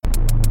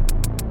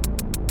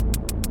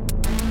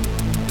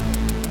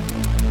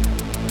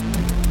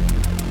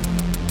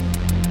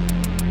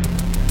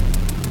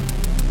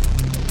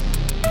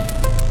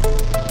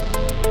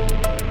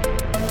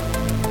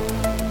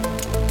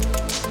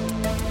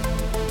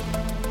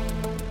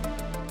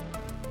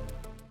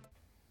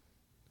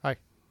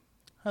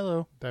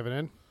Hello. Diving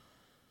in?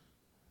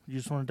 You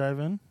just want to dive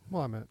in?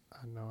 Well, I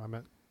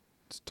meant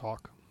to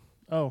talk.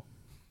 Oh,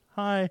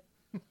 hi.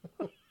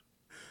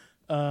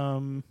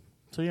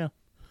 So yeah,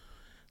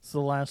 it's the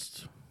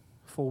last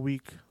full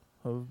week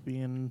of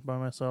being by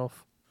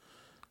myself.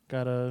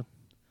 I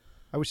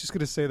was just going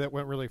to say that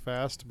went really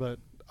fast, but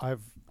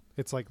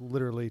it's like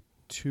literally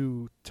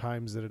 2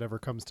 times that it ever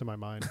comes to my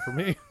mind for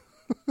me.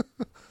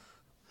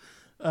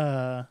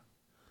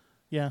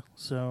 Yeah,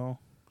 so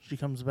she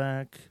comes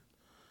back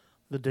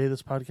the day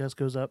this podcast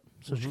goes up.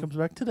 So she comes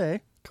back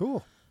today.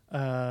 Cool.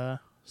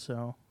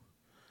 So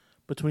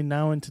between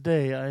now and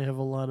today, I have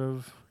a lot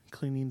of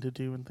cleaning to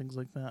do and things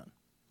like that.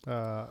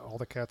 All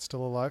the cats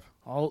still alive?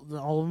 All of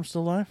them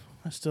still alive.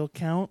 I still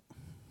count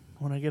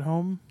when I get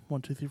home.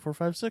 1, 2, 3, 4,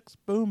 5, 6.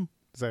 Boom.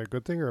 Is that a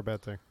good thing or a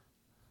bad thing?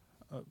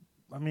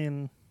 I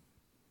mean,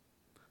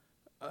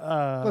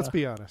 let's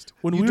be honest.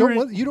 when You we don't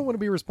were want to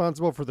be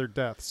responsible for their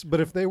deaths, but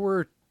if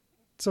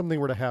something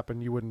were to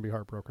happen, you wouldn't be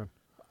heartbroken.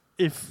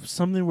 if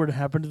something were to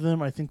happen to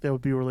them, I think that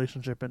would be a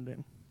relationship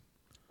ending.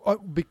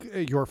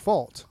 Your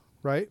fault,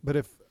 right?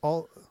 But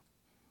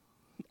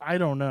I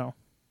don't know.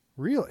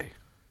 really,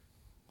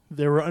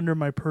 They were under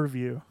my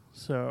purview,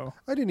 so.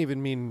 I didn't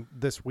even mean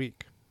this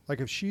week. Like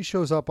if she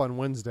shows up on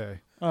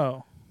Wednesday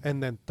Oh.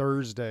 and then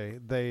Thursday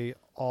they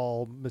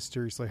all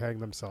mysteriously hang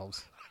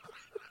themselves,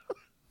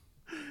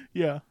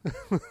 Yeah.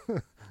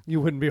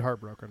 you wouldn't be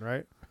heartbroken,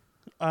 right?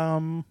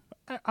 I'm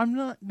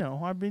not.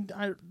 No, I mean,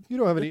 You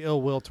don't have any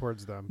ill will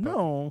towards them. but-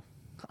 no.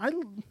 I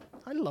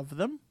love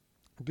them.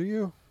 Do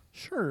you?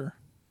 Sure.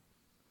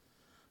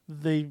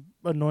 They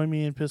annoy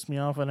me and piss me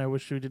off, and I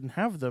wish we didn't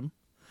have them.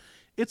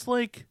 It's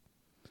like,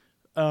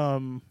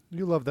 You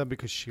love them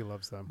because she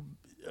loves them.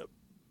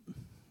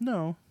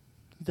 no,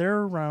 they're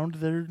around.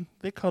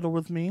 They cuddle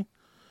with me.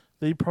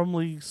 They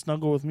probably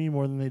snuggle with me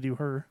more than they do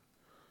her.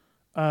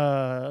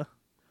 But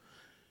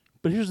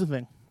here's the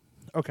thing.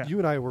 Okay, You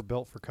and I were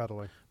built for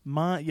cuddling.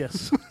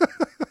 yes,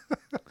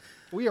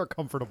 We are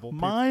comfortable.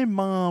 my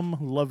mom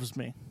loves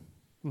me.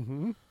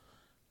 Mm-hmm.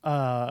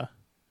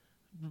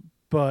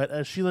 But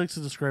as she likes to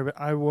describe it,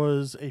 I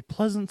was a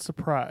pleasant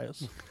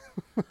surprise.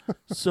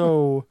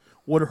 So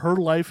would her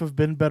life have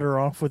been better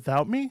off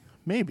without me?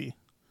 Maybe.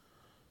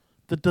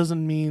 That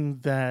doesn't mean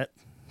that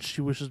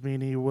she wishes me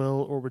any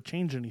ill or would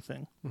change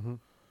anything. Mm-hmm.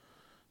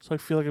 So I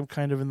feel like I'm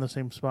kind of in the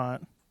same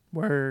spot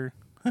where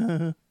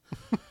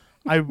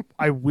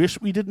I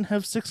wish we didn't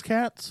have 6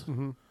 cats,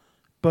 Mm-hmm.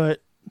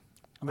 but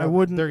I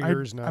wouldn't. They're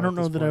yours now. I don't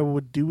at know this that I point.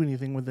 would do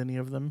anything with any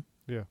of them.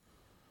 Yeah.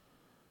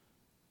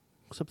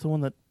 Except the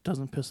one that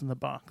doesn't piss in the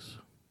box.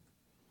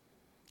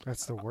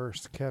 That's the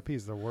worst.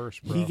 Cappy's the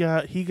worst, bro.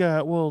 He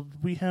got well,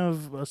 we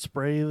have a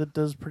spray that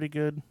does pretty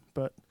good,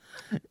 but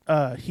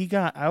he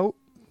got out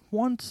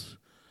once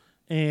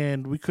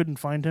and we couldn't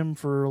find him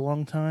for a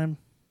long time.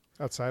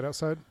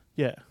 Outside?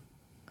 Yeah.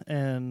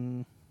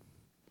 And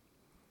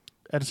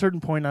at a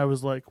certain point I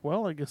was like,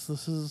 well, I guess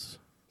this is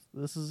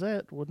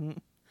it.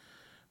 Wouldn't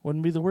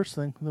be the worst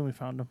thing. And then we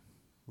found him.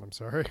 I'm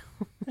sorry.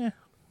 Yeah.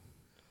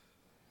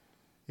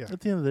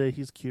 At the end of the day,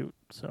 he's cute,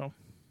 so.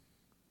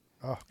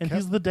 Oh, And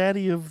he's the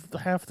daddy of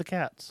half the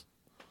cats.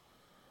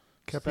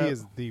 Cappy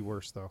is the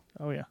worst, though.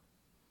 Oh yeah.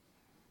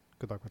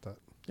 Good luck with that.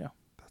 Yeah.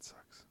 That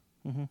sucks.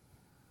 Mhm.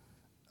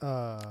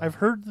 I've I've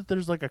heard that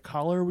there's like a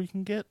collar we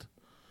can get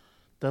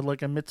that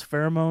like emits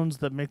pheromones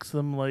that makes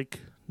them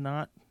like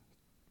not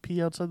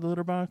pee outside the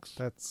litter box.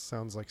 That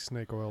sounds like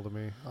snake oil to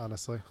me,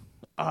 honestly.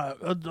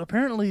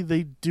 Apparently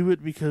they do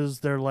it because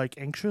they're like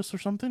anxious or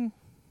something.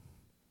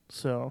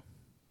 So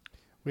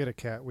We had a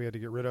cat we had to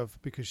get rid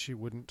of because she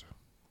wouldn't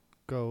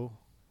go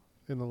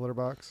in the litter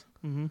box.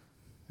 mm-hmm.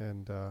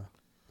 And that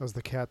was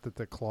the cat that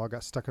the claw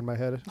got stuck in my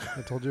head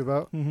I told you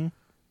about. Mm-hmm.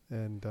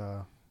 And,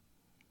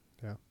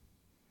 yeah.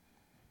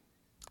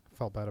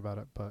 Felt bad about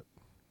it, but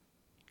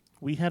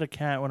We had a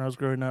cat when I was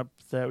growing up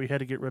that we had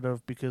to get rid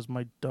of because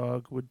my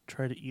dog would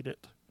try to eat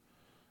it.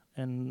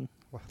 And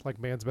like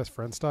man's best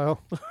friend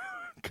style.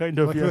 kind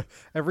of, Like yeah.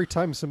 every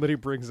time somebody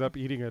brings up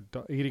eating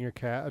a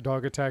cat, a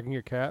dog attacking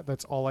a cat,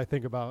 that's all I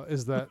think about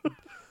is that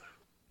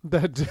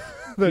that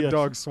Yes.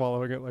 dog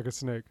swallowing it like a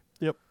snake.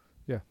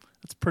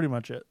 That's pretty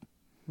much it.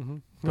 Mm-hmm.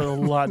 But a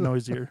lot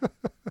noisier.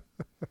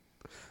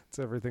 It's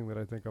everything that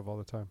I think of all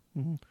the time.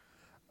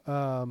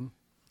 Mm-hmm.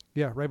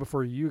 Yeah, right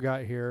before you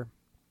got here,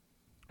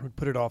 we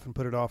put it off.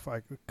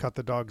 I cut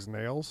the dog's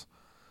nails,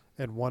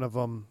 and one of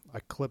them I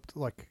clipped.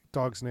 Like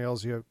dog's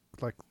nails, you have,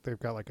 like they've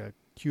got like a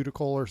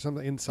cuticle or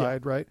something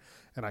inside, right?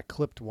 And I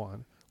clipped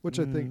one, which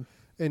I think,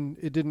 and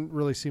it didn't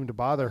really seem to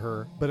bother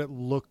her, but it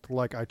looked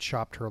like I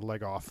chopped her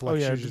leg off. Like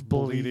yeah, she it was just just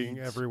bleeding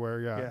bleeds.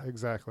 everywhere. Yeah, Yeah.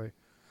 exactly.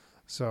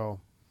 So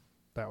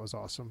that was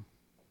awesome.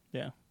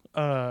 Yeah.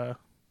 That's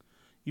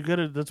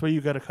why you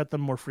gotta cut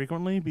them more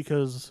frequently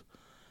because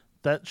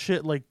that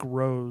shit like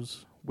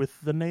grows with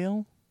the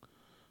nail.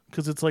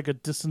 Because it's like a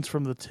distance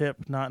from the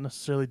tip, not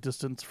necessarily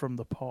distance from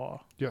the paw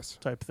Yes.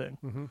 type thing.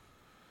 Mm-hmm.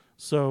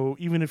 So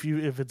even if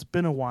it's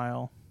been a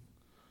while,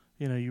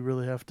 you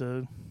really have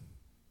to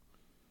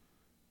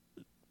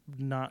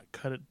not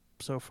cut it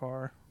so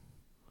far.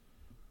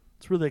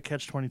 It's really a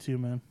catch-22,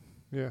 man.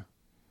 Yeah.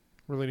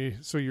 Really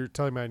need. So you're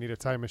telling me I need a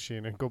time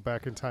machine and go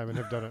back in time and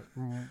have done it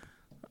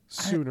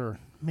sooner.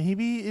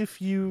 Maybe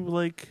if you,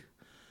 like,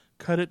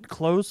 cut it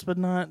close but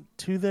not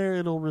to there,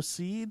 it'll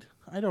recede?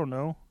 I don't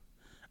know.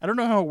 I don't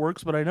know how it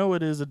works, but I know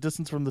it is a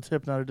distance from the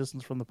tip, not a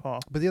distance from the paw.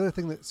 But the other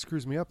thing that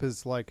screws me up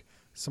is, like,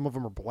 some of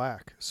them are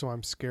black, so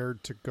I'm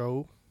scared to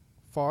go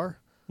far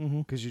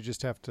because you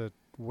just have to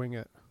wing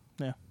it.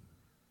 Yeah.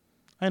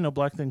 I know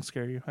black things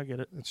scare you. I get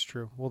it. It's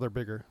true. Well, they're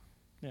bigger.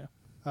 Yeah.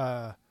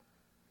 That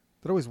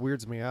always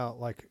weirds me out.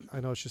 Like, I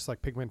know it's just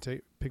like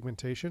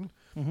pigmentation,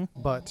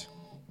 but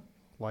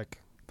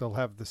like they'll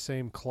have the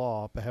same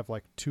claw, but have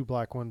like 2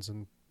 black ones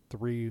and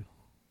 3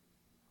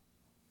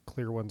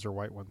 clear ones or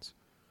white ones.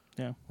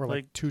 Yeah. Or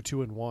like 2,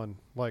 2, and 1.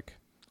 Like,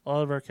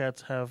 all of our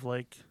cats have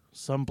like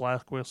some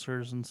black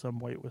whiskers and some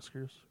white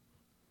whiskers.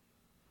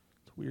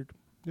 It's weird.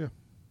 Yeah.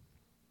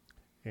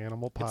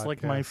 Animal podcast. It's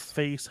like my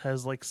face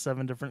has like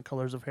 7 different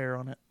colors of hair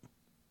on it.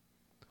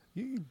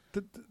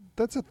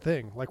 That's a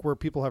thing. Like where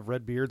people have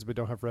red beards but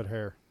don't have red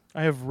hair.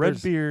 I have red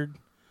beard,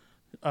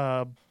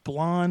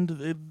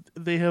 blonde.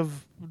 They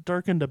have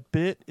darkened a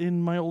bit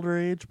in my older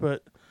age,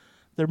 but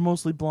they're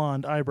mostly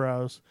blonde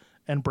eyebrows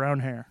and brown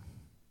hair.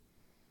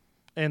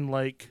 And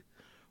like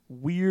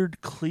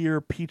weird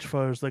clear peach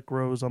fuzz that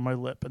grows on my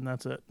lip, and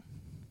that's it.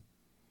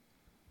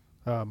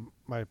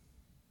 My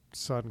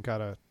son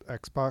got a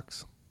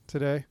Xbox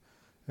today,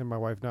 and my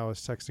wife now is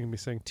texting me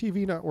saying,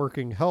 "TV not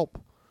working, help."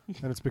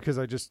 And it's because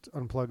I just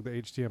unplugged the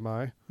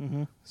HDMI.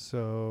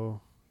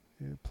 So,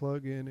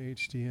 plug in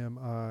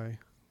HDMI,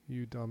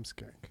 you dumb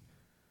skank.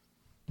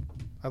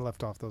 I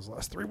left off those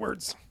last 3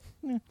 words.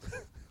 Yeah.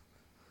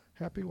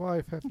 Happy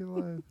wife, happy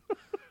life.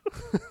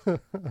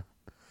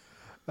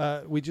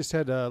 We just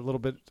had a little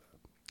bit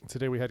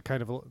today. We had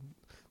kind of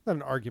not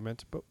an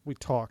argument, but we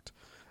talked.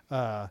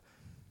 Like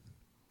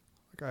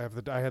I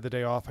had the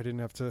day off. I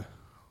didn't have to.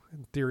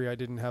 In theory, I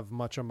didn't have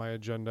much on my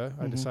agenda.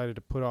 I decided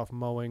to put off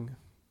mowing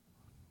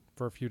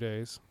for a few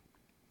days,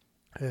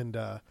 and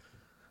I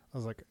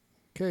was like,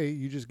 okay,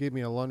 you just gave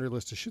me a laundry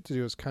list of shit to do.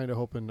 I was kind of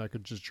hoping I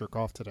could just jerk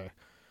off today.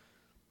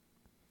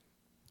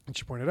 And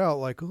she pointed out,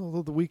 like,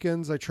 oh, the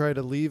weekends I try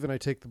to leave and I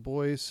take the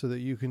boys so that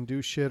you can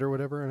do shit or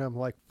whatever. And I'm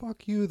like,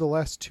 fuck you. The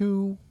last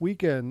 2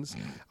 weekends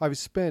I've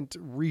spent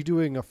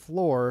redoing a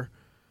floor,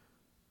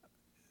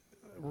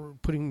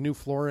 putting new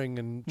flooring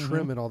and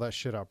trim and all that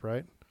shit up,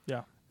 right?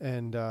 Yeah.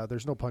 And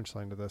there's no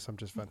punchline to this. I'm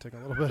just venting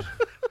a little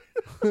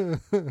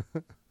bit.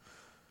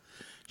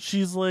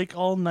 She's like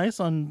all nice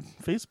on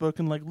Facebook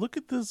and like, look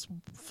at this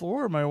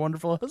floor my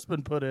wonderful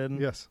husband put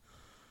in. Yes.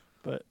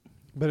 But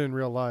in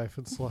real life,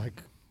 it's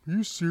like, are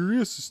you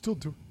serious? Still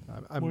doing?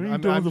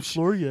 I'm done with the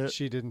floor yet.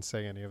 She didn't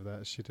say any of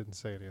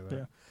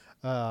that.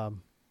 Yeah.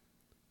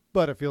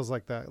 But it feels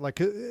like that.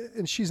 Like,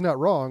 and she's not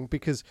wrong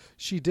because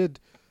she did,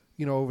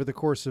 over the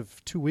course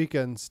of 2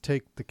 weekends,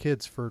 take the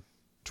kids for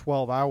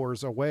 12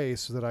 hours away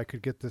so that I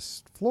could get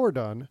this floor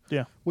done.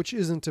 Yeah. Which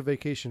isn't a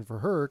vacation for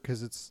her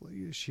because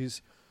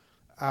she's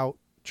out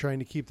trying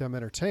to keep them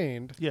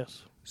entertained.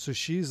 Yes. So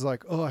she's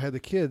like, oh, I had the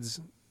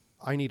kids.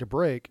 I need a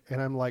break. And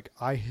I'm like,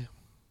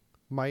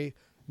 my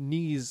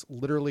knees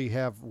literally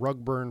have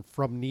rug burn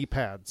from knee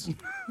pads.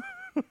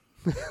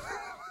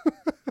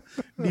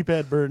 Knee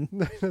pad burn.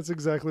 That's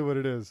exactly what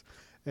it is.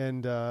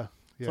 And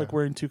it's like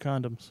wearing 2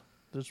 condoms.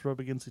 They just rub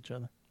against each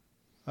other.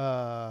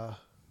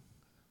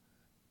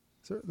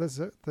 That's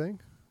a thing?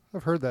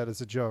 I've heard that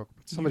as a joke.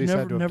 But somebody's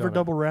had to have never done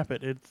double wrap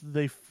it.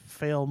 They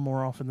fail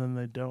more often than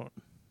they don't.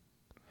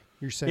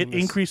 You're saying it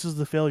increases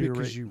the failure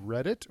because rate. you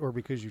read it or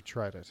because you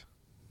tried it?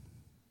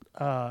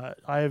 I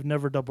have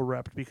never double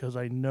wrapped because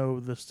I know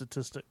the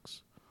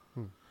statistics.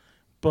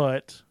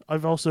 But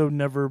I've also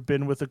never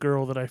been with a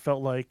girl that I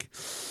felt like,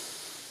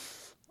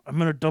 I'm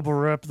going to double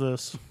wrap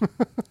this.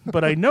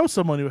 But I know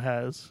someone who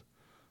has,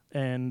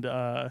 and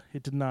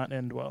it did not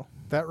end well.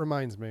 That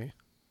reminds me,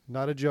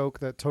 not a joke,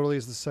 that totally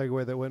is the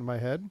segue that went in my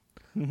head.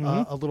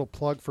 A little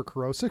plug for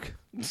Korosik.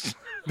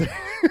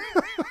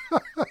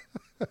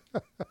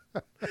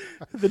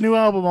 The new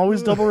album,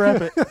 always double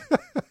wrap it.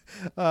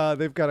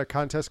 They've got a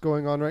contest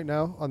going on right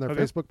now on their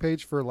Facebook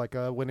page for like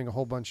winning a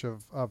whole bunch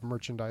of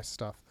merchandise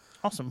stuff.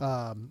 Awesome.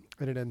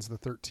 And it ends the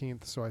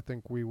 13th, so I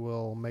think we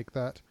will make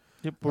that.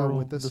 Yep,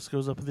 with this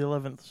goes up the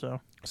 11th,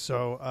 so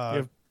you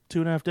have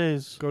 2.5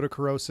 days. Go to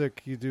Korosik,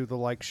 you do the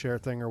like, share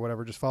thing or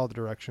whatever, just follow the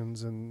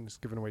directions and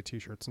just giving away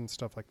t-shirts and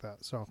stuff like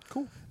that. So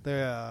cool.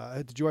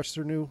 Did you watch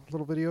their new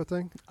little video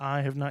thing?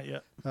 I have not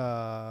yet.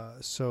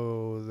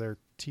 So their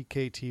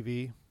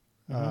TKTV,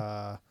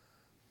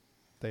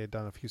 they had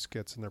done a few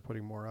skits and they're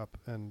putting more up,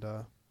 and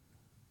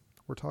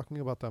we're talking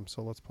about them,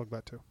 so let's plug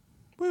that too.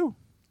 Woo.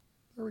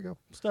 There we go.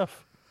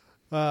 Stuff.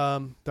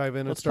 Dive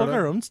in Let's and start plug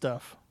our own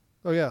stuff.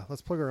 Oh yeah,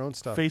 let's plug our own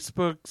stuff.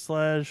 Facebook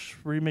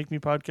 / Remake Me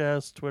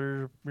Podcast,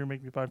 Twitter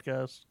Remake Me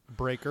Podcast,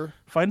 Breaker.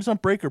 Find us on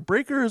Breaker.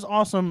 Breaker is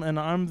awesome, and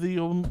I'm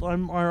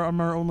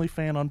our only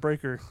fan on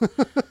Breaker.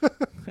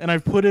 And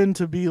I've put in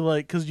to be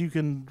like, because you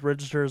can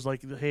register as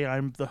like, hey,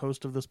 I'm the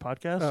host of this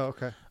podcast. Oh,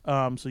 okay.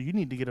 So you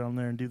need to get on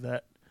there and do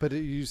that. But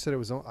you said it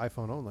was on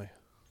iPhone only.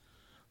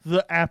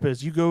 The app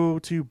is, you go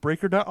to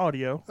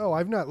breaker.audio. Oh,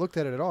 I've not looked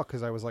at it at all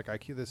because I was like,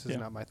 this is Yeah.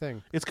 not my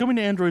thing. It's coming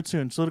to Android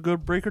soon. So to go to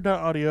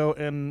breaker.audio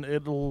and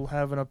it'll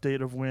have an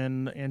update of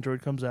when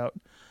Android comes out.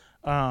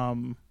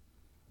 But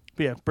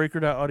yeah,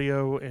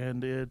 breaker.audio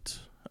and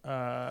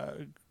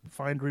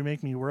find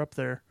Remake Me. We're up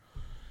there.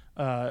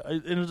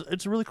 And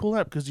it's a really cool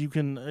app because you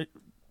can,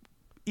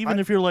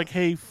 if you're like,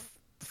 hey,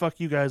 fuck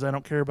you guys, I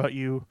don't care about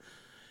you.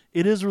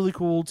 It is really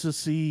cool to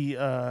see,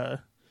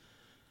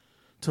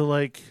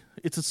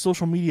 it's a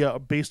social media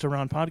based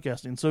around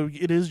podcasting. So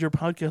it is your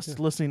podcast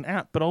listening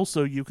app, but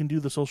also you can do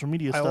the social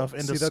media stuff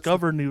and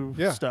discover new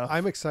stuff.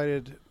 I'm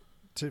excited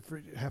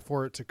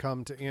for it to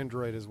come to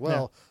Android as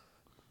well,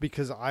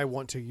 because I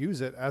want to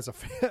use it as a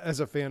as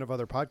a fan of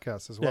other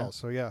podcasts as well.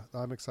 So yeah,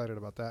 I'm excited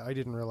about that. I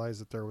didn't realize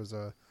that there was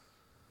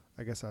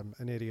I guess I'm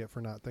an idiot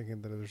for not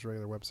thinking that there's a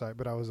regular website,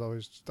 but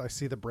I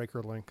see the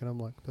Breaker link and I'm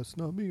like, that's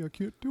not me. I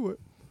can't do it.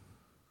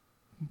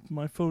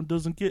 My phone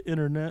doesn't get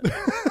internet.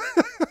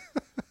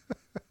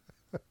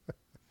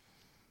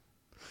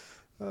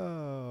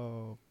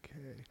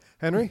 Okay.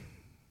 Henry?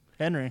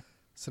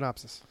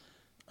 Synopsis.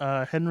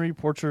 Henry,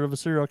 Portrait of a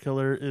Serial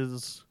Killer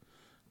is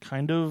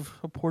kind of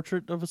a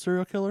portrait of a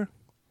serial killer.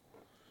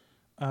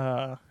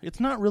 It's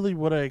not really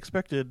what I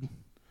expected,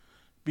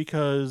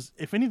 because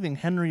if anything,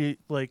 Henry,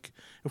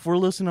 if we're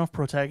listing off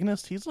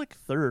protagonists, he's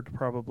third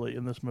probably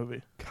in this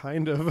movie.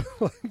 Kind of.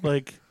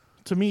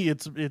 To me,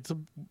 it's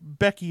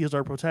Becky is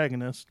our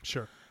protagonist.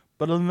 Sure.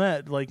 But other than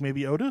that,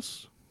 maybe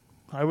Otis.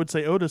 I would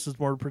say Otis is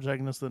more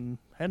protagonist than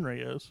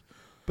Henry is.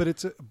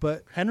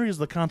 But Henry is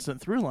the constant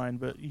through line,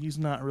 but he's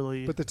not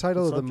really. But the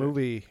title of the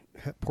movie,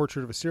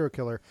 Portrait of a Serial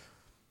Killer,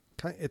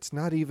 it's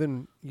not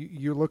even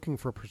you're looking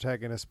for a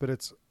protagonist, but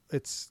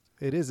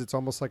it's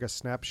almost like a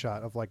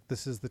snapshot of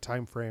this is the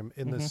time frame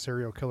in this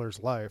serial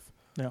killer's life.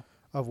 Yeah.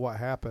 Of what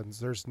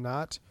happens. There's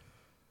not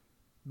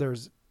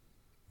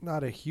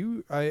a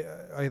huge.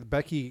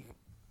 Becky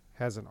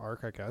has an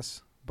arc, I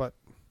guess, but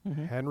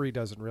Henry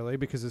doesn't really,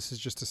 because this is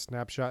just a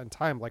snapshot in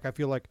time. I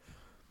feel like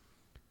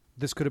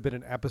this could have been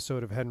an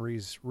episode of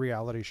Henry's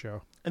reality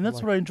show, and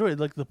that's what I enjoyed.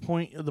 The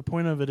point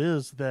of it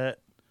is that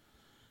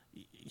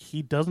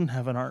he doesn't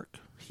have an arc.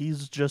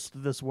 He's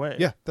just this way.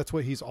 Yeah, that's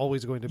what he's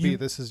always going to be.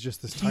 This is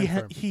just this time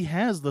frame. He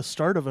has the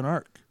start of an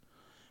arc,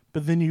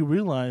 but then you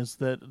realize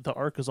that the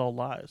arc is all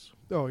lies.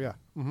 Oh yeah.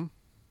 Mm-hmm.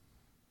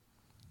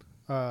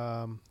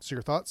 So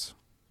your thoughts?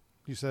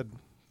 You said,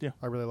 yeah,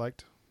 I really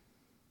liked.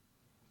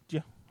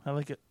 Yeah, I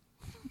like it.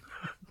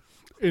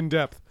 In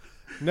depth.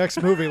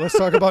 Next movie, let's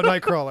talk about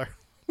Nightcrawler.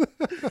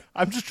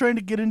 I'm just trying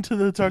to get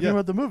into talking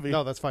about the movie.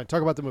 No, that's fine.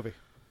 Talk about the movie.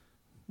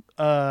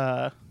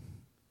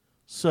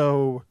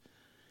 So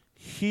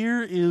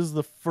here is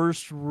the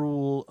first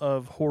rule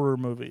of horror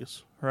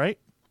movies, right?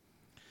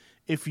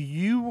 If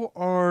you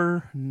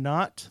are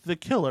not the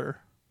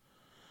killer,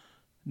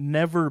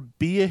 never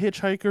be a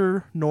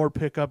hitchhiker nor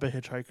pick up a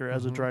hitchhiker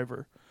as a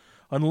driver.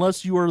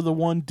 Unless you are the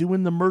one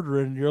doing the murder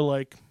and you're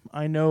like,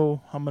 I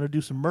know I'm going to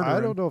do some murdering. I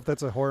don't know if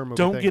that's a horror movie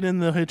Don't get in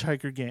the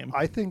hitchhiker game.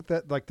 I think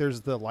that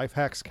there's the life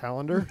hacks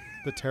calendar,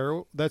 the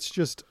tarot. That's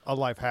just a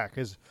life hack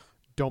is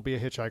don't be a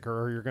hitchhiker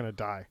or you're going to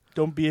die.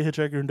 Don't be a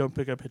hitchhiker and don't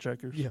pick up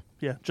hitchhikers. Yeah.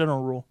 Yeah,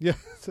 general rule. Yeah.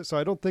 So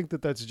I don't think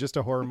that that's just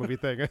a horror movie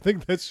thing. I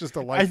think that's just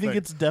a life thing. I think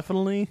it's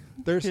definitely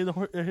there's a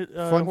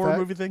horror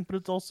movie thing, but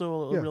it's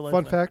also a real life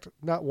fun thing. fact,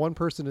 not one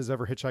person has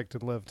ever hitchhiked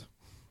and lived.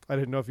 I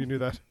didn't know if you knew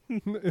that.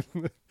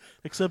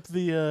 Except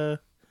the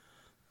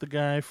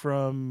guy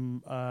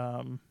from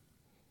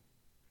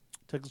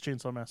Texas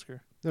Chainsaw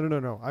Massacre.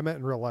 No. I meant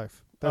in real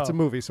life. That's a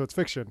movie, so it's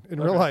fiction.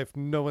 In real life,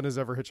 no one has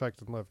ever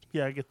hitchhiked and lived.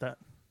 Yeah, I get that.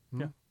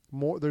 Yeah.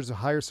 There's a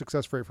higher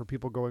success rate for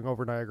people going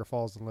over Niagara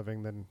Falls and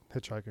living than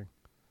hitchhiking.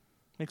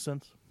 Makes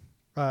sense.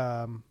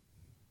 I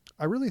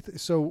really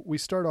so we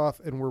start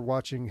off and we're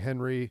watching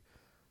Henry.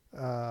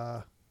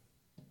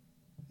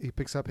 He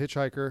picks up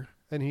hitchhiker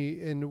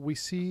and we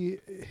see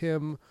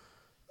him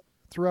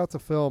throughout the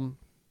film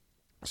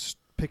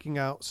picking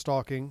out,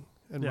 stalking,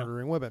 and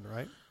murdering women.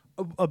 Right.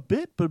 A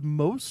bit, but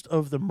most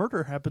of the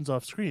murder happens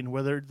off screen.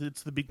 Whether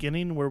it's the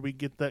beginning where we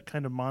get that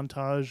kind of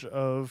montage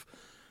of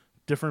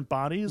different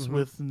bodies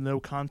with no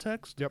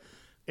context. Yep.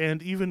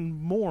 And even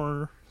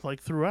more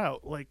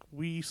throughout,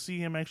 we see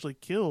him actually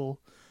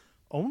kill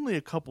only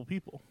a couple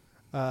people,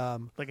 a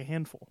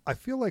handful. I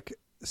feel like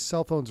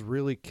cell phones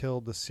really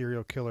killed the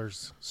serial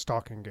killer's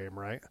stalking game,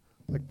 right?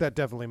 That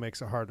definitely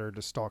makes it harder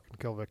to stalk and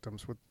kill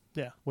victims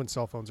when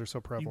cell phones are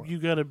so prevalent. You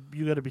gotta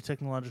be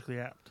technologically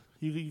apt.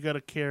 You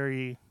gotta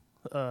carry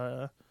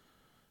like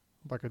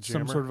a jammer?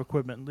 Some sort of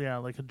equipment,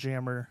 like a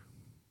jammer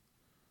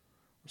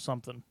or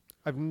something.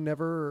 I've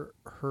never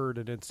heard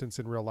an instance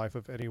in real life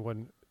of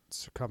anyone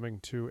succumbing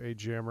to a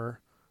jammer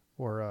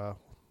or a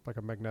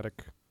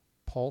magnetic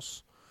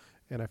pulse,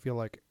 and I feel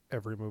like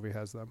every movie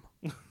has them.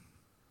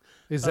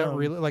 Is that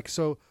really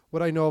so?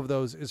 What I know of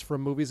those is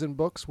from movies and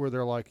books where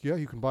they're like, yeah,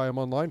 you can buy them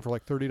online for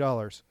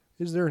 $30.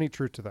 Is there any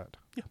truth to that?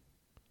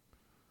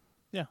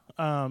 Yeah.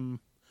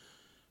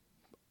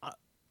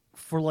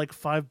 For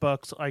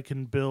 $5, I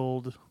can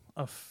build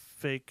a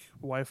fake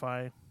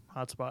Wi-Fi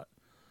hotspot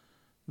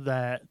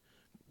that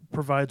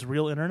provides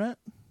real internet,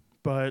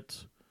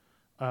 but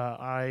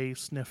I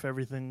sniff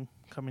everything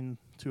coming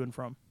to and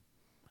from,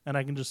 and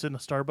I can just sit in a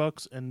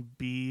Starbucks and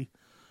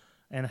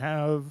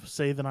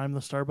say that I'm the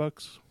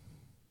Starbucks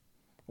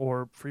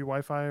or free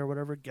Wi-Fi or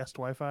whatever, guest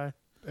Wi-Fi.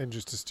 And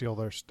just to steal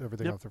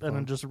everything off their phone. And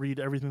then just read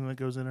everything that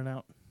goes in and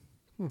out.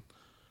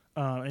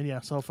 And yeah,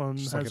 cell phone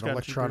just has like an got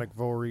electronic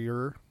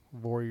cheaper.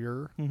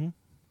 voyeur.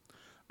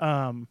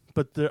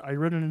 But I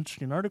read an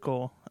interesting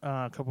article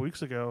a couple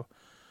weeks ago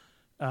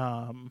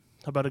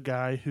about a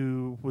guy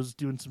who was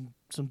doing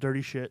some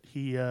dirty shit.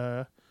 He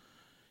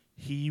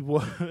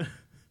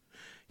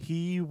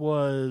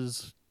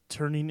was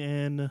turning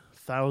in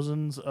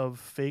thousands of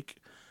fake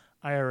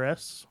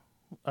IRS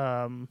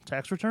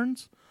tax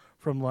returns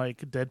from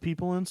like dead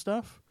people and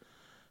stuff.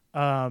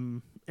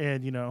 And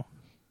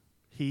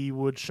he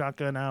would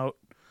shotgun out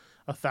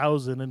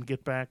 1,000 and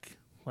get back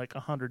like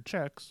 100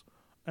 checks,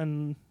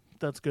 and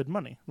that's good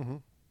money.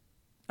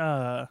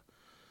 And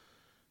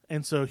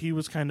so he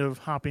was kind of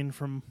hopping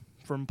from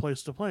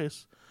place to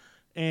place,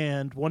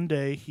 and one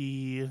day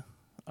he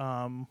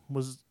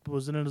was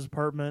in his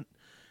apartment.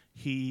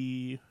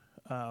 He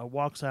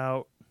walks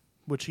out,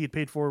 which he had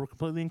paid for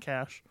completely in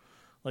cash.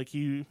 Like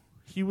he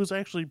was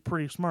actually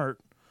pretty smart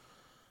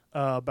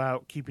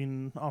about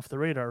keeping off the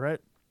radar,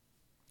 right?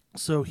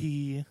 So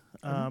he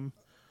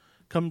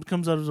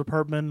comes out of his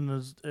apartment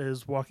and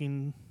is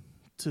walking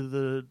to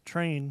the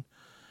train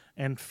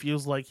and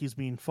feels like he's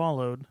being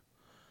followed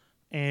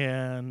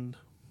and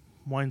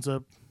winds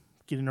up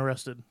getting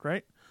arrested,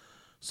 right?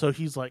 So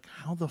he's like,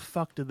 how the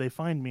fuck did they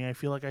find me? I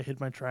feel like I hid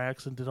my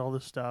tracks and did all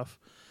this stuff.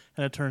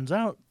 And it turns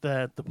out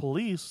that the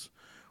police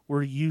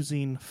were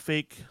using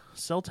fake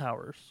cell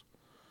towers.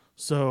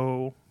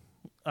 So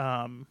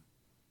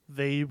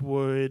they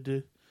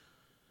would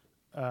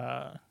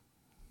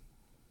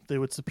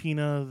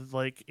subpoena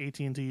like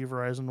AT&T,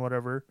 Verizon,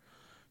 whatever,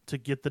 to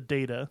get the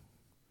data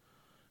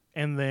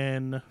and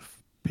then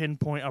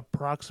pinpoint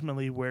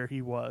approximately where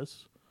he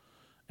was,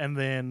 and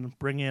then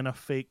bring in a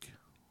fake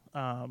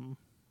cell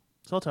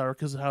tower,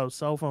 because how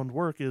cell phones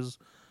work is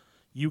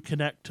you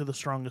connect to the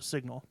strongest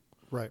signal.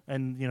 Right.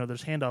 And,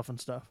 there's handoff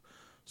and stuff.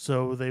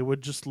 So they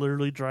would just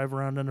literally drive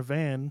around in a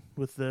van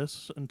with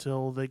this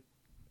until they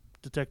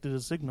detected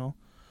his signal,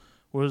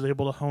 was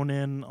able to hone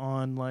in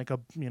on like a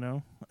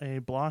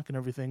block and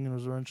everything, and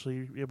was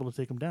eventually able to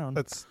take him down.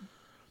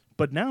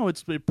 But now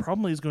it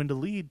probably is going to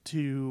lead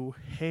to,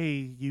 hey,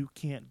 you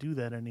can't do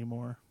that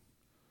anymore.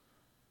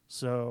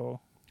 So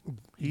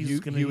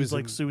he's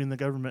suing the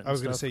government. I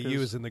was going to say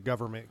you as in the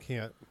government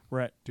can't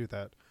do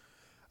that.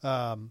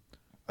 I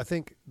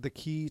think the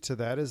key to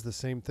that is the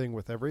same thing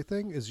with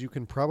everything, is you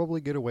can probably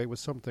get away with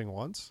something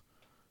once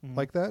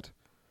like that,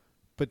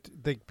 but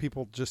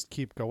people just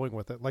keep going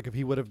with it. Like if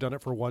he would have done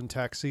it for one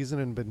tax season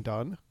and been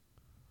done.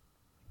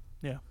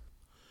 Yeah.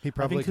 He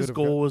probably I think his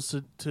goal was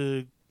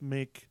to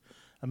make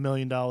 $1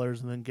 million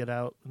and then get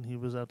out, and he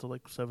was out to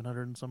like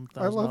 700 and some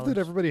thousand. I love that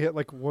everybody hit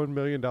like $1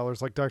 million,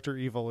 like Dr.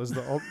 Evil is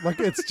like,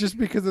 it's just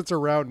because it's a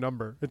round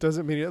number. It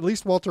doesn't mean, at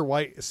least Walter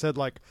White said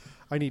like,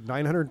 I need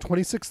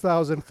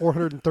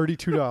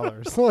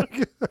 $926,432.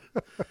 Like,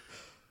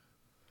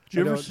 do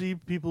you ever see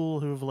people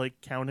who've like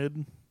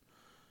counted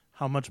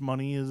how much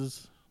money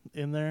is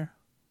in there?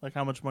 Like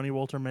how much money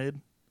Walter made?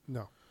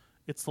 No.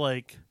 It's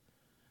like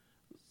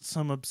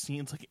some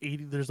obscene, it's like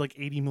 80, there's like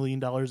 $80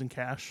 million in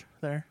cash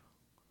there.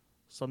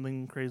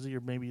 Something crazy, or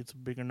maybe it's a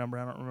bigger number,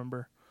 I don't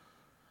remember.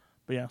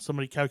 But yeah,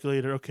 somebody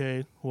calculated,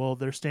 okay, well,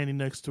 they're standing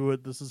next to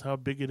it, this is how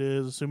big it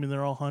is, assuming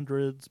they're all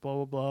hundreds,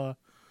 blah, blah,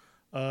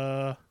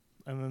 blah.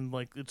 And then,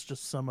 like, it's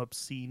just some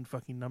obscene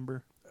fucking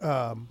number.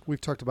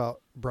 We've talked about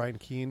Brian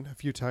Keene a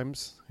few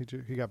times.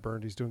 He got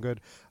burned. He's doing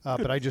good.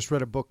 But I just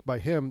read a book by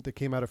him that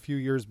came out a few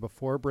years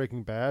before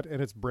Breaking Bad,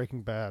 and it's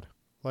Breaking Bad.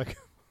 Like,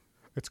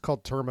 it's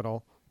called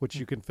Terminal, which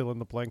you can fill in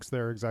the blanks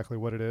there exactly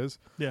what it is.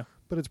 Yeah.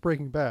 But it's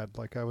Breaking Bad.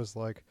 Like, I was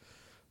like,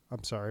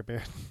 I'm sorry,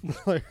 man.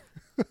 Like,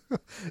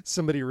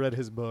 somebody read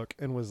his book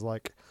and was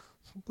like,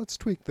 let's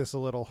tweak this a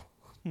little,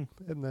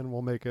 and then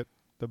we'll make it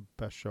the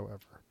best show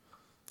ever.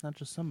 Not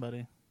just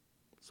somebody.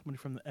 Somebody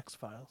from the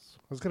X-Files.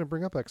 I was going to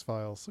bring up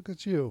X-Files. Look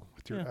at you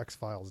with your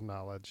X-Files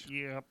knowledge.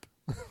 Yep.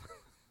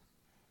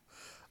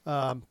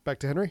 Back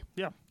to Henry?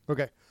 Yeah.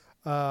 Okay.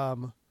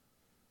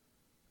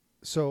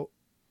 So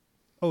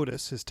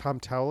Otis is Tom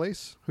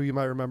Towlace, who you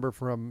might remember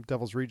from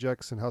Devil's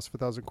Rejects and House of a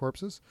Thousand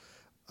Corpses.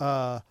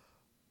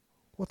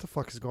 What the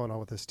fuck is going on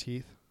with his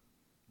teeth?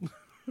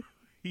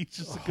 He's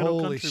just a good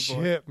old Holy country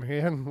shit, boy.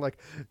 Man. Like,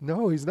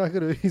 no, he's not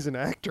going to, he's an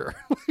actor.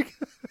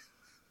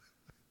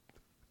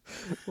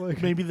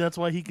 Like, maybe that's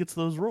why he gets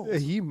those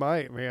roles. He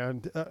might,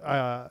 man.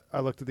 I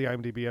looked at the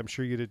IMDb. I'm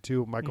sure you did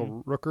too.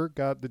 Michael Rooker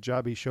got the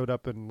job. He showed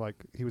up in, like,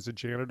 he was a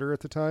janitor at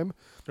the time.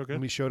 Okay.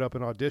 And he showed up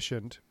and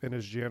auditioned in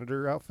his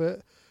janitor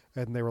outfit,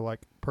 and they were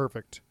like,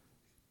 perfect.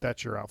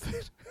 That's your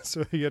outfit.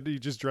 So he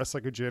just dressed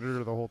like a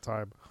janitor the whole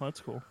time. Oh,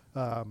 that's cool.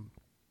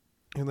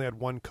 He only had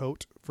one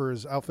coat for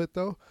his outfit,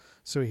 though,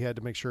 so he had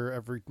to make sure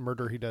every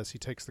murder he does, he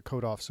takes the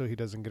coat off so he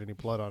doesn't get any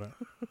blood on it.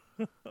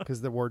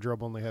 Because the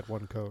wardrobe only had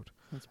one coat.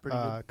 That's pretty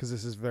good. Because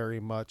this is very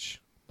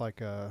much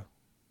like a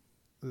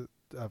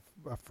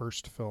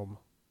first film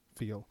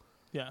feel.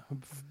 Yeah,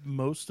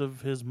 most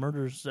of his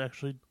murders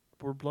actually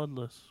were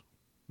bloodless.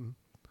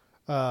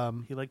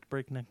 He liked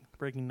breaking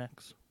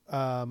necks.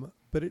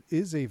 But it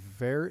is a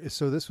very,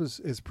 so this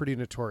is pretty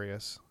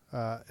notorious.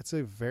 It's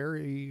a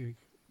very,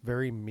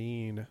 very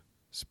mean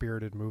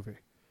spirited movie.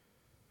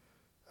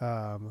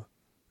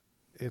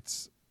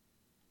 It's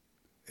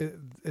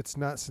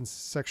not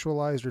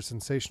sexualized or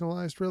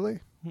sensationalized, really.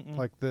 Mm-mm.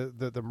 Like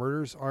the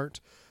murders aren't,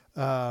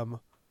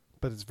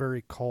 but it's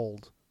very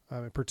cold.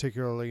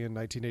 Particularly in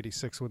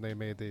 1986 when they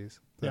made this,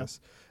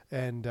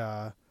 and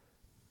I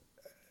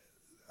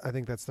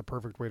think that's the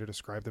perfect way to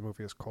describe the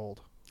movie as cold.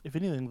 If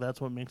anything,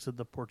 that's what makes it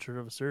the portrait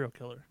of a serial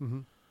killer.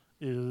 Mm-hmm.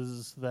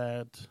 Is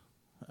that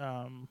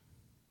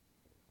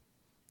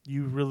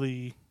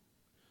you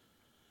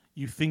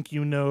think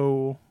you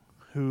know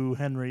who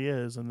Henry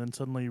is, and then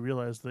suddenly you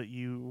realize that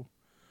you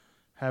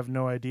have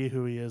no idea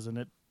who he is, and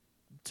it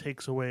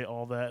takes away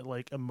all that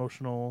like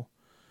emotional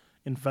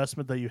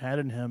investment that you had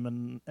in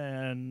him,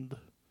 and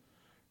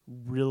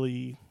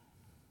really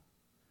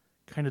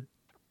kind of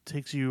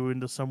takes you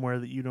into somewhere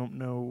that you don't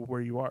know where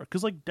you are.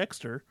 Because like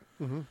Dexter,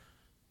 Mm-hmm.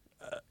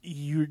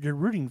 You're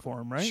rooting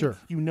for him, right? Sure.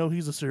 You know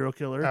he's a serial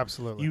killer.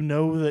 Absolutely. You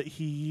know that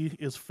he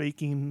is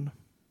faking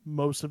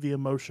most of the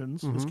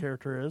emotions his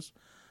character is.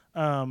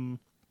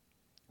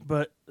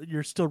 But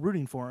you're still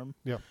rooting for him.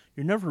 Yeah.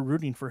 You're never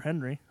rooting for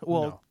Henry.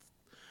 Well, No.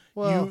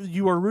 Well,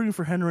 you are rooting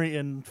for Henry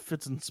in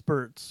fits and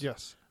spurts.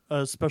 yes.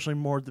 Especially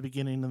more at the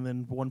beginning and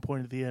then one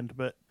point at the end.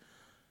 But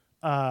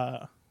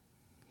yeah,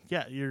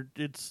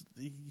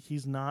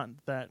 he's not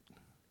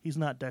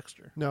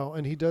Dexter. No,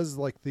 and he does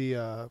like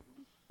the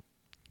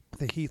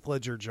Heath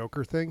Ledger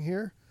Joker thing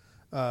here,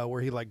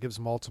 where he like gives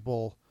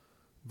multiple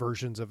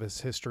versions of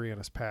his history and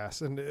his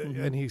past,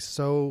 and he's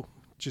so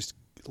just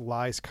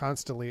lies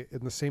constantly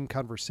in the same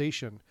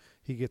conversation.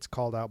 He gets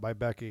called out by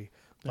Becky,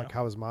 like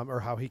how his mom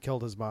or how he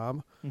killed his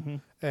mom,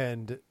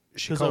 and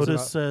she Because calls him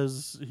Otis out.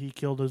 says he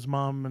killed his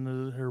mom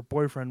and her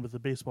boyfriend with a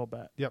baseball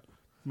bat. Yep.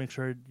 Make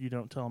sure you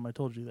don't tell him I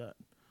told you that.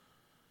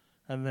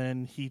 And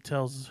then he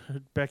tells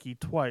Becky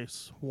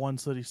twice.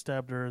 Once that he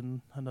stabbed her,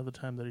 and another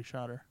time that he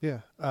shot her.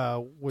 Yeah,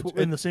 which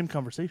In the same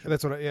conversation.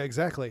 that's what. Yeah,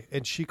 exactly.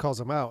 And she calls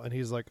him out, and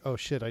he's like, "Oh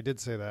shit, I did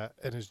say that,"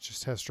 and it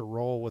just has to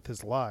roll with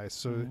his lies.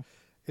 So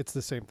it's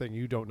the same thing.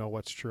 You don't know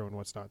what's true and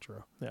what's not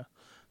true. Yeah.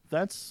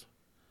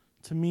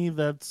 To me,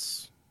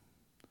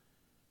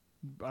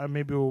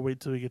 maybe we'll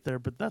wait till we get there,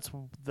 but that's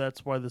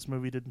why this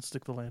movie didn't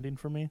stick the landing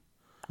for me.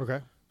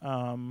 Okay.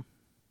 We'll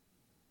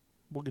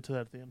get to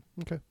that at the end.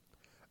 Okay.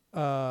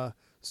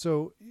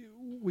 So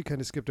we kind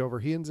of skipped over.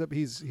 He ends up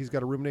he's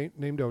got a roommate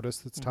named Otis.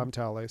 That's Tom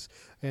Tallis,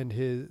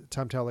 and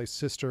Tom Tallis'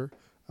 sister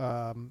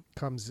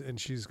comes and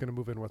she's going to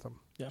move in with him.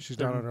 Yeah, she's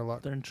down on her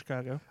luck. They're in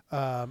Chicago.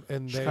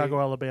 And Chicago,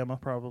 Alabama,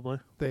 probably.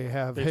 they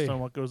have based on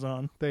what goes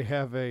on. They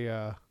have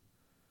a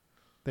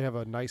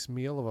nice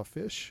meal of a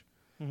fish,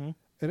 and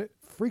it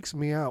freaks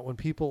me out when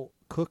people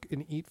cook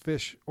and eat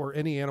fish or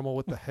any animal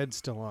with the head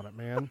still on it,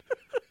 man.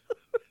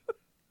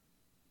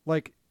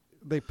 Like.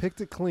 They picked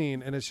it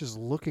clean, and it's just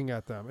looking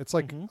at them. It's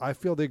like I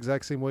feel the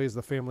exact same way as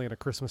the family in A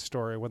Christmas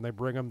Story when they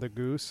bring them the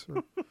goose,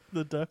 or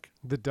the duck,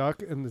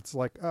 and it's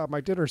like, my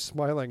dinner's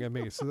smiling at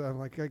me. So I'm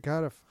like, I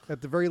gotta,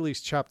 at the very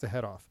least, chop the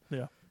head off.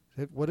 Yeah.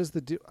 What is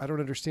I don't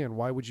understand.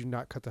 Why would you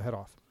not cut the head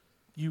off?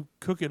 You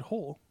cook it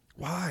whole.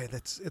 Why?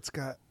 It's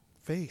got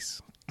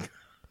face.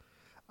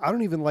 I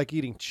don't even like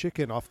eating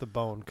chicken off the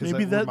bone because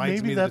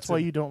maybe that's why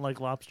you don't like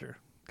lobster.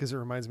 Because it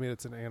reminds me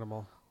it's an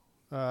animal.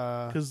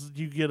 Because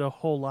you get a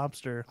whole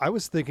lobster. I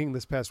was thinking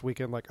this past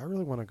weekend, like, I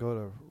really want to go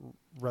to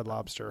Red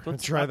Lobster and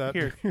try that.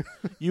 Here,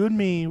 you and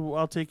me,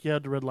 I'll take you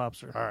out to Red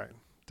Lobster. All right,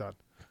 done.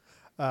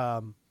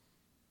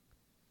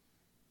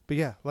 But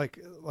yeah,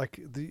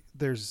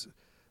 there's,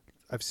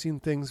 I've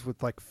seen things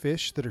with like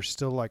fish that are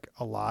still like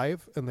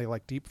alive, and they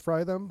like deep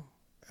fry them,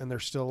 and they're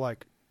still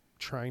like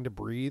trying to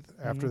breathe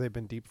after they've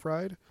been deep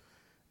fried,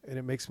 and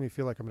it makes me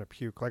feel like I'm gonna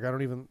puke. Like I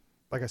don't even.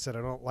 Like I said,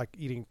 I don't like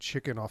eating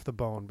chicken off the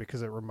bone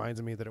because it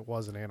reminds me that it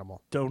was an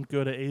animal. Don't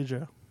go to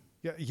Asia.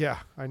 Yeah,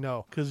 I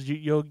know. Because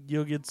you'll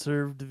get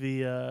served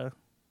the oh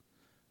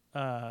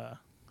God,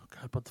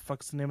 what the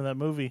fuck's the name of that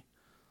movie?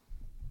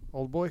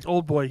 Old Boy. It's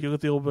Old Boy. You'll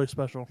get the Old Boy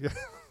special.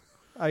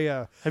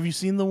 Yeah. Have you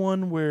seen the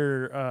one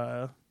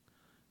where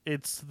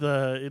it's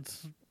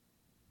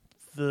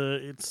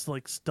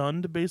like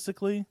stunned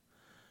basically?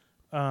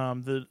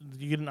 You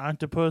get an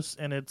octopus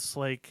and it's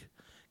like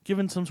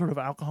given some sort of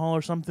alcohol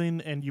or something,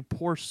 and you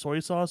pour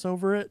soy sauce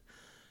over it.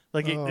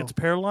 Like it's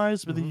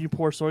paralyzed, but then you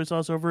pour soy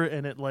sauce over it,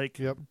 and it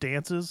like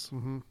dances.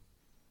 Mm-hmm.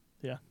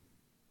 Yeah,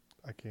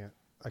 I can't.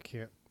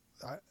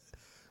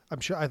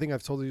 I'm sure. I think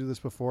I've told you this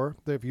before.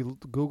 That if you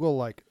Google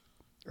like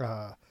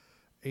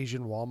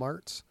Asian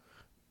Walmarts,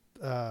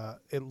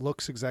 it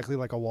looks exactly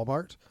like a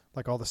Walmart.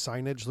 Like all the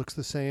signage looks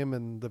the same,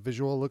 and the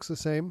visual looks the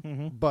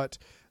same. But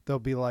there'll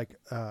be like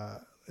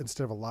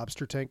instead of a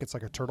lobster tank, it's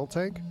like a turtle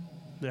tank.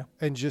 Yeah.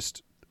 And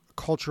just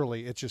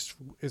culturally, it just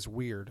is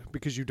weird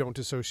because you don't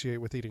associate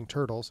with eating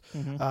turtles.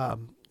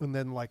 Mm-hmm. And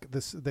then like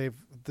this, they've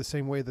the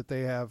same way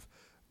that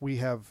we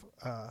have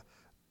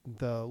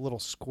the little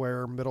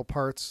square middle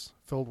parts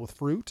filled with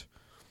fruit.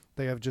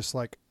 They have just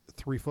like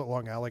 3-foot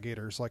long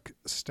alligators like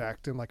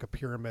stacked in like a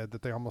pyramid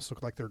that they almost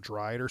look like they're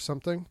dried or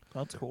something.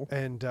 That's cool.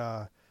 And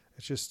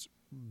it's just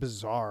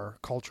bizarre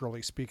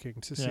culturally speaking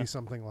to see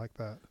something like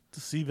that. To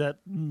see that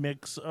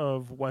mix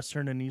of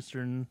Western and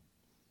Eastern,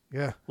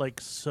 Yeah. like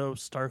so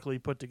starkly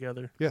put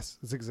together. Yes,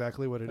 that's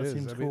exactly what it That is.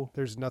 seems I mean, cool.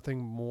 there's nothing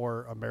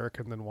more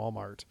American than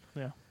Walmart.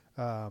 Yeah.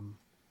 Did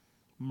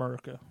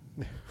America.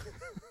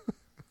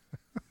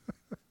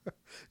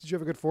 you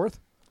have a good 4th?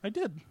 I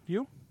did.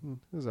 You?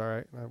 It was all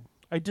right.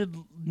 I did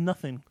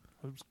nothing.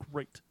 It was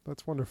great.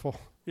 That's wonderful.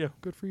 Yeah.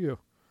 Good for you.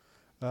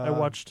 I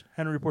watched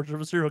Henry Portrait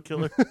of a Serial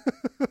Killer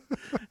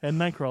and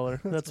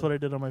Nightcrawler. That's what I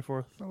did on my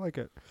 4th. I like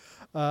it.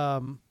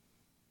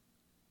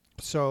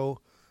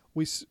 So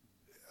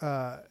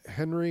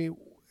Henry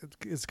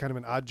is kind of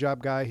an odd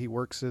job guy. He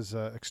works as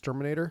an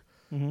exterminator.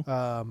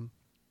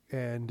 Mm-hmm.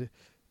 And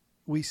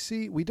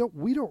we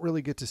don't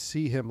really get to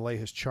see him lay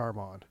his charm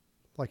on.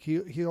 Like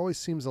he always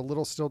seems a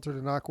little stilted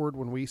and awkward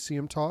when we see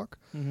him talk,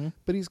 Mm-hmm.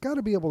 but he's got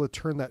to be able to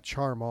turn that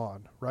charm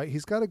on, right?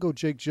 He's got to go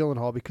Jake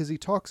Gyllenhaal because he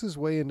talks his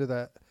way into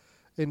the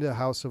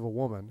house of a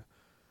woman.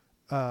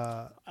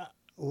 But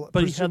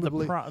he had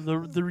the prop.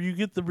 You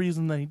get the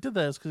reason that he did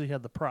that is because he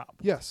had the prop.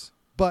 Yes,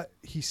 but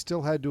he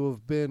still had to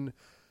have been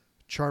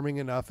charming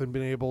enough and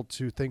been able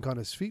to think on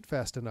his feet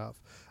fast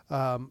enough,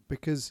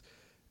 because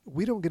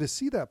we don't get to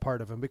see that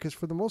part of him because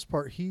for the most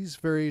part, he's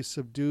very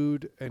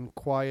subdued and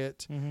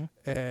quiet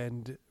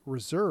and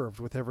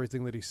reserved with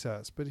everything that he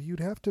says. But you'd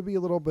have to be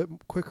a little bit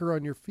quicker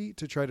on your feet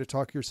to try to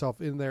talk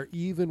yourself in there,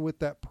 even with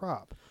that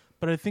prop.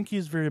 But I think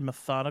he's very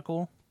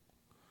methodical,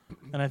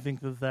 and I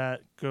think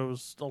that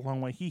goes a long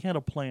way. He had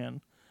a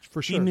plan.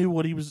 For sure. He knew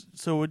what he was,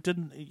 so it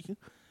didn't.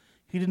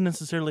 He didn't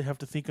necessarily have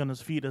to think on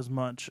his feet as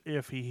much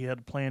if he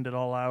had planned it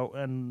all out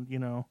and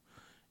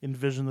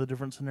envisioned the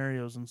different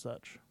scenarios and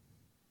such.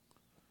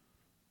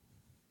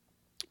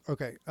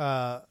 Okay.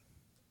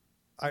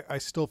 I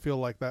still feel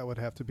like that would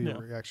have to be a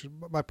reaction.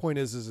 But my point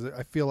is that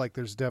I feel like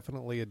there's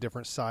definitely a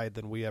different side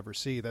than we ever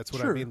see. That's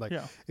what I mean. Like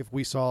if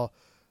we saw,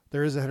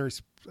 there is a Henry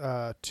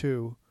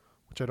 2,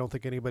 which I don't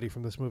think anybody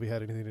from this movie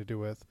had anything to do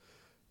with.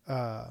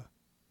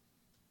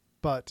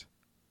 But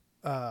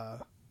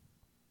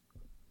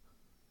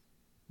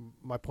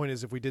my point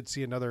is if we did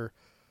see another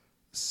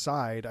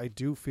side, I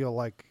do feel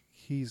like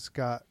he's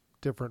got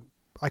different.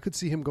 I could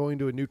see him going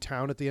to a new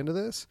town at the end of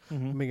this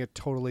and being a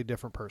totally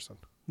different person.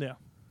 Yeah.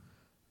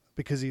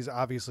 Because he's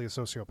obviously a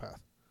sociopath.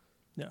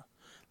 Yeah.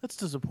 That's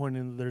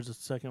disappointing that there's a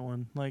second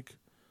one. Like,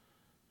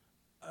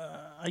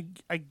 I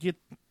get,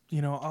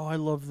 I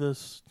love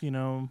this,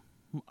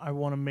 I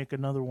want to make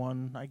another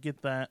one. I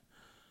get that.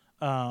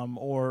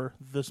 Or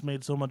this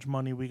made so much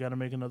money, we got to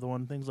make another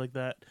one, things like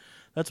that.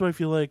 That's why I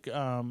feel like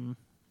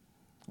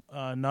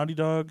Naughty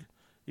Dog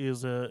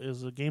is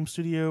a game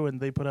studio, and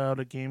they put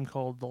out a game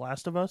called The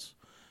Last of Us,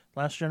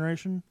 Last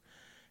Generation.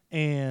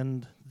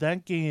 And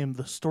that game,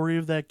 the story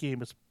of that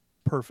game is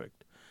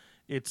perfect.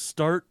 It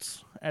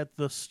starts at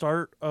the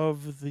start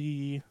of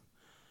their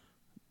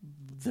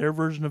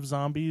version of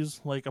zombies,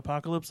 like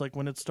Apocalypse, like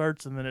when it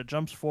starts, and then it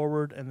jumps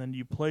forward, and then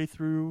you play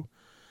through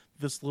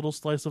this little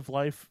slice of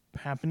life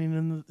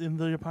happening in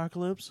the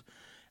apocalypse,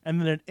 and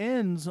then it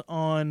ends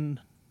on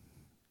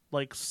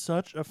like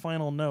such a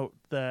final note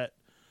that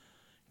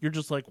you're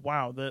just like,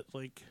 wow, that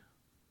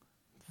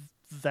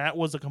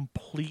was a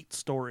complete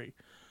story.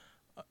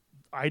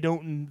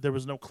 There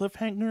was no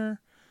cliffhanger.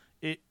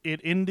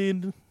 It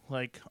ended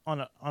like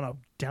on a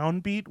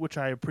downbeat, which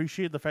I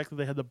appreciate the fact that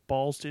they had the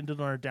balls to end it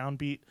on a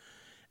downbeat,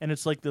 and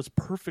it's like this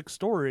perfect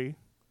story.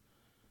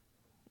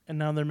 And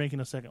now they're making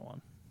a second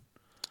one.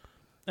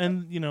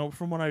 And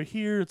from what I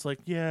hear, it's like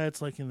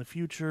it's like in the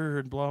future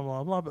and blah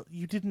blah blah. But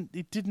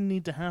it didn't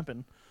need to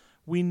happen.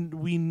 We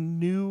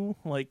knew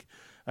like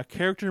a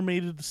character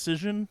made a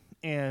decision,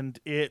 and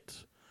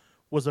it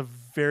was a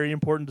very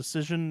important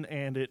decision,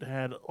 and it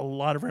had a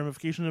lot of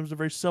ramifications. It was a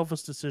very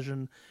selfish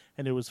decision,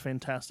 and it was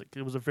fantastic.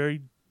 It was a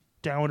very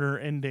downer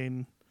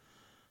ending,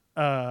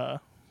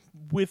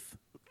 with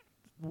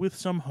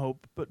some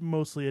hope, but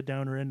mostly a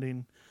downer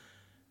ending.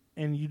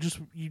 And you just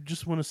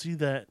want to see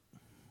that.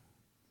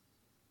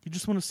 You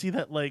just want to see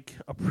that like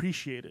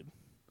appreciated.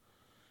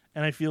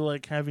 And I feel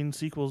like having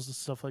sequels and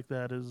stuff like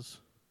that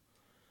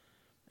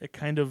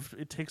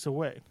it takes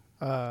away.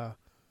 I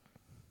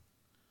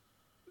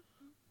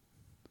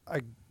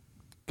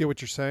get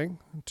what you're saying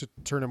to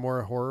turn it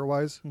more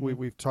horror-wise. Mm-hmm.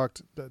 We've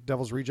talked.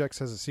 Devil's Rejects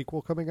has a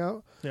sequel coming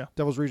out. Yeah,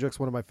 Devil's Rejects,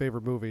 one of my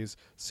favorite movies.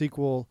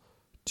 Sequel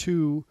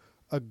to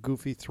a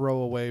goofy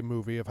throwaway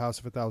movie of House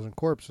of a Thousand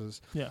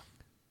Corpses. Yeah,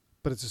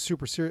 but it's a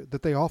super serious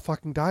that they all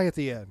fucking die at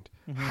the end.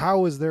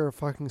 How is there a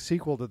fucking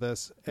sequel to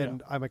this?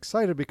 And I'm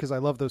excited because I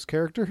love those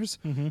characters.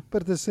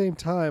 But at the same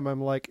time,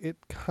 I'm like, it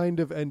kind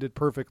of ended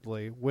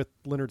perfectly with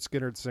Leonard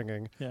Skinner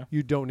singing. Yeah.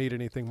 You don't need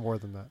anything more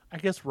than that. I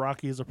guess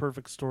Rocky is a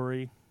perfect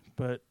story,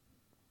 but,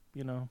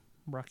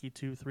 Rocky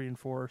 2, 3, and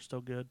 4 are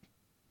still good.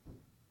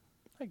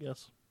 I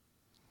guess.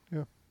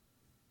 Yeah.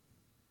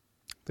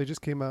 They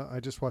just came out. I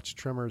just watched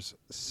Tremors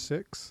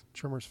 6.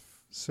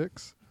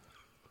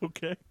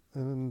 Okay.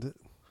 And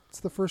it's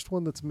the first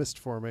one that's missed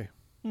for me.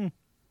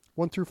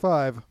 1 through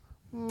 5.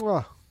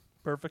 Mwah.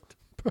 Perfect.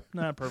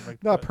 Not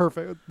perfect. Not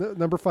perfect.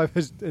 Number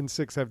 5 and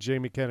 6 have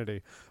Jamie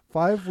Kennedy.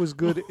 5 was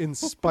good in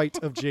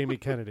spite of Jamie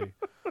Kennedy.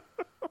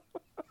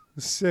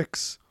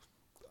 6,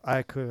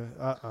 I could.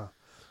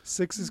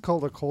 6 is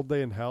called A Cold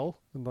Day in Hell,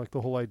 and like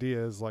the whole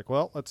idea is like,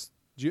 well,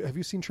 have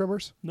you seen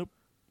Tremors? Nope.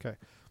 Okay.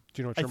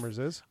 Do you know what Tremors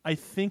is? I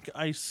think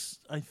I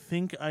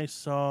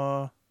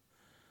saw,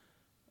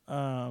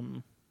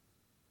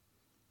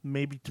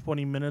 maybe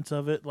 20 minutes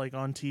of it, like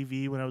on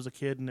TV when I was a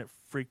kid, and it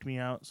freaked me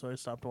out, so I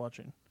stopped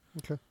watching.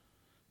 Okay.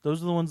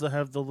 Those are the ones that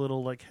have the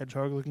little like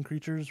hedgehog-looking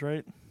creatures,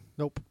 right?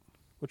 Nope.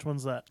 Which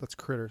one's that? That's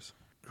Critters.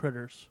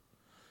 Critters.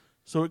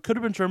 So it could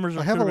have been Tremors. Or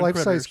I have a could have been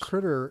life-size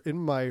Critters. critter in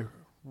my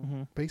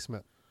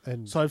basement,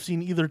 and So I've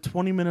seen either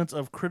 20 minutes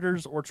of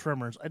Critters or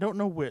Tremors. I don't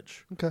know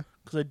which, okay.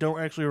 because I don't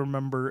actually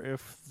remember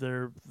if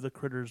the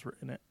critters were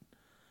in it.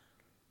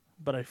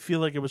 But I feel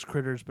like it was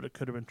Critters, but it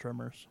could have been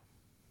Tremors.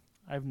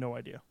 I have no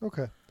idea.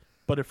 Okay.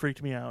 But it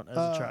freaked me out as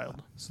a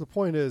child. So the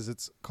point is,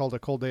 it's called A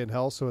Cold Day in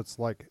Hell, so it's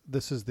like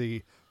this is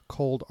the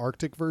cold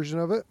Arctic version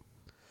of it.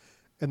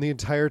 And the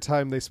entire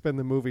time they spend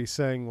the movie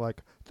saying,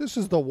 like, this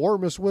is the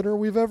warmest winter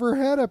we've ever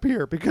had up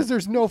here because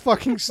there's no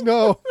fucking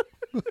snow.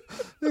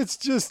 It's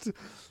just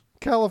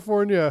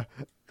California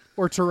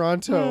or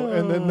Toronto.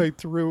 And then they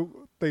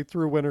threw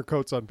winter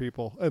coats on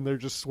people, and they're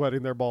just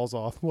sweating their balls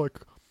off. Like,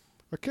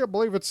 I can't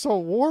believe it's so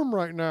warm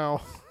right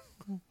now.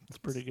 It's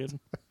pretty good.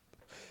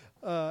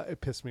 It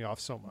pissed me off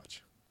so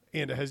much.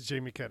 And it has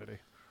Jamie Kennedy.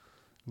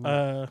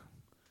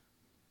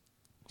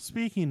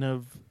 Speaking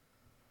of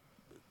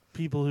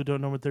people who don't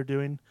know what they're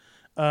doing,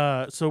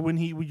 so when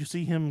you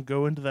see him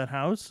go into that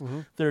house,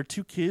 there are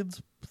 2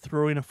 kids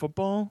throwing a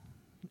football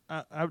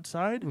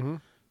outside,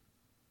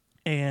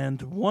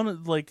 and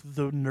one, like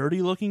the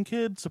nerdy looking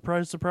kid,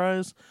 surprise,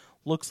 surprise,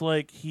 looks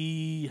like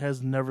he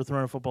has never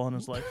thrown a football in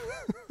his life.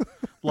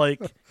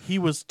 Like he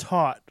was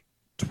taught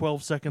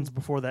 12 seconds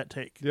before that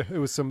take. Yeah, it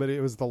was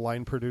the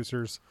line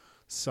producer's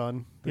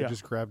son. They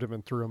just grabbed him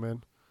and threw him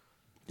in.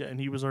 Yeah, and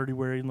he was already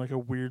wearing like a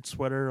weird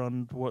sweater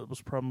on what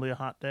was probably a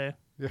hot day.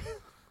 Yeah.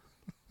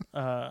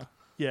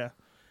 Yeah.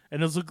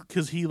 And it's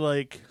because he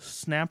like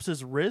snaps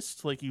his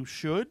wrist like you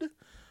should,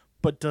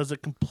 but does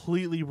it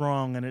completely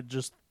wrong, and it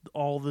just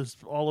all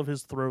of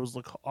his throws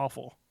look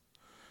awful.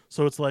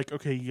 So it's like,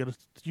 okay,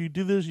 you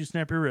do this, you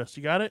snap your wrist.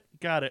 You got it?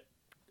 Got it.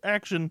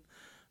 Action.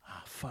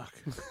 Ah, fuck.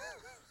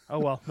 Oh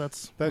well,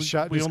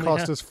 shot just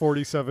cost us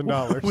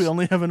 $47. We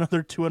only have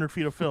another 200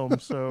 feet of film,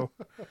 so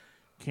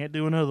can't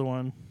do another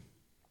one.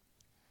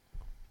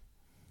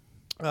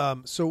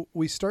 So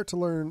we start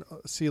to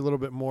see a little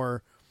bit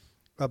more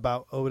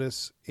about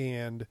Otis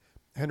and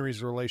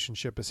Henry's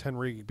relationship as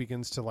Henry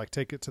begins to like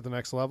take it to the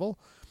next level.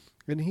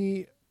 And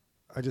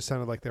I just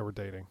sounded like they were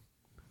dating.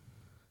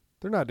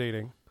 They're not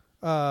dating,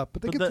 but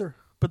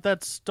But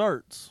that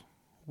starts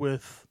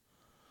with.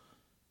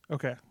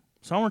 Okay,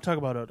 so I want to talk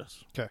about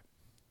Otis. Okay.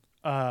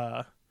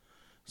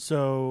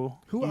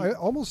 Who I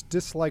almost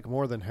dislike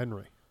more than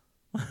Henry.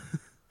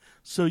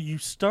 So you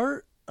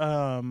start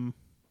off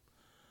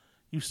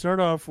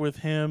with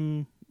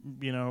him,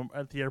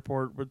 at the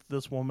airport with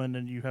this woman,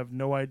 and you have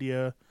no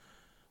idea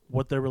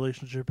what their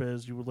relationship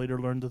is. You will later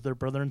learn that they're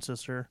brother and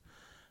sister.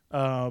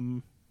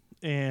 And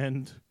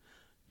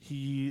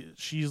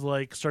she's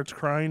like starts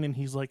crying, and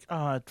he's like,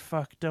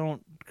 fuck,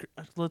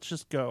 let's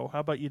just go. How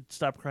about you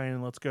stop crying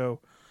and let's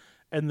go?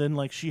 And then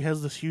like she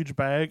has this huge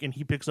bag, and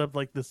he picks up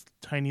like this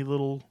tiny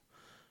little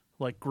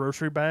like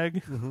grocery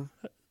bag,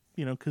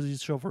 because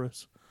he's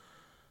chivalrous.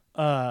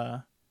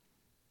 And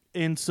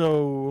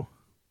so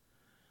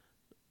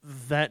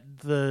that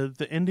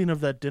the ending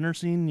of that dinner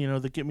scene,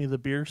 the get me the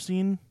beer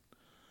scene,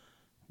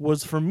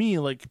 was for me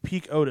like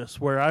peak Otis,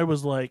 where I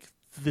was like,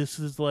 this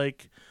is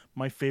like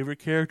my favorite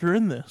character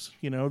in this,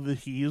 that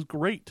he is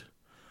great.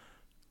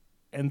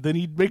 And then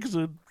he makes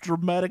a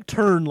dramatic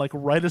turn like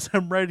right as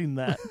I'm writing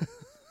that.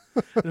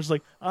 And it's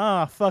like,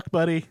 fuck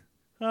buddy.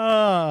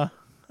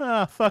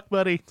 Fuck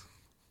buddy.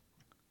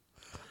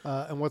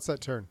 And what's that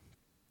turn?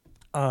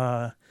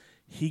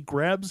 He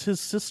grabs his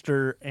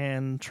sister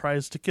and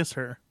tries to kiss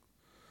her,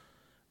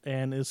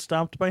 and is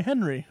stopped by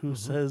Henry, who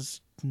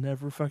says,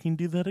 never fucking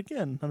do that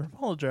again, and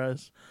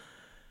apologize.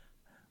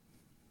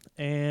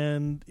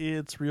 And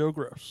it's real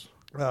gross.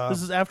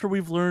 This is after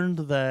we've learned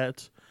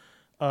that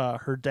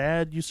her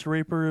dad used to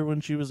rape her when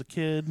she was a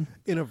kid.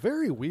 In a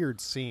very weird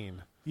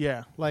scene.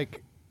 Yeah.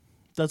 Like,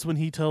 that's when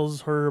he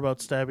tells her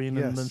about stabbing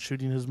yes. and then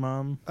shooting his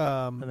mom,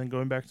 and then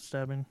going back to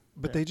stabbing.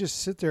 But they just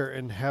sit there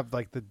and have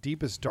like the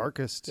deepest,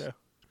 darkest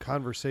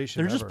conversation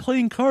They're ever. just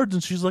playing cards,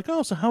 and she's like,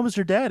 "Oh, so how was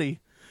your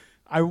daddy?"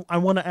 I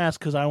want to ask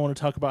because I want to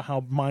talk about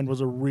how mine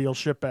was a real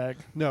shitbag.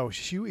 No,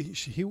 she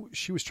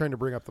was trying to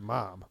bring up the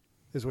mom,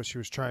 is what she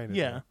was trying to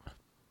Yeah, do.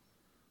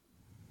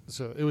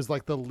 So it was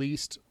like the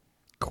least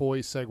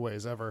coy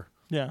segues ever.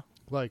 yeah.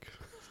 Like,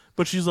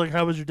 But she's like,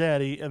 "How was your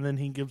daddy?" And then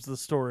he gives the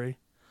story,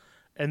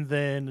 and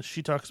then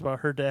she talks about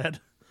her dad,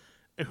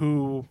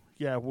 who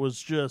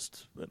was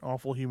just an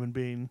awful human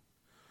being,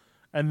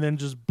 and then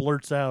just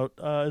blurts out,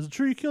 "Is it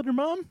true you killed your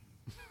mom?"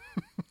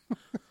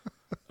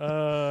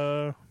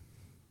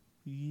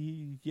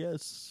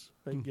 Yes,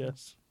 I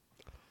guess.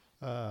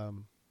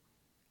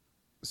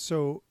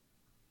 so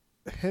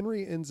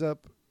Henry ends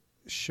up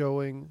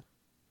showing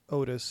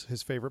Otis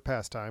his favorite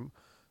pastime,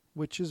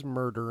 which is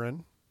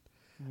murdering.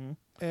 Mhm.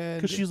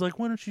 And Because she's like,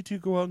 "Why don't you two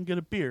go out and get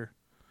a beer?"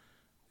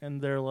 And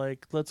they're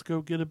like, "Let's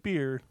go get a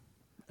beer."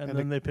 And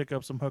then they pick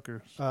up some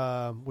hookers.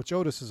 which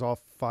Otis is all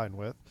fine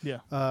with. Yeah.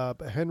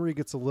 But Henry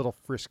gets a little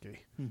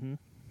frisky, Mm-hmm.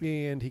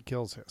 and he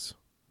kills his.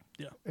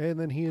 Yeah. And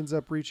then he ends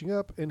up reaching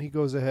up, and he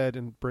goes ahead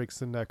and breaks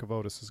the neck of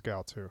Otis's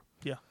gal too.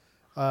 Yeah.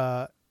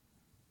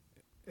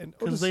 And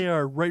Because Otis, they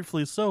are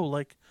rightfully so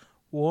like,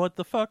 what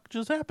the fuck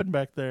just happened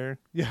back there?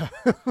 yeah.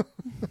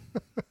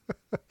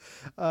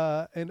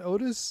 And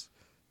Otis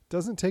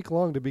doesn't take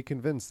long to be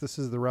convinced this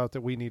is the route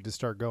that we need to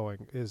start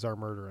going, is our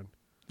murdering.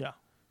 Yeah.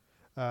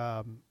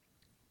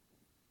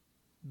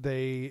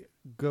 They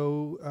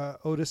go,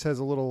 Otis has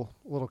a little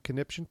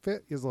conniption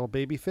fit. He has a little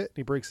baby fit. And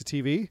he breaks a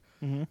TV.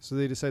 Mm-hmm. So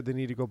they decide they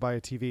need to go buy a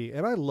TV.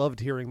 And I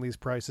loved hearing these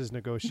prices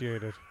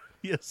negotiated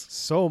Yes.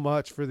 so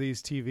much for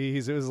these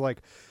TVs. It was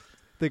like,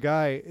 the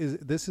guy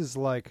this is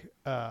like,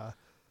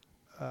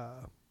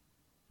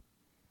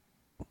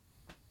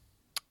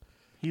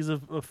 He's a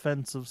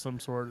fence of some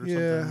sort or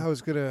yeah,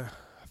 something.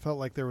 I felt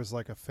like there was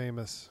like a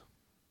famous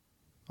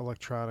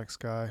electronics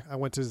guy. I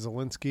went to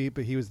Zelensky,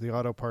 but he was the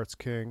auto parts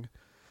king.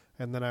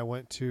 And then I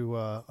went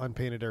to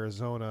Unpainted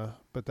Arizona,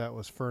 but that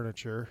was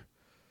furniture.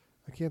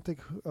 I can't think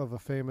of a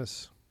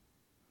famous.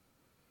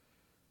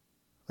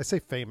 I say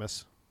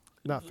famous,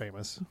 not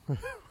famous. I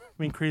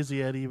mean,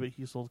 Crazy Eddie, but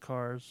he sold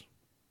cars.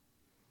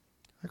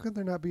 How could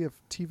there not be a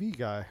TV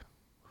guy?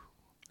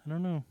 I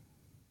don't know.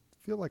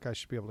 I feel like I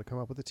should be able to come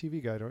up with a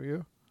TV guy, don't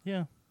you?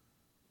 Yeah.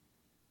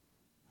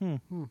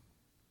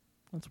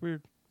 That's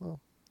weird.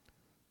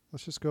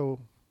 Let's just go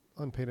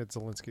Unpainted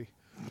Zelensky.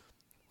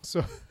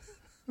 So,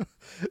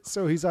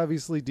 so he's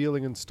obviously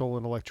dealing in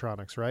stolen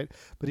electronics, right?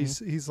 But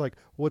he's like,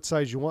 what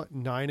size you want?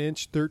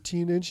 9-inch,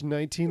 13-inch,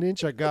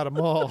 19-inch? I got them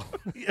all.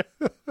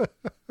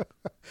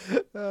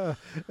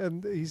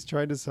 And he's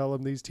trying to sell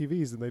him these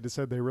TVs, and they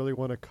decide they really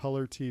want a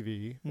color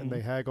TV, and they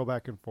haggle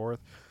back and forth.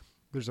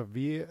 There's a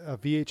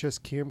VHS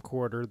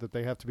camcorder that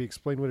they have to be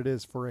explained what it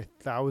is for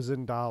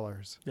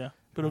 $1,000. Yeah.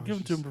 But I'll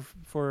give it to him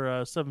for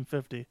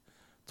 $750.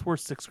 It's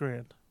worth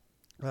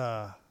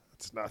 $6,000.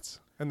 It's nuts.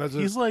 And that's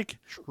He's like,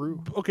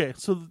 true. okay,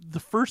 so the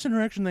first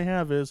interaction they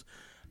have is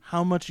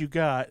how much you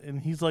got,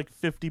 and he's like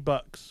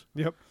 $50.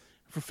 Yep.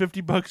 For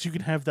 $50, you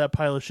can have that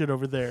pile of shit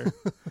over there.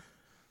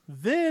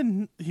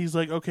 Then he's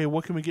like, okay,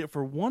 what can we get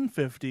for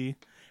 $150?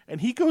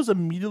 And he goes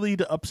immediately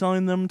to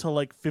upselling them to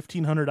like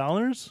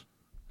 $1,500,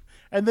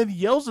 and then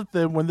yells at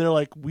them when they're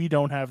like, "We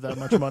don't have that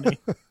much money.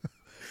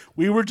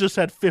 We were just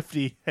at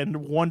 50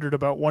 and wondered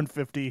about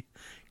 150.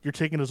 You're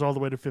taking us all the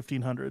way to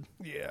 1,500."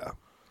 Yeah.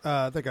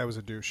 That guy was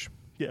a douche.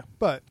 Yeah.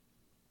 But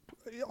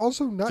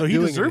also not So he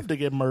doing deserved to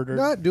get murdered.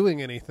 Not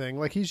doing anything.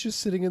 Like, he's just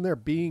sitting in there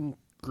being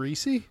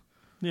greasy.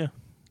 Yeah.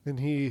 And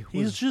he's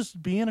He's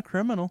just being a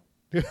criminal.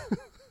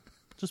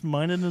 Just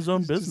minding his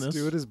own business. just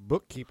doing his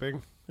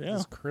bookkeeping. Yeah.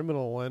 His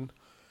criminal one.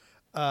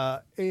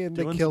 And Doing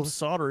they kill some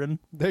soldering.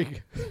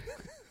 They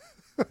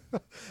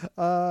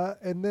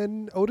and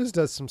then Otis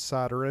does some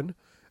soldering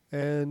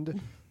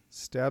and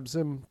stabs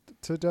him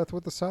to death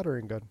with a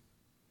soldering gun.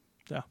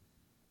 Yeah.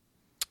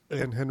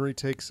 And Henry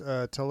takes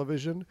a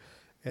television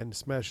and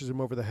smashes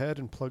him over the head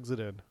and plugs it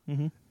in.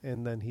 Mm-hmm.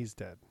 And then he's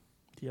dead.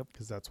 Yep.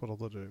 Because that's what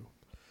it'll do.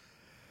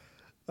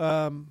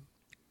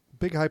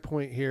 Big high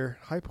point here.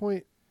 High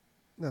point,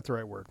 not the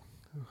right word.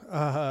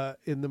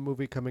 In the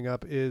movie coming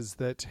up is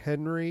that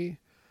Henry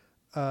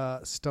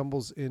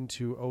stumbles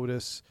into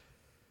Otis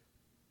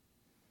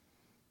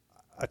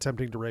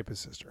attempting to rape his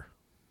sister.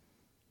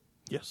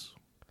 Yes.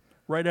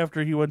 Right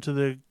after he went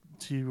to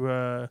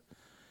a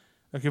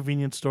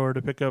convenience store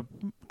to pick up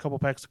a couple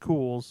packs of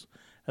Cools,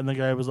 and the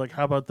guy was like,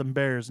 "How about them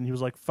bears?" And he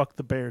was like, "Fuck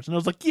the bears." And I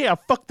was like, "Yeah,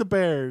 fuck the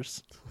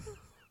bears."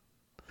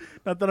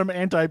 Not that I'm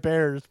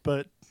anti-bears,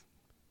 but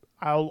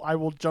I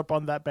will jump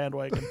on that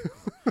bandwagon.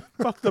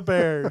 Fuck the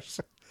bears.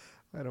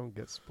 I don't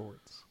get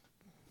sports.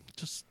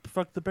 Just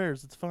fuck the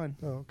bears. It's fine.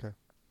 Oh, okay.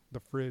 The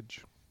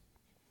fridge.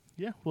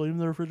 Yeah, William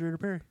the Refrigerator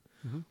Perry.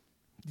 Mm-hmm.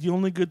 The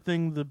only good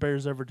thing the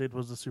Bears ever did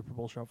was the Super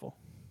Bowl shuffle.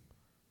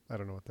 I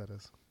don't know what that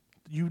is.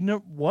 You know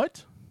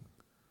what?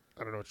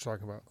 I don't know what you're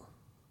talking about.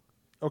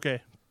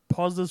 Okay,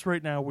 pause this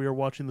right now. We are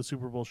watching the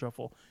Super Bowl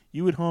shuffle.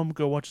 You at home,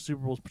 go watch the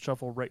Super Bowl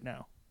shuffle right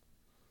now.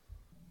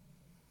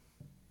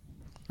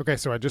 Okay,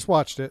 so I just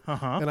watched it.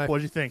 Uh-huh. And I What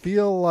do you think?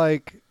 feel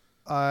like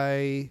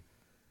I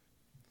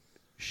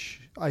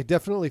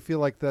definitely feel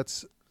like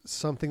that's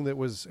something that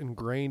was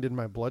ingrained in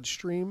my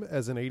bloodstream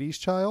as an 80s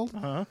child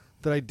Uh-huh.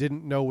 that I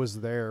didn't know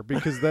was there,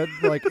 because that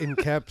like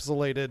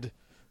encapsulated,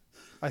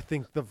 I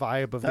think, the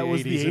vibe of That the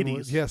was 80s. the And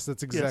 80s. yes,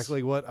 that's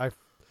exactly what I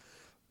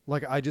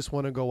like. I just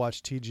want to go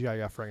watch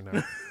TGIF right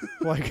now.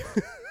 Like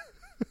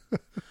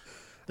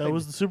That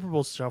was the Super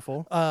Bowl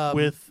shuffle um,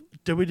 with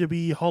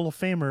WWE Hall of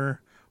Famer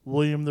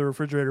William the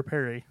Refrigerator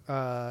Perry.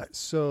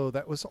 so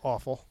that was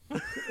awful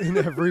in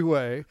every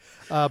way,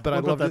 but I What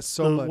about loved that- it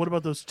so much. What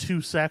about those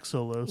 2 sax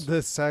solos?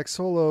 The sax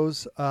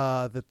solos,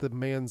 that the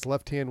man's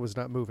left hand was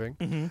not moving.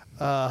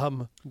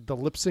 Mm-hmm. The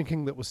lip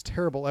syncing that was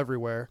terrible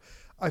everywhere.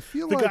 I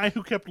feel The like, guy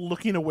who kept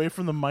looking away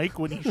from the mic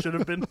when he should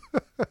have been.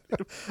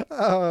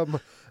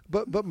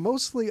 but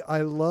mostly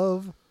I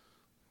love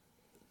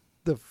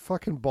the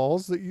fucking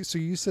balls that you. So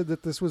you said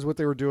that this was what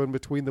they were doing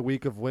between the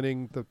week of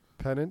winning the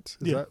pennant.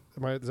 Yeah.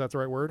 Is that the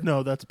right word?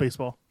 No, that's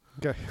baseball.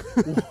 Okay.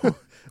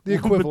 The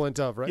equivalent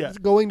of, right? Yeah.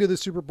 Going to the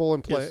Super Bowl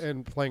and Yes.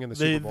 playing in the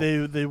They Super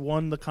Bowl. they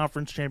won the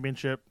conference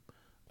championship,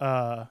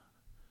 and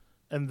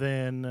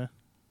then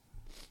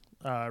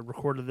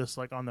recorded this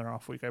like on their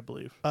off week, I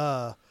believe.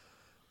 What?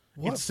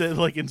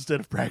 Instead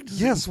of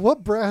practicing. Yes.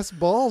 What brass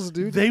balls,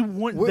 dude? They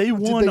won. What- They did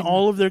won they-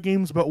 all of their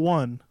games but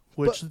one,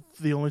 which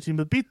the only team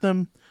that beat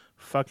them,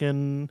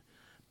 fucking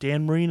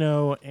Dan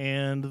Marino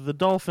and the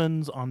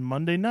Dolphins on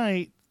Monday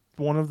night.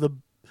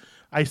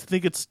 I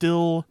think it's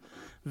still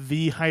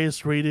the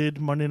highest rated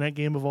Monday night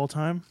game of all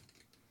time.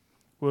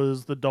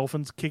 Was the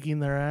Dolphins kicking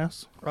their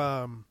ass?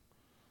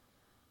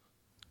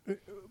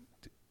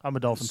 I'm a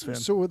Dolphins fan.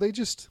 So were they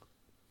just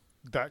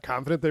that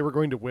confident they were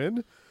going to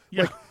win?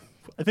 Yeah,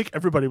 I think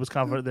everybody was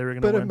confident they were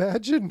going to But win.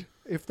 imagine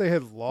if they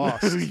had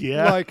lost.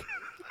 Yeah. Like,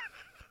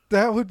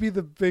 that would be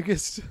the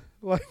biggest.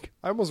 Like,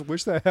 I almost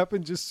wish that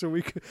happened just so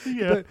we could.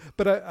 Yeah.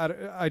 But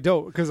I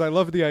don't, because I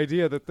love the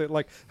idea that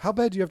like, how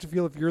bad do you have to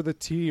feel if you're the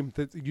team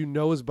that you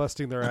know is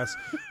busting their ass?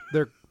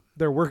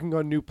 They're working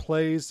on new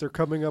plays. They're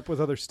coming up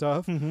with other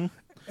stuff. Mm-hmm.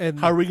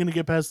 And How are we going to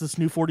get past this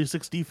new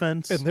 46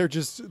 defense? and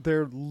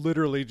they're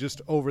literally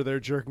just over there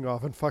jerking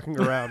off and fucking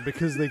around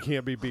because they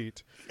can't be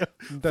beat. That's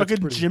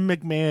fucking pretty- Jim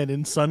McMahon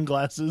in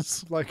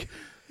sunglasses. Like,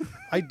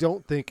 I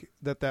don't think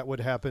that would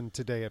happen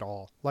today at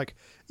all. Like,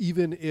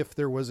 even if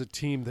there was a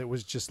team that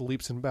was just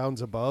leaps and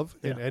bounds above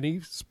in Yeah.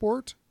 any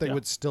sport, they Yeah.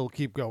 would still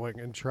keep going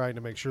and trying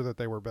to make sure that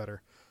they were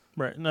better.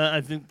 Right. And I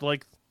think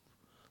like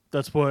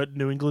that's what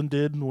New England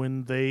did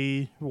when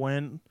they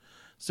went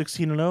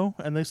 16-0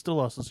 and they still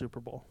lost the Super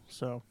Bowl.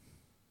 So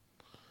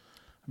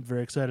I'm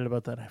very excited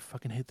about that. I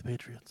fucking hate the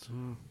Patriots.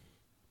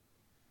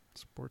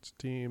 Sports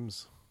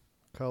teams,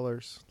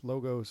 colors,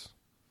 logos,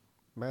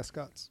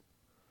 mascots.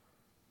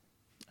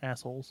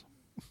 Assholes.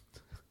 It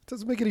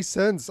doesn't make any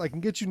sense. I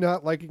can get you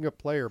not liking a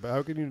player, but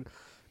how can you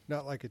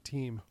not like a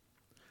team?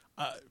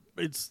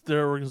 It's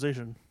their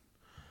organization.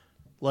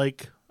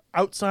 Like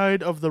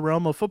outside of the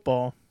realm of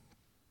football,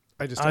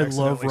 I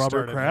love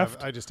Robert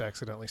Kraft. I just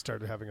accidentally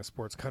started having a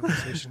sports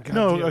conversation. God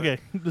no, damn it. okay.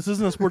 This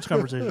isn't a sports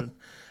conversation.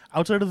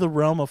 Outside of the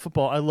realm of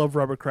football, I love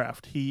Robert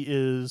Kraft. He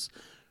is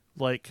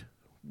like,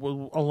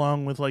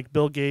 along with like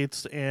Bill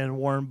Gates and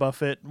Warren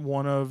Buffett,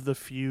 one of the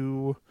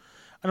few.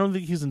 I don't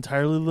think he's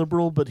entirely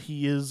liberal, but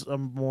he is a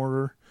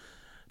more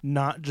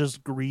not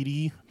just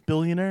greedy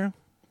billionaire.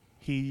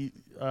 He's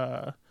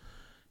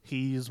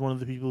one of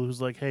the people who's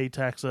like, hey,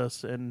 tax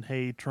us, and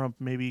hey, Trump,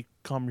 maybe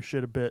calm your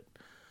shit a bit.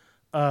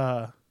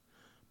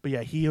 But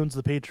yeah, he owns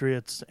the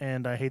Patriots,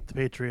 and I hate the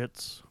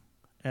Patriots,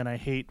 and I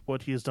hate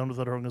what he has done with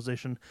that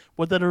organization.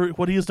 What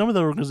he has done with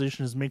that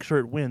organization is make sure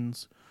it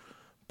wins.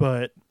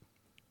 But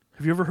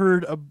have you ever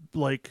heard of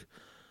like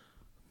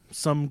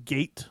some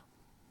gate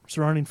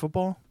surrounding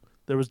football?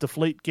 There was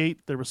Deflategate,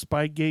 there was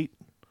Spygate.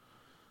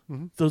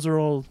 Mm-hmm. Those are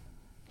all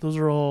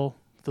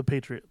the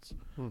Patriots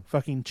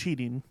fucking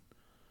cheating,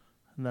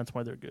 and that's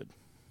why they're good.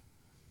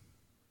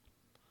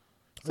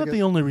 It's not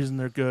the only reason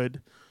they're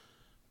good,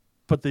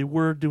 but they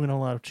were doing a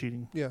lot of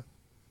cheating. Yeah,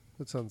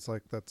 that sounds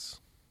like that's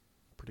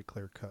pretty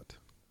clear cut.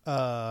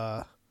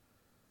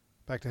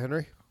 Back to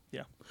Henry.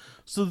 Yeah.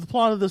 So the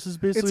plot of this is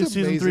basically It's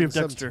season 3 of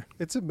amazing Dexter.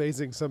 It's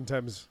amazing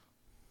sometimes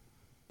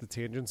the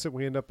tangents that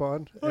we end up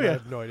on. Oh, and yeah. I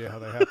have no idea how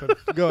they happen.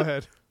 Go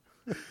ahead.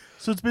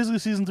 So it's basically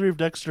season 3 of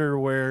Dexter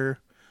where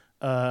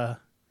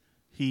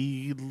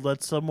he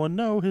lets someone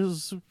know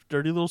his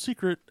dirty little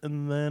secret,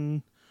 and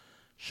then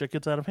shit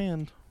gets out of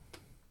hand,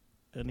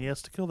 and he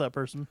has to kill that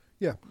person.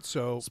 Yeah.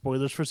 So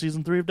Spoilers for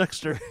season 3 of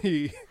Dexter.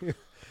 he,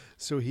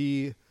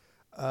 Jimmy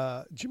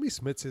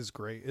Smits is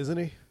great, isn't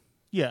he?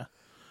 Yeah.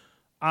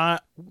 I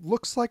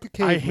Looks like a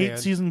caveman. hate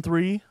season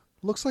 3.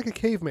 Looks like a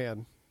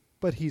caveman,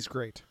 but he's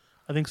great.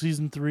 I think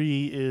season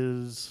 3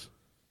 is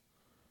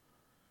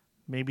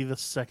maybe the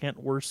second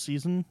worst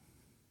season,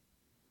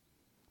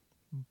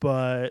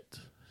 but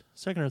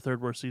second or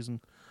third worst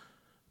season.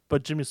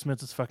 But Jimmy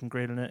Smits is fucking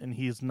great in it, and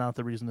he's not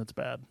the reason it's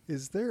bad.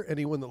 Is there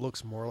anyone that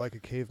looks more like a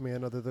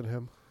caveman other than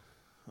him?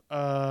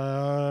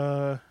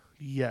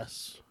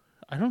 Yes.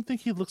 I don't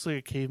think he looks like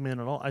a caveman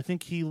at all. I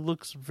think he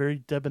looks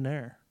very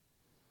debonair.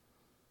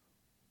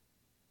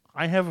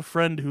 I have a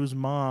friend whose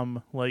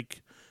mom,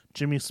 like,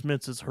 Jimmy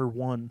Smits is her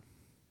one.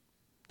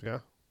 Yeah.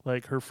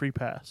 Like, her free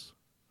pass.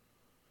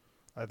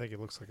 I think he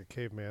looks like a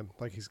caveman.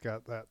 Like he's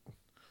got that.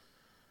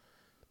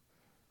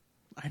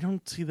 I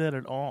don't see that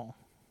at all.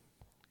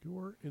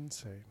 You're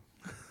insane.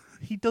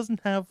 He doesn't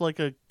have, like,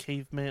 a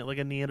caveman, like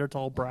a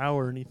Neanderthal brow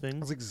or anything.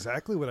 That's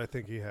exactly what I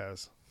think he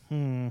has.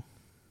 I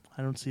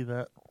don't see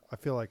that. I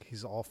feel like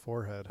he's all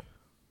forehead.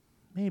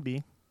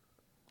 Maybe.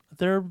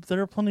 There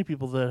are plenty of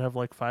people that have,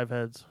 like, 5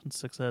 heads and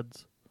 6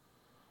 heads.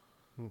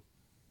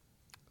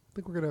 I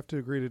think we're going to have to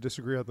agree to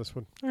disagree on this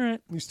one. All right.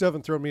 You still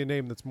haven't thrown me a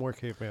name that's more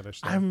cavemanish.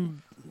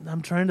 Though.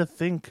 I'm trying to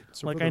think.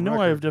 So like, for the I know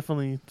record- I've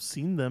definitely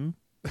seen them.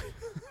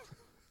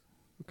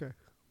 Okay.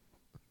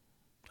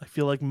 I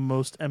feel like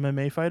most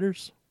MMA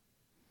fighters.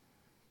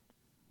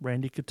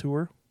 Randy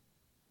Couture.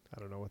 I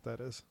don't know what that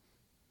is.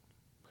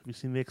 Have you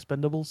seen The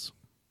Expendables?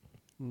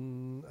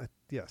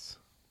 Yes.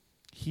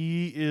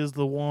 He is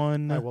the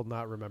one. I will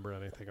not remember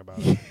anything about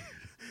it.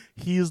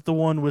 He is the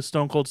one with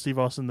Stone Cold Steve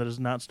Austin that is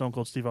not Stone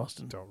Cold Steve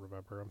Austin. Don't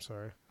remember. I'm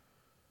sorry.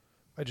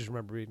 I just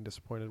remember being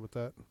disappointed with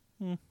that.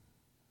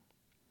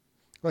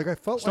 Like I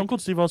felt Stone like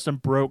Cold Steve Austin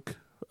broke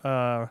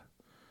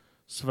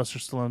Sylvester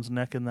Stallone's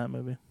neck in that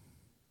movie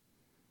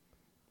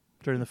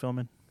during the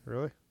filming.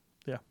 Really?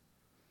 Yeah.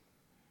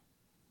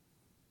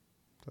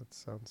 That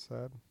sounds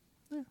sad.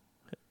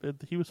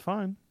 He was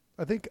fine.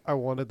 I think I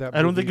wanted that.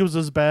 I don't think it was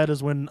as bad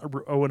as when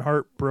Owen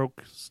Hart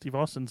broke Steve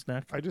Austin's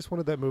neck. I just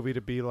wanted that movie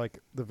to be like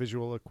the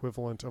visual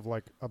equivalent of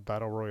like a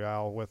battle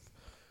royale with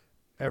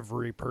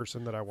every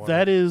person that I wanted.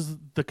 That is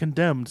The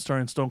Condemned,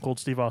 starring Stone Cold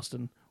Steve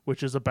Austin,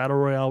 which is a battle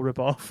royale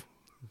ripoff.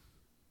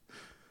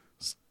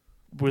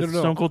 With No.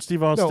 Stone Cold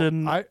Steve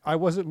Austin. No, I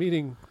wasn't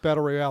meaning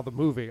battle royale the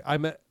movie. I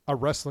meant a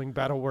wrestling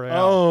battle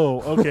royale.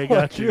 Oh, okay,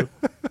 got you.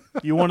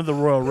 You wanted the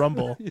Royal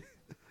Rumble.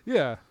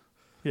 Yeah,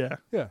 Yeah,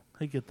 yeah.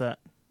 I get that.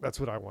 That's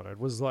what I wanted.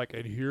 Was like,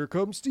 and here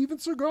comes Steven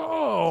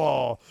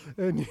Seagal,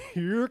 and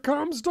here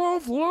comes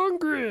Dolph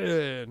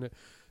Lundgren.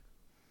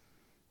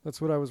 That's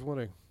what I was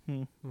wanting.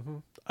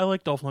 I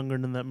like Dolph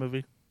Lundgren in that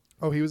movie.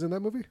 Oh, he was in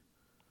that movie?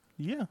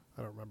 Yeah,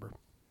 I don't remember.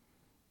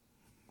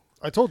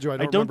 I told you I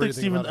don't remember think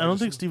anything about it. I don't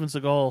think Steven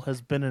Seagal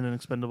has been in an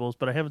Expendables,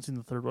 but I haven't seen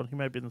the third one. He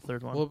might be in the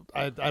third one. Well,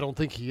 I don't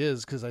think he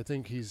is because I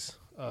think he's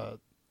a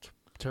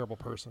terrible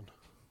person.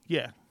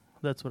 Yeah,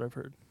 that's what I've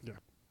heard.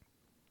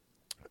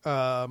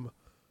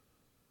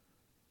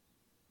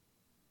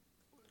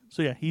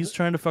 So yeah, he's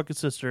trying to fuck his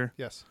sister,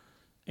 Yes.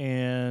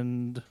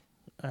 and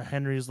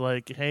Henry's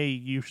like, "Hey,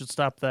 you should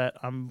stop that.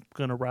 I'm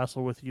gonna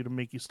wrestle with you to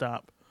make you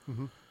stop."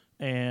 Mm-hmm.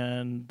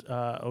 And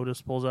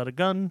Otis pulls out a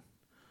gun,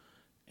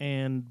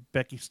 and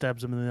Becky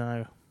stabs him in the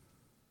eye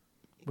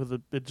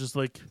with it just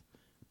like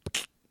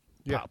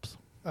Yeah. pops.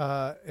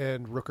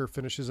 And Rooker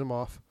finishes him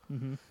off,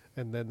 Mm-hmm.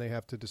 and then they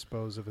have to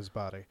dispose of his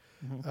body.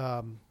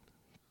 Mm-hmm.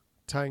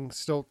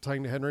 Still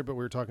tying to Henry, but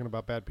we were talking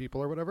about bad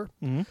people or whatever.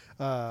 Mm-hmm.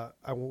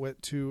 I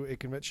went to a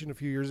convention a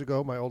few years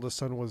ago. My oldest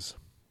son was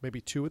maybe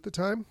 2 at the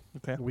time.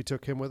 Okay. We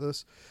took him with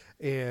us,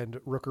 and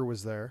Rooker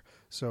was there.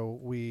 So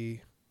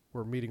we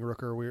were meeting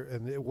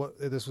Rooker.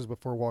 This was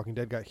before Walking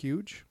Dead got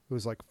huge. It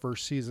was like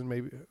first season,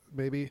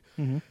 maybe.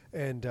 Mm-hmm.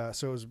 And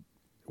so it was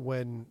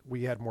when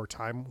we had more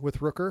time with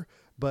Rooker,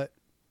 but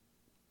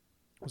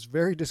it was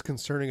very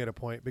disconcerting at a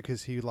point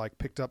because he like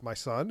picked up my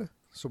son.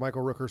 So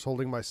Michael Rooker's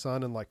holding my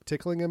son and like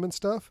tickling him and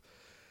stuff.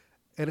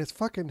 And it's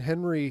fucking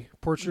Henry,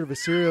 Portrait of a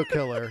Serial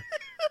Killer.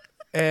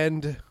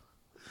 And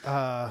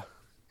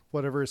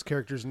whatever his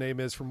character's name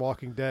is from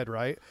Walking Dead,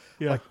 right?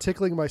 Yeah. Like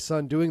tickling my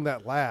son, doing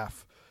that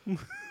laugh.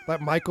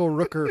 That Michael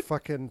Rooker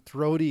fucking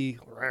throaty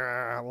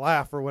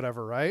laugh or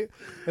whatever, right?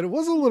 And it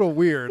was a little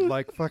weird.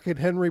 Like fucking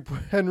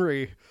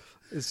Henry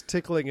is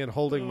tickling and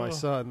holding my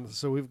son.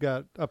 So we've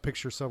got a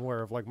picture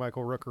somewhere of like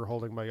Michael Rooker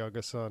holding my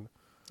youngest son.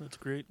 That's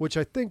great. Which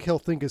I think he'll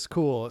think is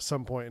cool at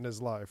some point in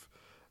his life.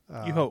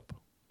 You hope.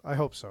 I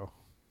hope so.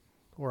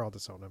 Or I'll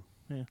disown him.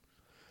 Yeah.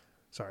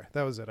 Sorry,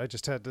 that was it. I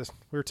just had to.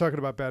 We were talking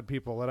about bad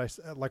people, and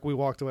we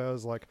walked away. I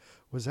was like,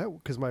 "Was that?"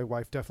 Because my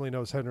wife definitely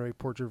knows Henry,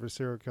 Portrait of a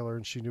Serial Killer,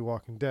 and she knew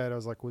Walking Dead. I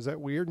was like, "Was that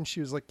weird?" And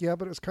she was like, "Yeah,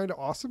 but it was kind of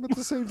awesome at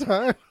the same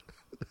time."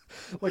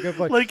 Like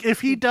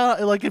if he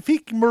if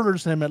he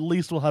murders him, at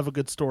least we'll have a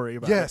good story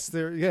about yes,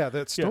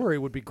 that story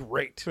would be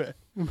great. it.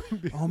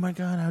 Oh my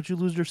God, how'd you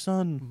lose your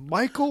son?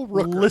 Michael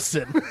Rooker.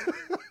 Listen,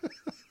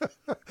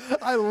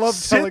 I love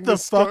sit telling the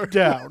this story. fuck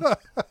down.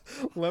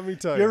 Let me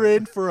tell You're you,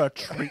 in for a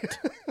treat.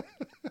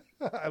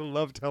 I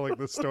love telling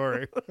this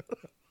story.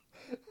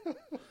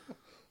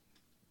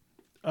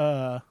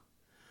 So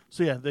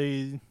yeah,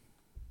 they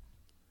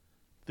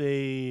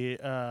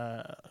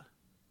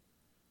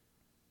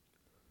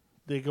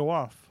go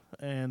off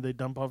and they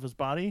dump off his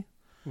body,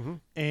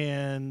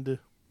 and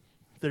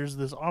there's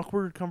this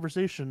awkward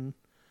conversation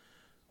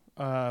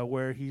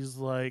where he's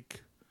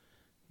like,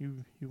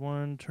 you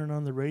want to turn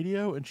on the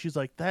radio? And she's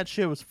like, that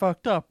shit was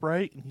fucked up,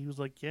 right? And he was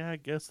like, yeah, I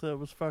guess that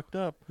was fucked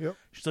up. Yep.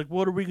 She's like,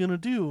 what are we gonna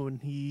do?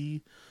 And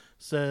he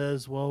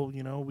says, well,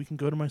 we can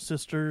go to my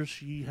sister.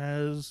 She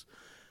has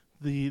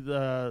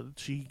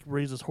she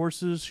raises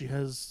horses. She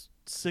has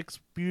 6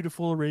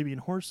 beautiful Arabian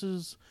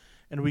horses,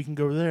 and we can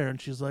go there. And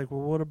she's like,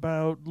 well, what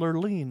about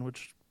Lurleen,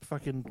 which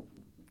fucking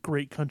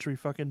great country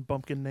fucking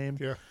bumpkin name.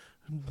 Yeah.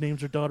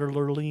 Names her daughter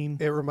Lurleen.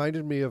 It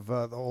reminded me of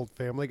the old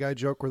Family Guy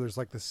joke where there's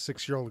like this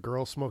 6-year-old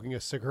girl smoking a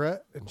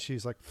cigarette, and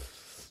she's like,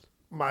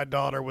 "My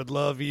daughter would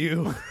love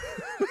you."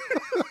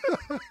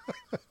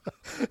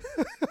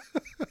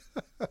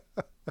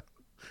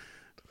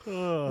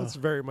 That's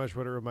very much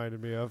what it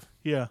reminded me of.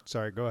 Yeah.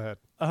 Sorry, go ahead.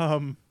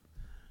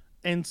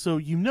 And so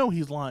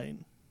he's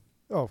lying.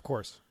 Oh, of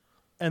course.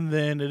 And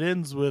then it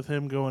ends with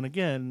him going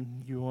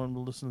again, you want to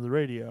listen to the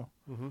radio.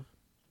 Mm-hmm.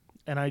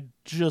 And I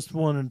just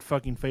wanted to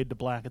fucking fade to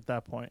black at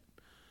that point.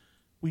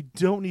 We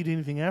don't need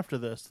anything after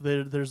this.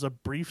 There's a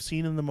brief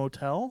scene in the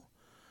motel,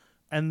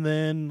 and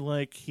then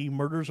like he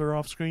murders her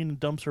off screen and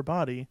dumps her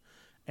body,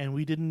 and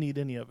we didn't need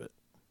any of it.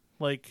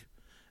 Like,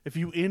 if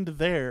you end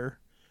there,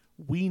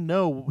 we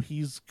know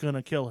he's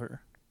gonna kill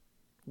her.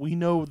 We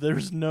know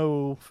there's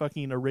no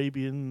fucking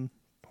Arabian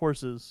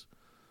horses,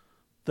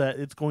 that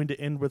it's going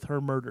to end with her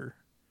murder.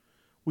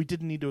 We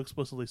didn't need to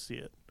explicitly see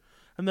it.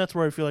 And that's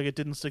where I feel like it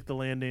didn't stick the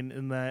landing,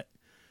 in that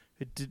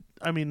it did.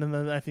 I mean, and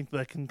then I think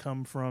that can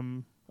come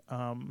from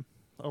a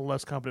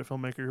less competent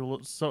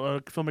filmmaker, so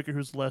a filmmaker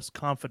who's less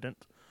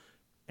confident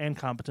and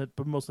competent,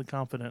 but mostly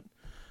confident,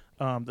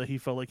 that he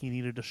felt like he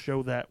needed to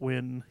show that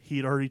when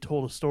he'd already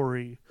told a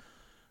story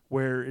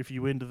where if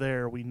you end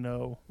there, we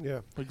know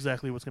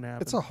exactly what's going to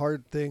happen. It's a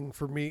hard thing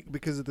for me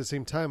because at the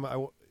same time,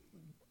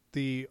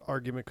 the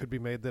argument could be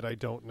made that I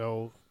don't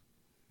know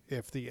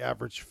if the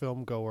average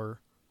film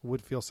goer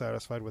would feel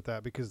satisfied with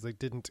that because they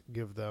didn't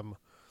give them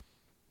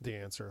the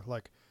answer.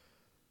 Like,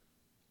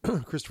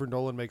 Christopher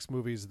Nolan makes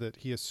movies that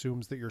he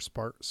assumes that you're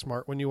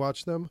smart when you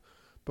watch them,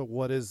 but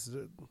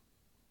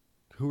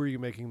who are you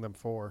making them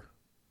for?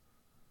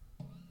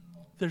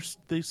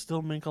 They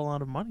still make a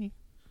lot of money.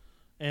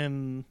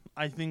 And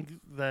I think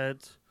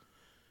that,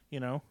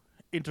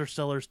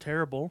 Interstellar's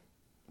terrible,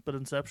 but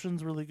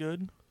Inception's really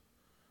good.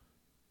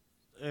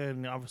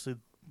 And obviously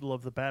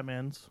love the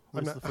Batmans,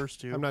 at least the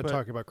first two. I'm not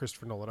talking about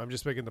Christopher Nolan. I'm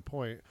just making the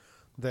point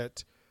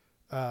that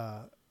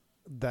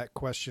that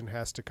question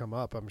has to come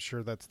up. I'm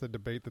sure that's the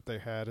debate that they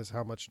had, is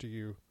how much do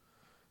you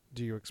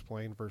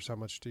explain versus how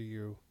much do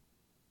you...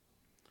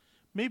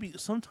 Maybe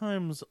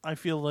sometimes I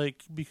feel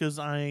like, because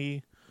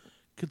I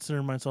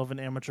consider myself an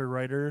amateur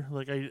writer,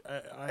 like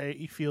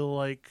I feel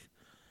like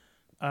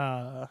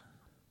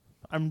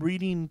I'm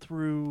reading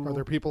through... Are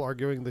there people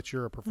arguing that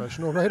you're a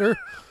professional writer?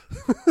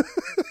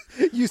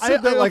 You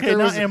said that like okay, there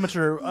not was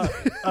amateur,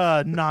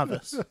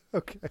 novice.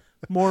 Okay.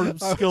 More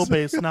skill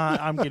based.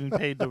 Not I'm getting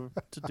paid to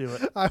do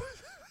it.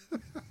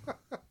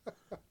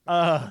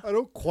 I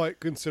don't quite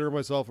consider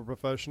myself a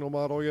professional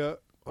model yet.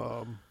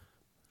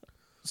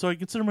 So I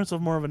consider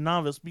myself more of a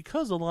novice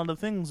because a lot of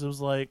things it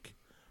was like,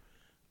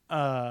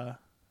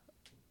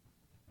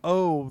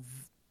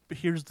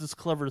 here's this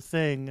clever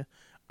thing.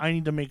 I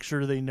need to make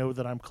sure they know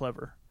that I'm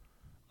clever.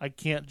 I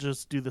can't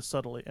just do this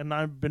subtly. And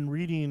I've been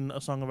reading A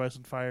Song of Ice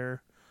and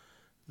Fire,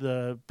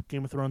 the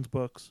Game of Thrones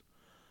books,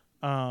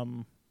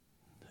 and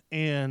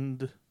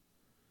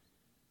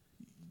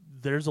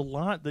there's a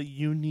lot that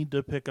you need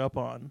to pick up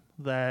on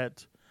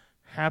that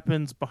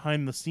happens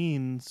behind the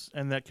scenes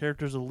and that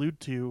characters allude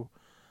to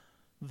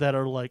that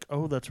are like,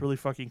 oh, that's really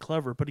fucking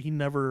clever, but he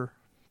never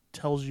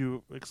tells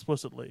you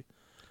explicitly,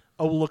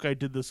 oh, look, I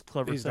did this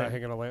clever He's thing. not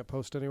hanging a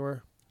lamppost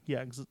anywhere?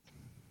 Yeah,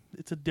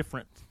 it's a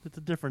different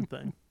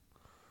thing.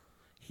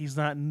 He's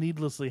not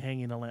needlessly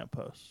hanging a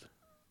lamppost.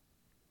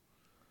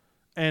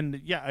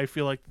 And yeah, I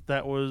feel like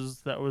that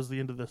was the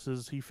end of this.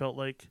 Is he felt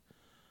like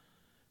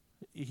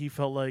he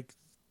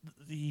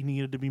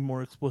needed to be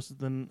more explicit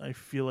than I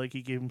feel like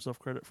he gave himself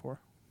credit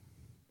for.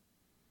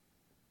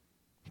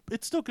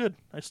 It's still good.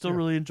 I still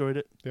really enjoyed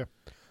it. Yeah.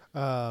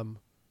 I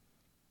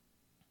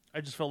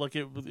just felt like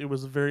it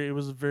was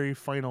very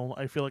final.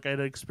 I feel like I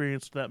had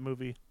experienced that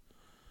movie.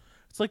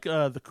 It's like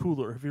The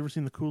Cooler. Have you ever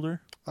seen The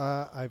Cooler?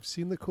 I've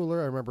seen The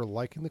Cooler. I remember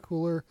liking The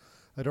Cooler.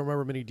 I don't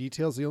remember many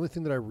details. The only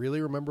thing that I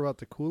really remember about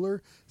The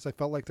Cooler is I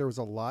felt like there was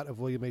a lot of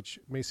William H.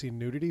 Macy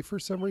nudity for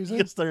some reason.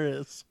 Yes, there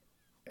is.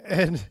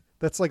 And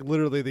that's like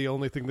literally the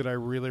only thing that I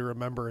really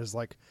remember is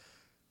like,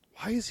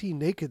 why is he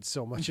naked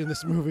so much in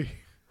this movie?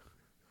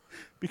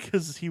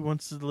 Because he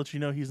wants to let you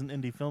know he's an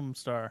indie film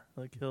star.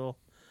 Like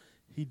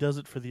he does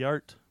it for the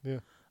art. Yeah.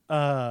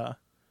 But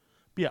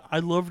yeah, I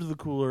loved The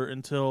Cooler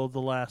until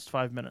the last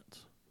 5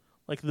 minutes.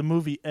 Like the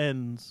movie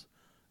ends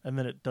and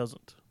then it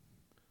doesn't.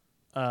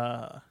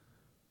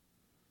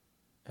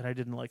 And I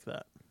didn't like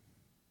that.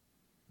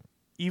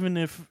 Even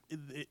if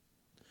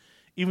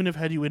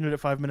had you ended it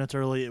 5 minutes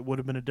early, it would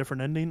have been a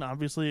different ending.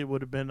 Obviously, it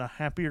would have been a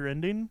happier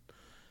ending.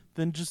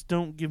 Then just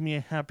don't give me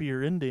a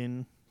happier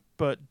ending,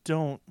 but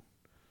don't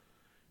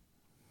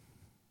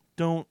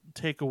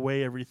take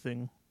away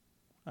everything.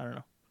 I don't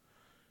know.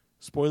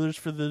 Spoilers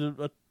for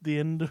the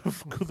end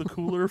of The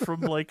Cooler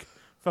from like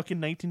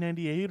fucking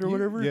 1998 or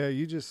whatever. Yeah,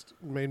 you just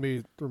made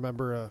me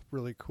remember a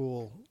really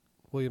cool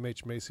William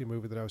H. Macy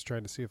movie that I was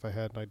trying to see if I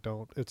had, and I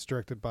don't. It's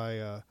directed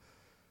by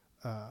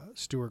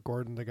Stuart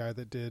Gordon, the guy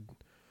that did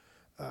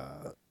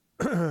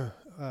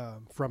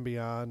From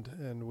Beyond,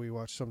 and we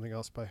watched something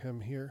else by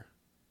him here.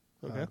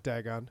 Okay.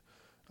 Dagon.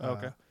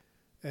 Okay.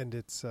 And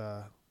it's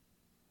a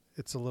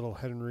little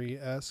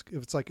Henry-esque.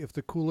 It's like if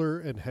the Cooler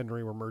and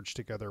Henry were merged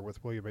together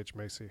with William H.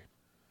 Macy.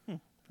 All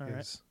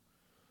right.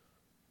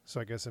 So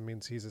I guess it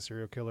means he's a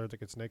serial killer that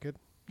gets naked,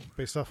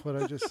 based off what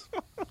I just...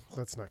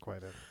 That's not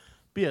quite it.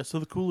 But yeah, so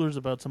the Cooler is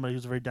about somebody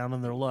who's very down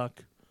on their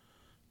luck.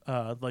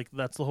 Like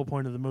that's the whole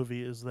point of the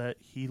movie is that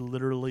he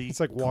literally It's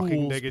like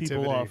walking cools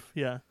people negativity. off.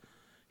 Yeah,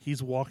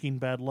 he's walking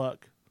bad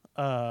luck.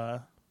 And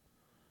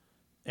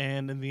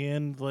in the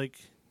end, like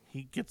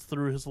he gets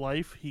through his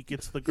life. He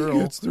gets the girl. He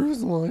gets through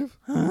his life.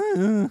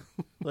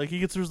 Like he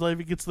gets through his life.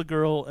 He gets the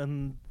girl,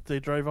 and they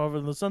drive off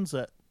in the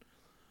sunset.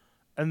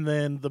 And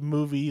then the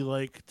movie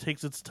like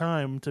takes its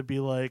time to be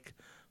like,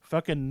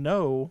 fucking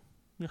no.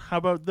 How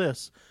about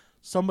this?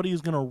 Somebody is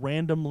gonna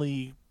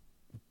randomly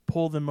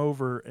pull them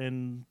over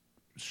and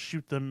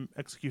shoot them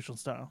execution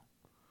style.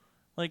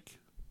 Like,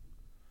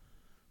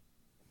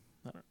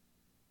 I don't.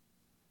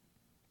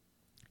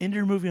 End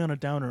your movie on a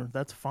downer.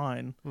 That's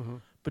fine,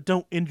 but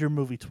don't end your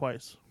movie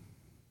twice.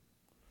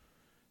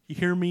 You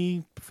hear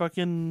me?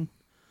 Fucking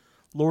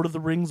Lord of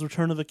the Rings: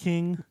 Return of the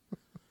King,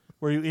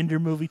 where you end your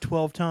movie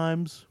 12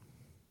 times.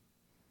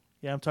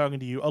 Yeah, I'm talking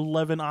to you.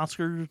 11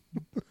 Oscar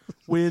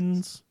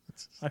wins.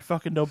 I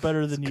fucking know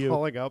better than you.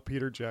 Calling out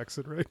Peter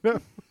Jackson right now.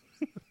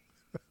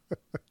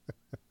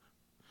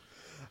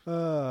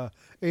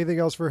 Anything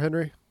else for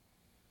Henry?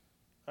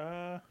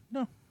 No.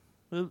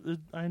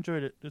 I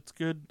enjoyed it. It's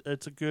good.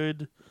 It's a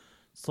good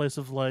slice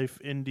of life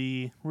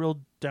indie,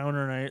 real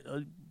downer.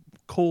 And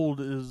cold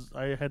is.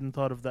 I hadn't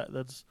thought of that.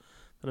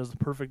 That is the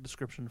perfect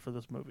description for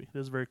this movie. It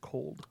is very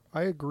cold.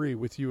 I agree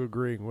with you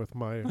agreeing with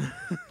my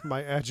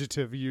my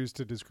adjective used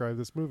to describe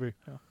this movie.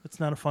 Yeah. It's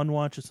not a fun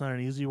watch. It's not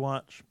an easy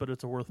watch, but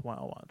it's a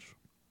worthwhile watch.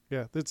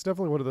 Yeah, it's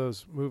definitely one of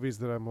those movies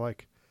that I'm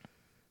like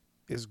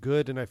is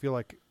good, and I feel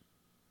like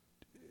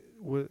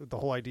the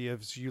whole idea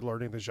is you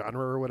learning the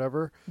genre or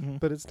whatever. Mm-hmm.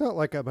 But it's not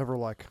like I'm ever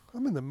like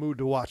I'm in the mood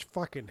to watch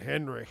fucking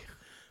Henry.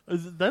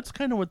 That's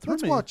kind of what threw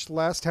Let's me. watch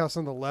Last House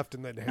on the Left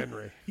and then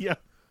Henry. Yeah.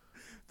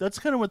 That's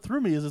kind of what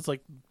threw me is it's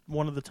like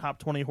one of the top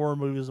 20 horror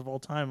movies of all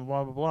time,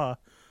 blah, blah, blah.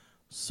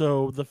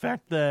 So the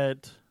fact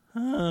that,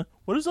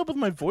 what is up with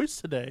my voice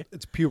today?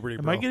 It's puberty,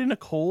 Am bro. I getting a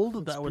cold?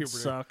 It's That would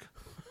puberty. suck.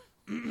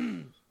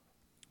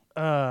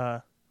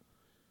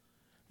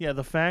 Yeah,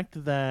 the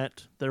fact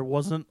that there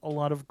wasn't a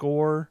lot of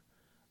gore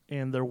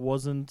and there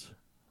wasn't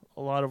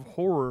a lot of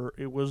horror,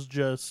 it was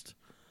just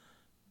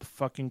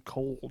fucking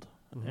cold.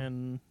 Mm-hmm.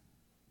 And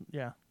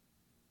yeah.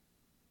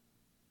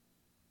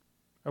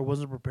 I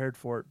wasn't prepared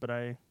for it, but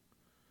I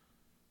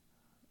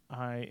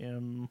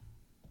am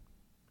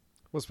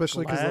Well,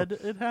 especially glad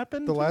because it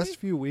happened. the to last me.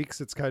 few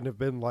weeks, it's kind of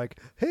been like,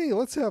 hey,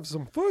 let's have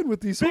some fun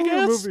with these Big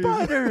horror ass movies.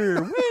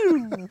 spider,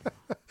 woo!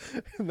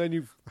 And then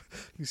you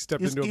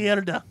stepped It's into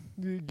Gierda.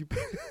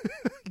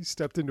 you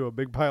stepped into a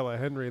big pile of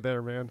Henry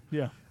there, man.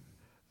 Yeah.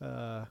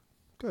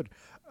 Good.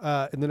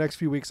 In the next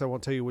few weeks, I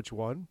won't tell you which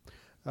one.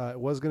 It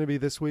was going to be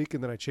this week,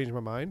 and then I changed my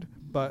mind.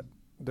 But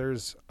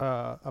there's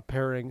a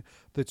pairing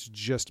that's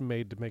just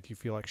made to make you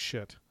feel like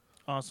shit.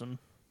 Awesome.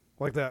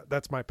 Like that.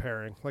 That's my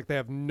pairing. Like they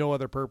have no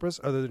other purpose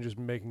other than just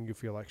making you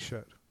feel like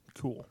shit.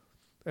 Cool.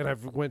 And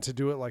I've went to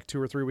do it like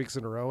 2 or 3 weeks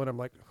in a row, and I'm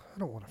like, I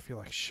don't want to feel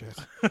like shit.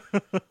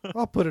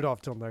 I'll put it off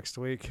till next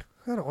week.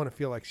 I don't want to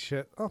feel like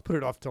shit. I'll put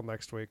it off till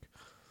next week.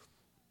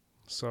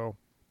 So,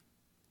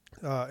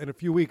 in a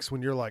few weeks,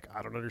 when you're like,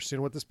 I don't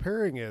understand what this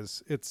pairing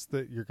is, it's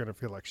that you're going to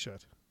feel like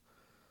shit.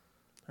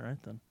 All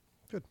right, then.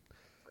 Good.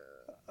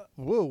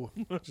 Whoa.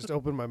 Just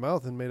opened my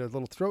mouth and made a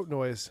little throat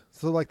noise.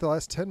 So, like the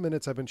last 10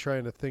 minutes, I've been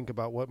trying to think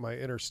about what my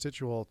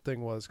interstitial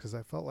thing was because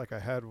I felt like I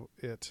had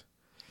it.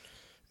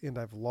 And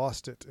I've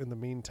lost it in the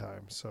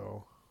meantime,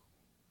 so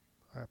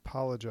I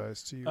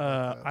apologize to you.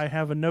 about that. I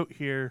have a note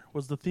here.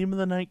 Was the theme of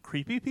the night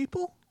creepy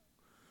people?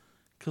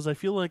 Because I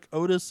feel like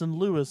Otis and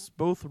Lewis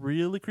both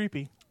really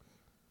creepy.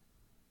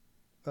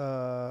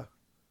 Henry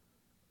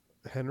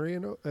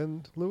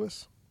and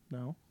Lewis?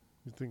 No.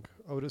 You think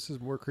Otis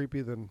is more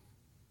creepy than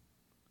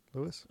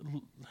Lewis?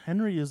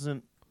 Henry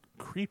isn't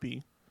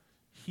creepy.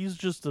 He's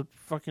just a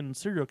fucking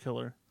serial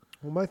killer.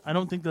 Well, I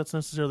don't think that's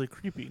necessarily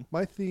creepy.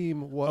 my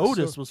theme was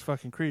Otis was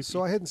fucking creepy.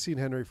 So I hadn't seen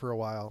Henry for a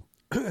while,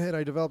 and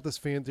I developed this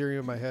fan theory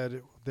in my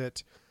head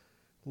that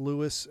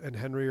Lewis and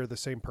Henry are the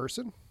same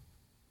person.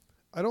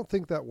 I don't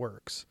think that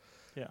works.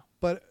 Yeah.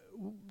 But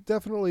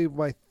definitely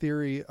my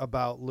theory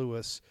about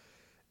Lewis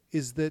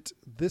is that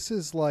this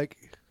is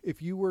like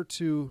if you were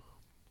to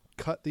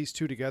cut these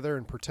two together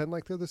and pretend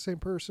like they're the same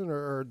person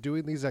or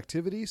doing these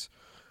activities,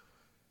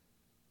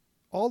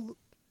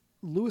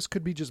 Lewis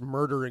could be just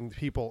murdering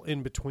people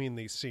in between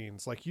these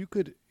scenes. Like you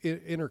could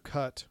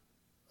intercut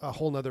a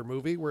whole nother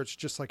movie where it's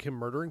just like him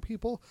murdering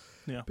people.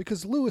 Yeah.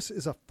 Because Lewis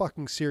is a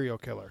fucking serial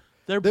killer.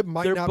 They're that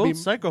might both not be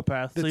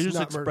psychopaths. They that's just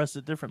not express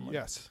it differently.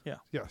 Yes. Yeah.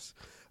 Yes.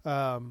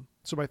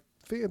 So my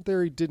fan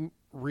theory didn't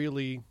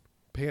really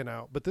pan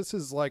out, but this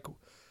is like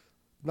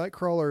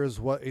Nightcrawler is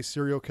what a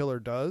serial killer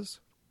does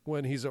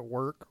when he's at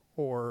work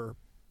or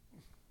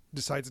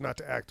decides not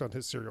to act on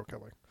his serial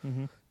killing.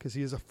 Mm-hmm. Because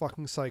he is a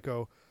fucking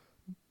psycho,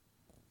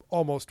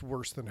 almost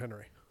worse than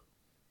Henry.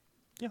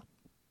 Yeah.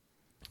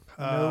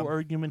 No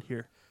argument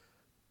here.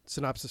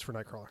 Synopsis for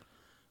Nightcrawler.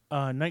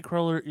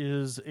 Nightcrawler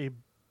is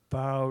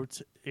about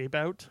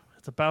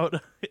it's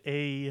about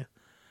a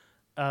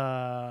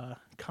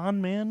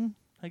con man,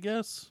 I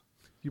guess.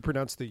 You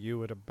pronounce the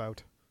U at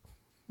about.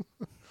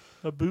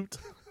 A boot.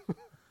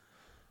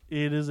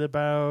 It is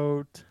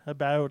about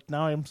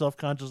now I'm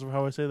self-conscious of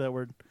how I say that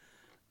word.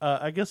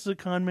 I guess it's a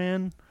con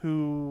man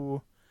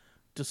who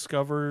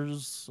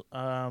discovers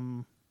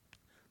the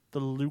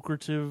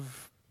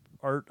lucrative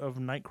art of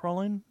night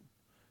crawling,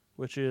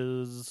 which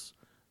is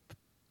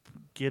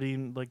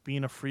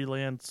being a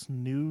freelance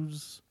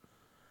news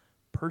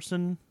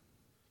person,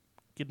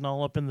 getting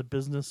all up in the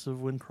business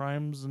of when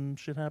crimes and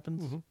shit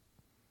happens. Mm-hmm.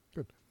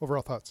 Good.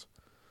 Overall thoughts?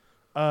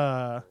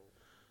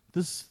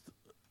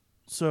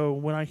 So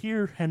when I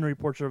hear Henry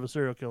Portrait of a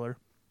Serial Killer,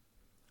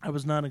 I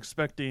was not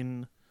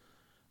expecting,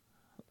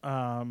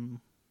 I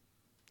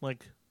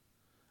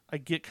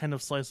get kind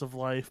of slice of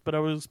life, but I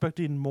was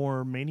expecting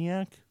more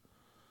Maniac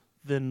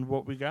than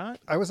what we got.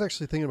 I was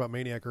actually thinking about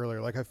Maniac earlier.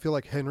 Like, I feel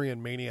like Henry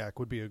and Maniac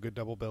would be a good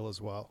double bill as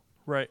well.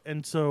 Right,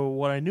 and so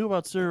what I knew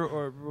about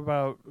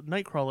about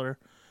Nightcrawler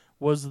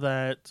was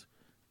that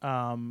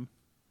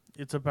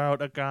it's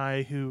about a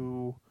guy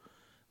who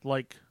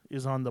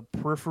is on the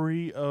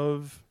periphery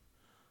of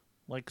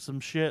some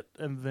shit,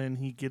 and then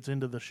he gets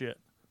into the shit.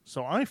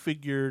 So I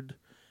figured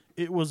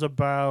it was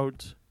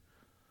about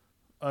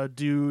a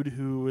dude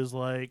who is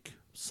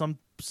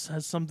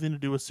has something to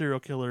do with serial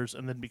killers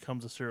and then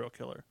becomes a serial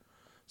killer,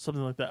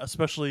 something like that.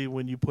 Especially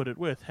when you put it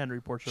with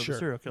Henry Portrait of a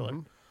Serial Killer.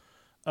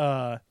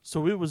 Mm-hmm.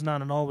 So it was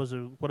not at all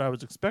what I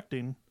was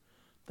expecting.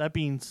 That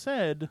being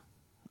said,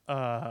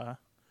 I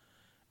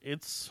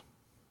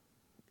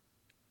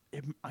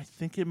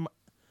think it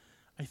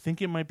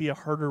might be a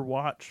harder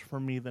watch for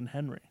me than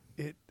Henry.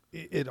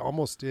 It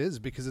almost is,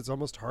 because it's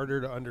almost harder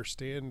to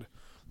understand.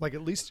 Like,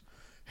 at least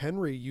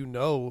Henry,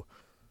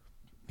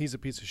 he's a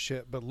piece of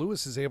shit, but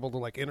Lewis is able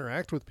to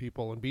interact with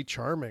people and be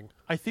charming.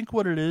 I think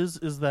what it is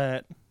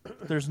that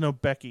there's no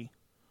Becky.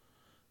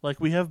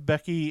 We have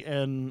Becky,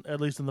 and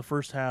at least in the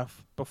first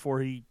half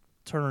before he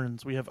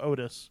turns, we have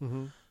Otis,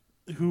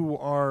 who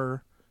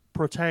are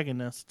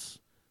protagonists.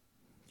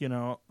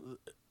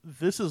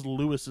 This is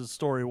Lewis's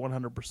story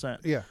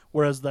 100%. Yeah.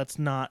 Whereas that's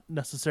not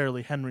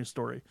necessarily Henry's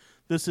story.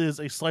 This is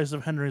a slice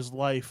of Henry's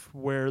life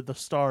where the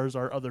stars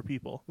are other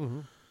people. Mm-hmm.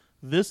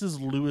 This is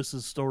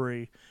Lewis's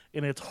story,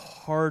 and it's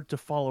hard to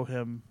follow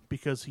him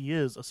because he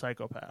is a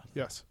psychopath.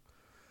 Yes.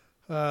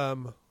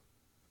 And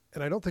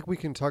I don't think we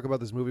can talk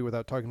about this movie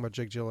without talking about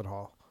Jake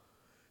Gyllenhaal.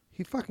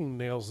 He fucking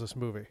nails this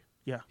movie.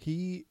 Yeah.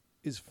 He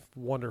is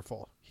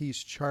wonderful. He's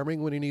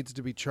charming when he needs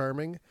to be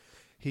charming.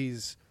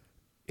 He's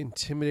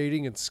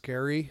intimidating and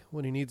scary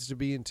when he needs to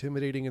be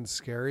intimidating and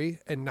scary,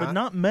 and but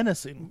not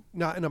menacing.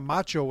 Not in a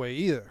macho way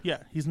either. Yeah,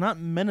 he's not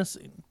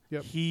menacing.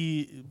 Yep.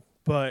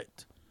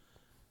 But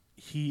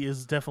he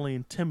is definitely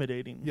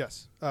intimidating.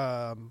 Yes.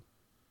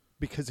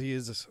 Because he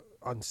is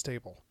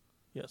unstable.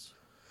 Yes.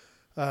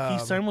 He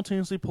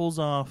simultaneously pulls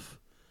off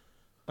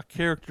a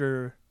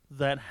character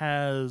that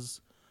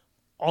has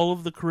all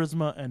of the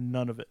charisma and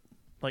none of it,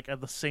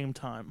 at the same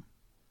time.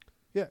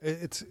 Yeah,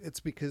 it's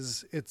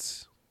because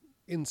it's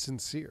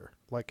insincere.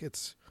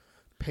 It's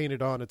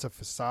painted on. It's a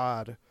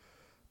facade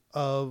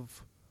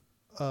of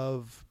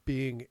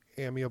being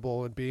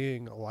amiable and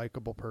being a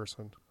likable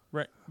person.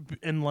 Right.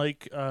 And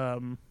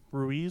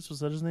Ruiz,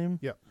 was that his name?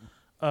 Yeah.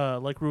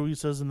 Like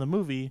Ruiz says in the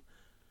movie,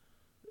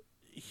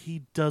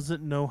 he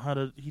doesn't know how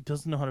to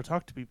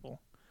talk to people.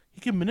 He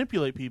can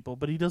manipulate people,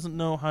 but he doesn't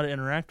know how to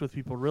interact with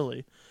people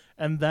really.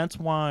 And that's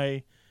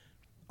why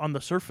on the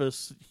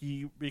surface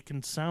it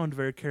can sound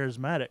very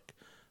charismatic.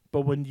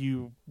 But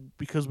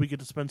because we get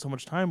to spend so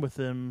much time with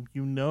him,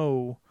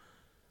 it's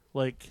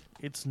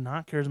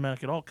not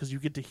charismatic at all because you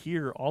get to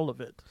hear all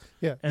of it.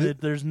 Yeah. And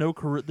there's no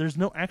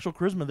actual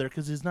charisma there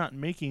because he's not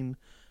making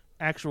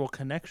actual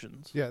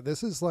connections. Yeah,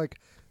 this is like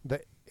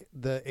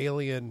the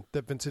alien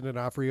that Vincent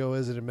D'Onofrio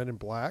is in Men in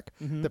Black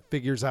that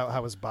figures out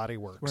how his body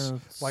works.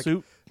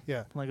 Suit?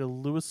 Yeah. Like a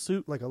Lewis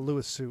suit? Like a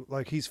Lewis suit.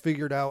 He's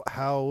figured out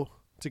how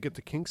to get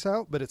the kinks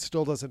out, but it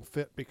still doesn't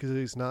fit because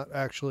he's not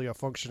actually a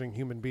functioning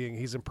human being.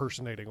 He's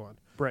impersonating one.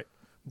 Right.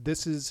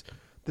 This is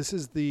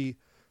the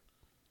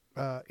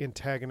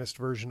antagonist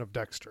version of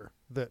Dexter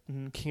that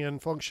can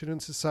function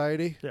in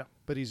society,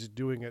 but he's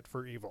doing it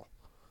for evil.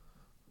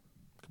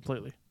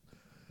 Completely.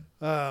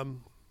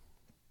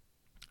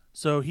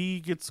 So he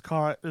gets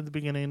caught at the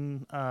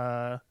beginning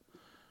trying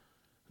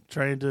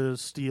to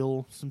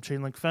steal some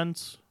chain link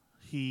fence.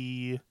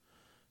 He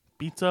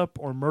beats up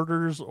or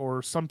murders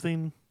or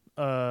something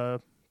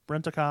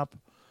Rent-A-Cop,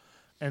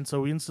 and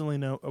so we instantly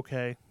know,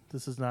 okay,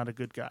 this is not a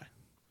good guy.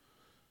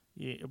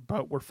 Yeah,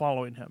 but we're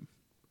following him,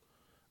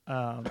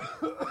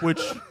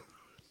 which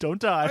Don't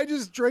die. I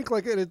just drank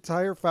like an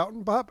entire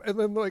fountain pop, and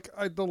then like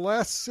the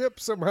last sip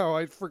somehow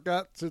I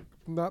forgot to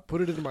not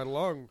put it into my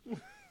lung.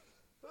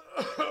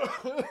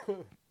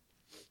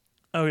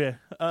 Oh yeah.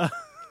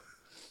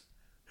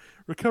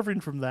 Recovering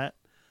from that.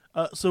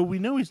 So we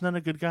know he's not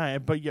a good guy,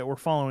 but yet we're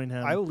following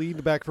him. I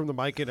leaned back from the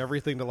mic and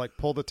everything to like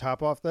pull the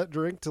top off that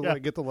drink to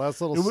like get the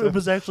last little it sip.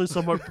 was actually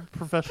somewhat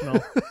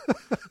professional,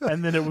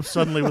 and then it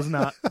suddenly was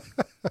not.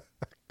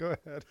 Go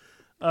ahead.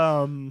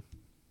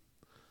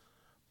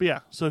 But yeah,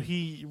 so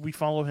we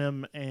follow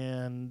him,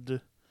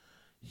 and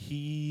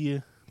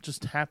he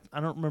just I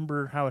don't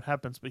remember how it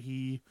happens, but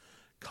he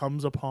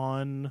comes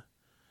upon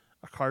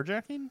a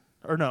carjacking,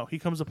 or no, he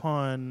comes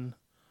upon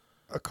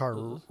A car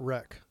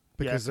wreck.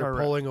 Because car they're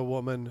wreck. pulling a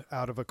woman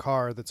out of a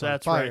car that's on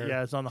That's fire. right.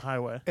 Yeah, it's on the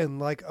highway. And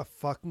like a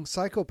fucking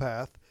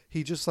psychopath,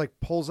 he just like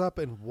pulls up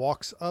and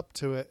walks up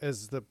to it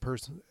as the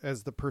person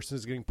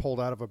is getting pulled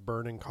out of a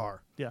burning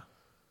car. Yeah,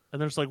 and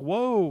they're just like,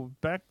 "Whoa,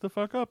 back the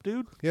fuck up,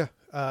 dude!" Yeah,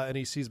 and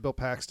he sees Bill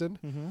Paxton,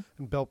 Mm-hmm.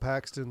 and Bill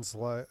Paxton's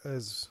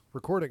is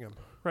recording him.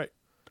 Right,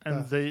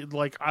 and they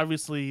like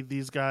obviously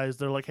these guys.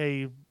 They're like,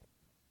 "Hey,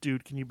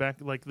 dude, can you back?"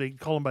 Like they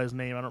call him by his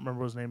name. I don't remember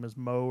what his name is,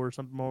 Mo or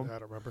something. Mo. I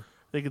don't remember.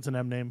 I think it's an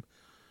M name.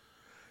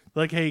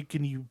 Like, hey,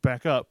 can you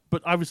back up?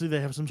 But obviously they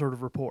have some sort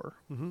of rapport.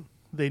 Mm-hmm.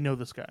 They know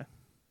this guy.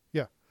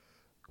 Yeah,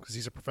 because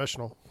he's a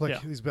professional.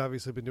 Like he's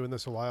obviously been doing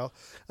this a while.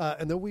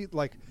 And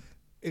then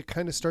it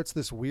kind of starts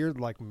this weird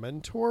like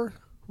mentor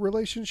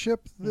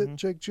relationship that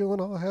Jake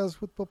Gyllenhaal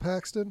has with Bill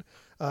Paxton.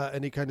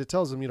 And he kind of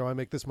tells him, I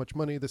make this much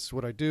money. This is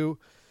what I do.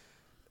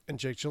 And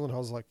Jake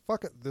Gyllenhaal's like,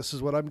 fuck it. This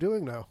is what I'm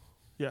doing now.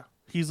 Yeah.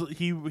 He's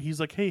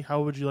like, hey,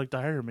 how would you like to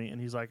hire me?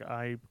 And he's like,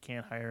 I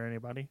can't hire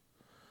anybody.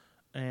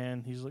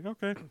 And he's like,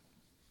 okay.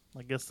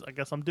 I guess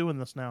I'm doing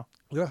this now.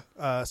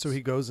 Yeah. So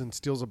he goes and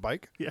steals a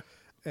bike. Yeah.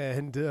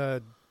 And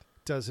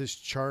does his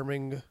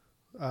charming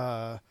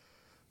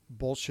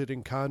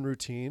bullshitting con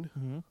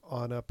routine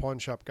on a pawn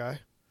shop guy.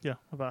 Yeah.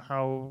 About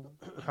how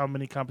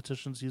many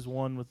competitions he's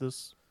won with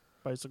this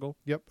bicycle.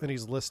 Yep. And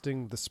he's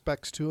listing the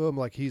specs to him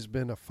like he's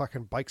been a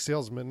fucking bike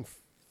salesman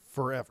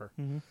forever.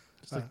 Mm-hmm.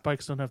 It's like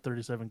bikes don't have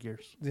 37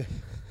 gears. Yeah.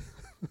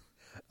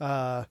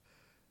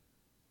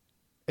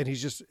 And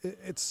he's just,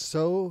 it's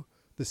so,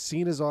 the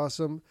scene is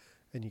awesome.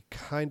 And you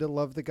kind of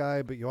love the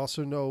guy, but you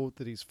also know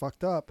that he's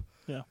fucked up.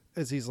 Yeah.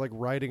 As he's like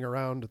riding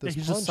around this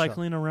he's pawn just shop.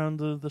 cycling around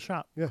the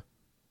shop. Yeah.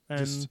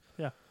 And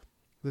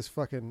This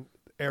fucking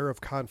air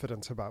of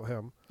confidence about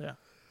him. Yeah.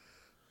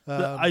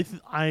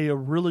 I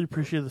really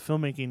appreciate the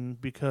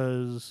filmmaking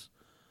because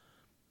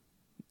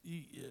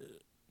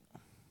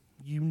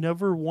you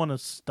never want to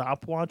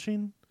stop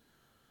watching,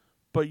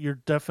 but you're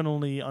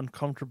definitely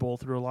uncomfortable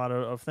through a lot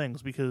of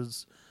things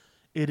because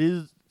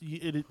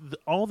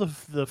all the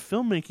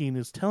filmmaking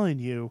is telling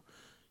you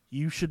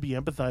should be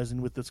empathizing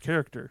with this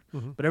character,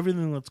 but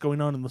everything that's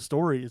going on in the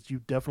story is you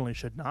definitely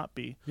should not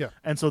be. Yeah.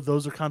 And so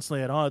those are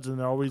constantly at odds, and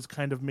it always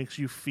kind of makes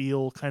you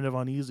feel kind of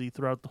uneasy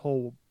throughout the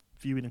whole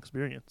viewing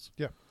experience.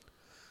 Yeah.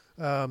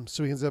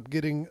 So he ends up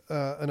getting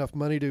enough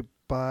money to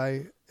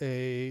buy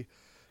a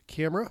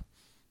camera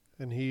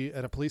and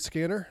a police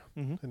scanner,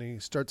 and he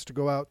starts to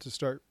go out to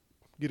start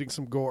getting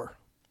some gore.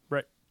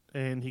 Right.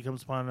 And he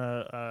comes upon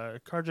a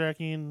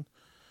carjacking,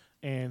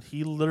 and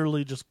he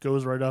literally just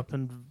goes right up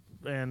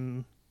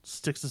and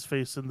sticks his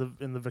face in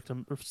the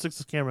victim, or sticks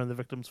his camera in the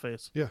victim's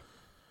face. Yeah.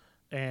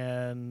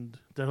 And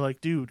they're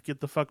like, dude,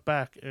 get the fuck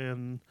back.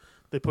 And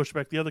they push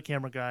back the other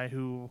camera guy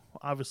who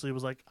obviously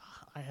was like,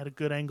 I had a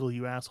good angle,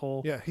 you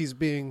asshole. Yeah, he's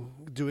doing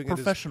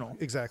professional.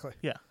 Exactly.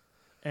 Yeah.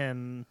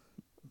 And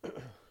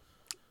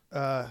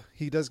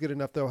he does get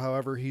enough, though.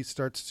 However, he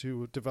starts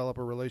to develop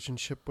a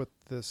relationship with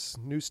this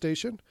news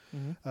station.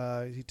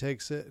 He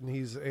takes it, and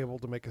he's able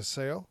to make a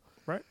sale.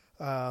 Right.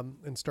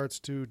 And starts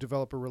to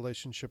develop a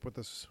relationship with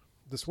this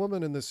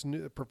woman and this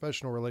new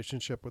professional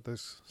relationship with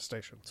this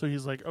station. So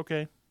he's like,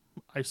 okay,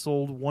 I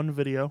sold one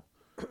video.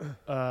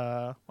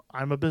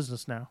 I'm a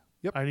business now.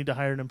 Yep. I need to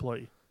hire an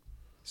employee.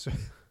 So,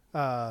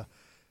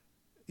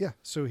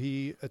 so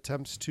he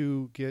attempts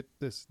to get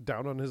this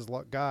down on his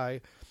luck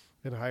guy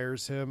and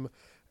hires him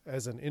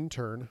as an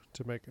intern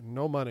to make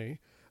no money.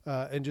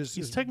 And just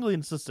he's technically an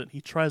assistant.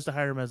 He tries to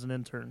hire him as an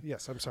intern.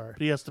 Yes, I'm sorry.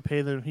 But he has to pay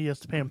him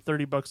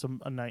 $30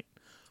 a night.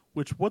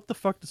 Which what the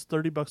fuck does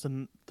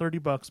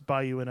 $30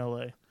 buy you in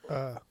LA?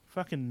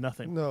 Fucking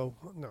nothing. No.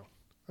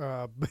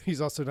 But he's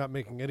also not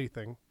making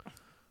anything.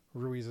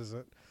 Ruiz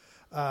isn't.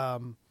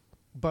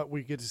 But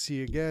we get to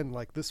see again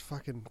like this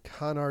fucking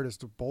con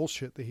artist of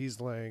bullshit that he's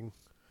laying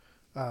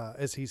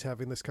as he's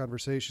having this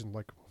conversation.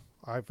 Like,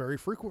 I very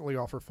frequently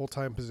offer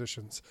full-time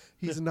positions.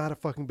 He's not a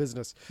fucking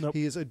business. Nope.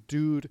 He is a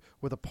dude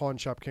with a pawn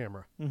shop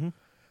camera.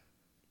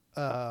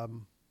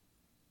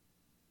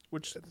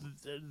 Which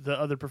the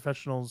other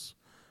professionals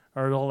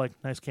are all like,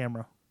 nice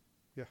camera.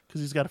 Yeah. Because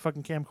he's got a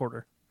fucking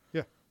camcorder.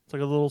 Yeah. It's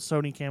like a little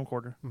Sony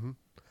camcorder.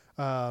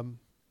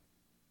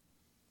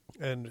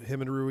 And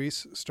him and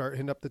Ruiz start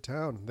hitting up the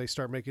town. They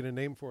start making a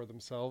name for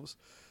themselves.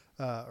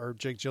 Or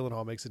Jake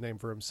Gyllenhaal makes a name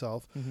for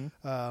himself.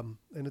 And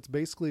it's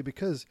basically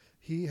because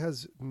he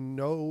has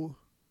no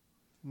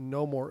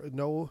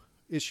no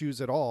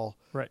issues at all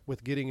Right.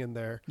 with getting in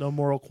there. No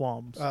moral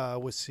qualms.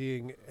 With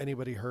seeing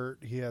anybody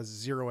hurt. He has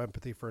zero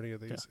empathy for any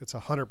of these. Yeah. It's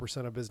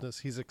 100% of business.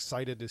 He's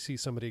excited to see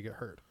somebody get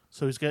hurt.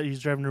 So he's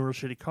driving a real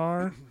shitty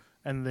car,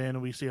 and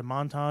then we see a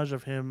montage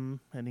of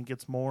him, and he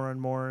gets more and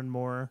more and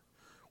more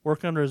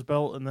work under his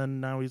belt, and then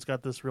now he's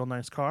got this real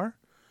nice car.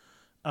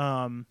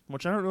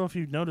 Which I don't know if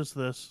you've noticed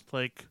this.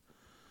 Like,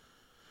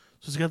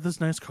 so he's got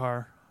this nice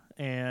car,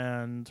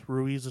 and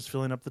Ruiz is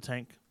filling up the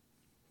tank.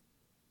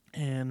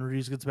 And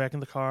Ruiz gets back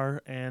in the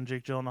car, and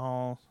Jake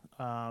Gyllenhaal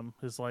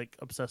is like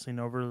obsessing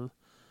over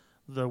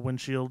the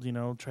windshield,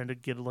 trying to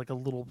get like a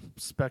little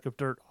speck of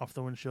dirt off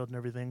the windshield and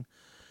everything.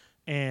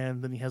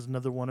 And then he has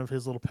another one of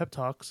his little pep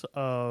talks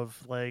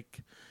of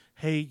like,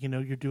 hey,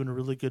 you're doing a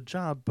really good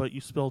job, but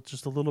you spilled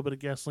just a little bit of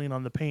gasoline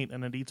on the paint,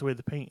 and it eats away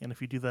the paint. And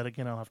if you do that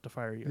again, I'll have to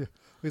fire you. Yeah.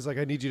 He's like,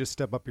 I need you to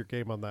step up your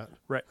game on that.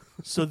 Right.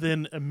 So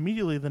then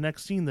immediately the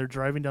next scene, they're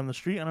driving down the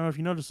street. I don't know if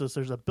you noticed this.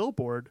 There's a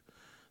billboard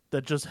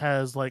that just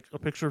has like a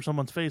picture of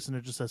someone's face, and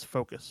it just says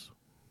focus.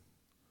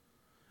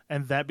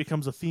 And that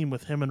becomes a theme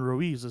with him and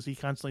Ruiz as he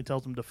constantly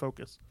tells him to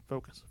focus.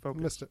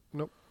 Missed it.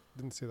 Nope.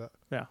 Didn't see that.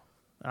 Yeah.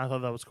 I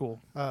thought that was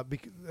cool.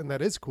 And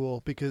that is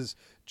cool because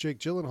Jake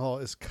Gyllenhaal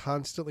is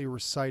constantly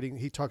reciting.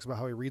 He talks about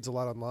how he reads a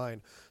lot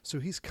online. So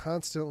he's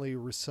constantly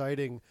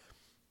reciting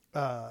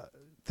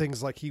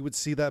things like he would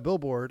see that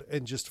billboard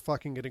and just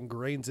fucking it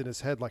ingrains in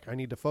his head like, I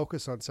need to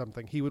focus on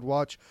something. He would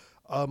watch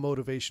a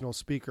motivational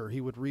speaker. He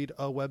would read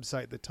a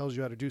website that tells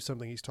you how to do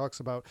something. He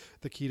talks about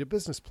the key to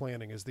business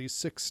planning is these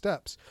 6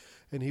 steps.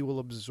 And he will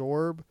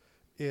absorb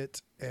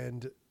it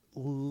and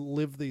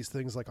live these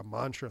things like a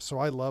mantra. So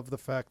I love the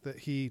fact that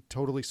he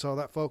totally saw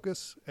that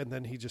focus and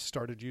then he just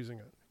started using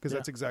it because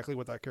that's exactly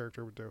what that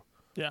character would do.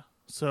 Yeah.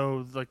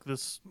 So like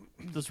this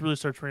really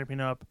starts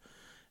ramping up,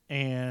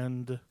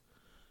 and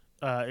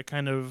it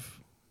kind of,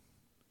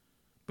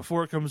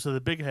 before it comes to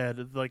the big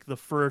head, like the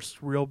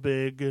first real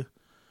big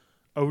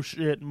oh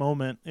shit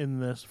moment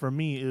in this for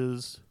me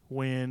is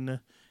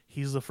when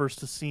he's the first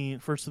to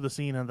the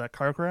scene of that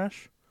car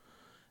crash,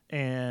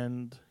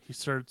 and he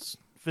starts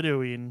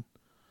videoing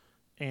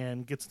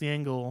and gets the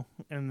angle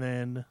and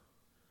then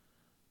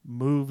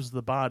moves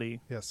the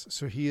body. Yes.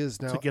 So he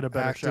is now to get a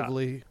better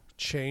actively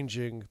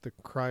changing the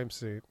crime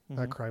scene,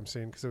 not crime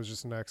scene because it was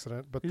just an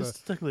accident, but it's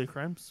technically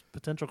a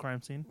potential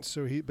crime scene.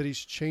 So he's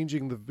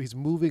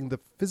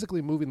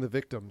physically moving the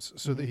victims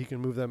so that he can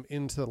move them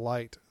into the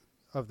light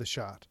of the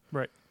shot.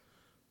 Right.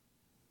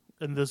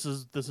 And this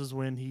is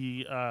when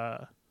he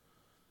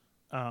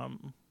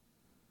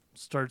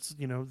starts,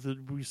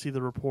 we see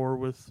the rapport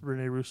with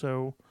Rene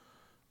Russo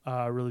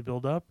really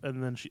build up,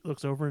 and then she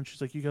looks over and she's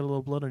like, you got a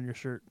little blood on your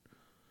shirt.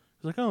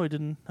 He's like, oh, I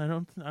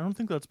don't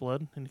think that's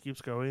blood. And he keeps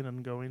going,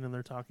 and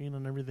they're talking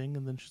and everything,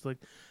 and then she's like,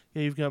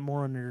 yeah, you've got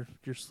more on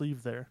your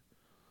sleeve there.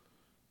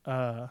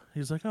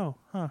 He's like, oh,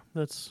 huh,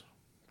 that's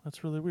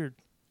really weird.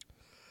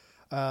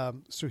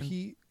 So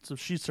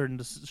she's starting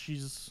to,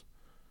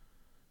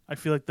 I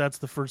feel like that's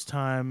the first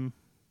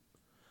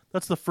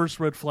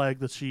red flag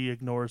that she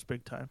ignores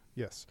big time.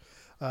 Yes.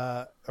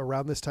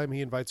 Around this time,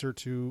 he invites her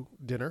to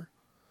dinner,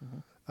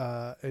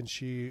 and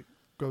she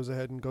goes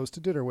ahead and goes to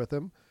dinner with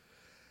him.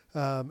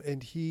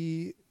 And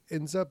he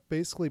ends up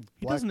basically...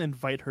 He doesn't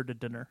invite her to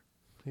dinner.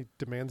 He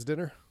demands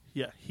dinner?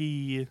 Yeah,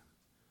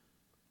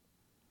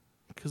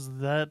 because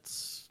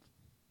that's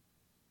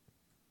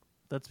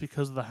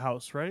because of the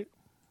house, right?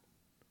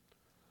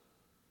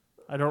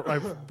 I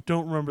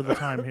don't remember the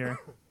time here.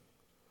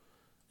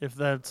 If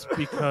that's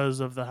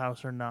because of the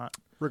house or not.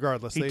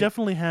 Regardless, he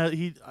definitely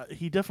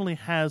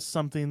has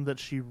something that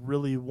she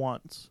really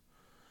wants,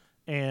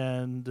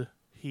 and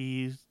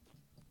he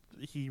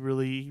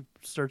really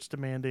starts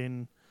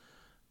demanding,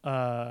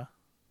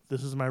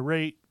 this is my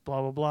rate,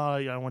 blah blah blah.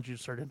 I want you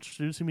to start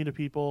introducing me to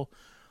people.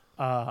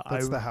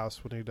 That's the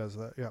house when he does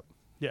that. Yep.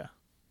 Yeah,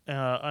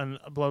 and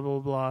blah blah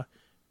blah,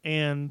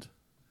 and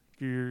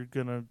you're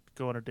gonna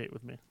go on a date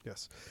with me.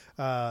 Yes.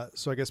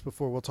 So I guess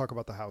before we'll talk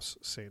about the house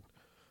scene.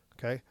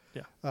 Okay.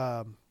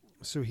 Yeah.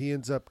 So he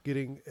ends up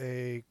getting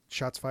a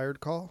shots fired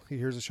call. He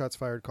hears a shots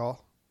fired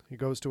call. He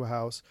goes to a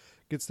house,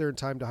 gets there in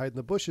time to hide in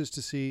the bushes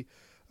to see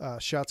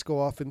shots go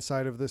off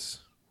inside of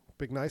this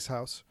big, nice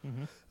house.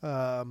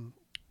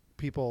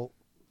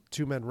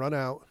 Two men run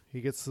out.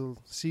 He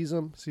sees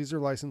them, sees their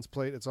license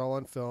plate. It's all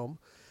on film.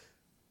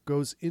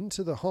 Goes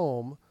into the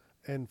home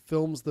and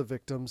films the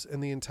victims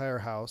and the entire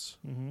house.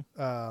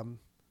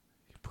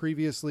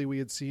 Previously, we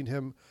had seen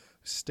him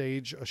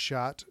stage a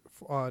shot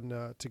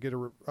on to get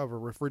of a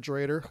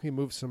refrigerator. He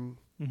moved some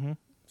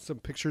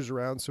pictures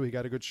around, so he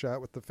got a good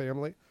shot with the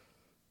family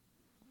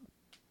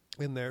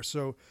in there.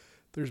 So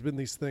there's been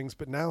these things,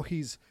 but now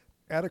he's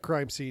at a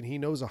crime scene. He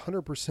knows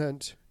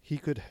 100% he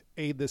could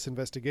aid this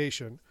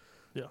investigation.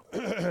 Yeah.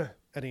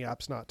 And he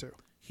opts not to.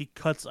 He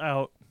cuts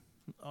out.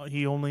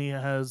 He only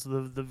has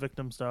the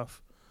victim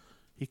stuff.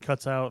 He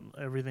cuts out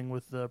everything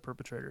with the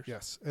perpetrators.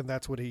 Yes, and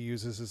that's what he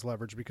uses as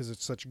leverage because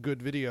it's such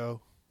good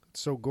video. It's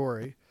so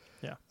gory.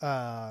 Yeah.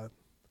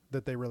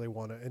 That they really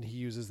want it, and he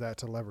uses that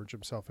to leverage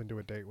himself into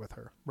a date with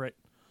her. Right.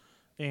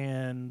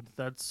 And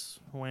that's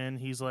when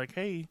he's like,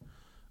 hey,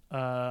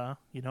 I'm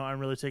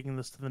really taking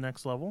this to the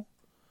next level.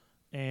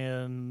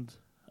 And,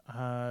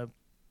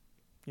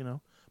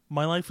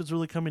 my life is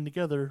really coming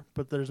together,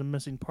 but there's a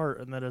missing part,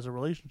 and that is a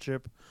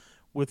relationship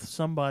with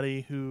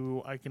somebody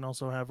who I can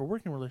also have a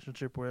working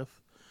relationship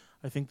with.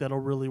 I think that'll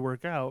really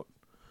work out.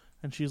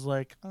 And she's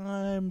like,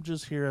 I'm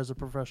just here as a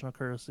professional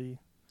courtesy.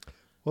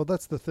 Well,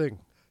 that's the thing,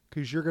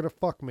 because you're going to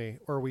fuck me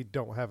or we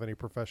don't have any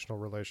professional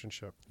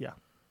relationship. Yeah.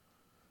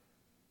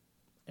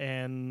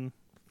 And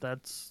that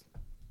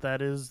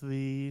is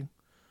the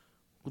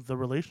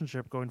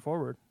relationship going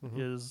forward.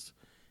 Is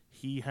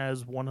he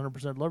has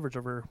 100% leverage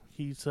over her.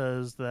 He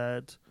says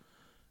that,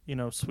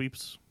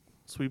 sweeps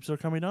are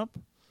coming up,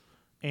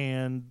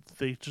 and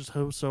they just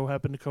so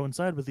happen to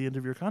coincide with the end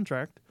of your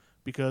contract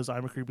because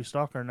I'm a creepy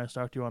stalker and I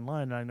stalked you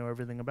online and I know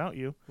everything about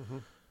you.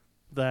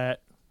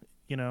 That,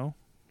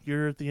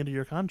 you're at the end of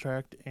your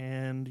contract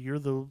and you're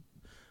the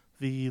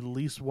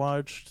least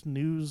watched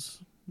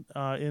news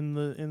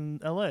in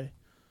LA.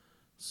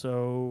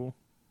 So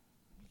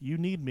you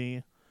need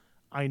me.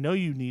 I know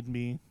you need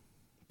me.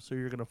 So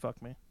you're going to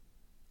fuck me.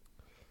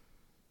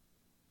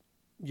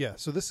 Yeah.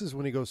 So this is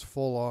when he goes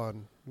full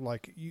on.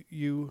 Like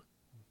you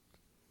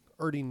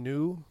already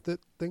knew that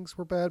things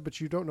were bad,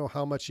 but you don't know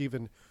how much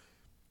even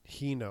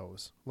he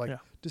knows. Like,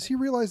 does he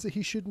realize that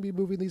he shouldn't be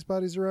moving these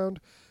bodies around?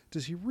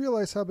 Does he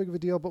realize how big of a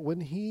deal? But when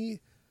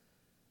he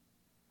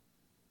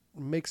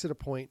makes it a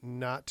point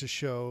not to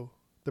show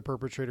the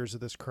perpetrators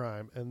of this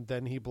crime, and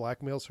then he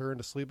blackmails her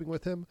into sleeping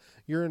with him,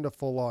 you're into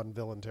full-on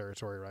villain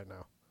territory right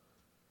now.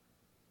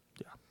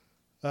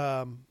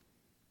 Yeah.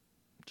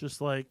 Just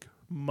like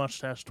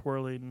mustache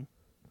twirling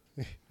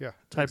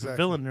type of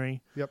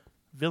villainy. Yep.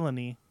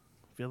 Villainy.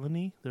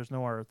 There's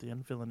no R at the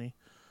end. Villainy.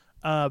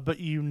 But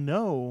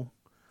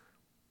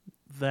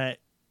that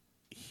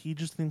he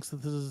just thinks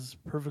that this is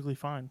perfectly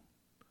fine.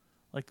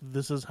 Like,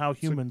 this is how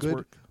humans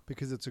work.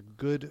 Because it's a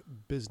good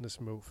business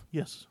move.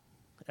 Yes.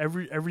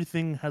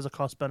 Everything has a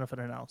cost-benefit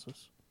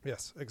analysis.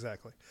 Yes,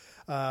 exactly.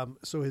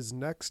 So his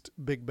next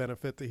big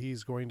benefit that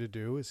he's going to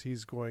do is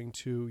he's going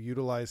to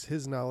utilize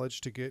his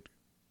knowledge to get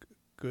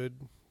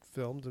good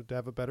film to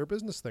have a better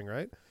business thing,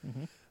 right?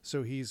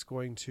 So he's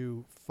going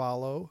to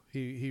follow.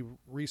 He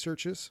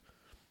researches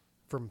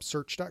from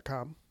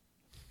search.com.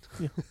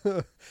 Yeah.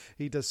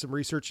 He does some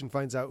research and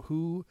finds out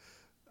who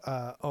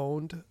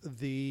owned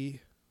the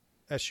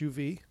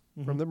SUV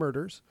from the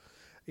murders,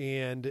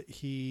 and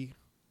he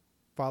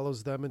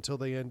follows them until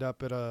they end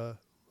up at a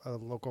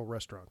local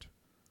restaurant.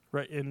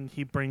 Right, and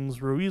he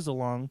brings Ruiz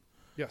along.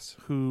 Yes.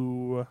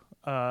 Who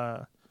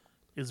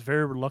is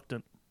very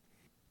reluctant.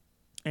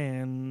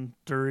 And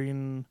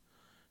during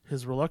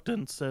his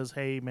reluctance says,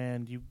 hey,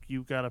 man,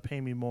 you got to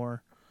pay me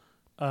more.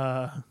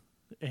 To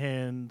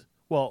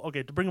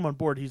bring him on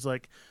board, he's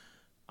like,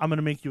 I'm going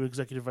to make you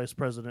executive vice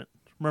president.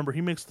 Remember,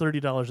 he makes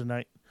 $30 a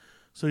night.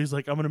 So he's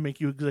like, I'm going to make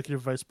you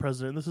executive vice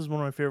president. This is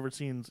one of my favorite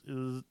scenes,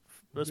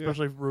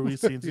 especially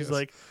Ruiz scenes. He's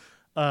like,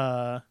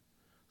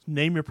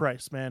 name your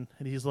price, man.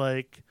 And he's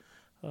like,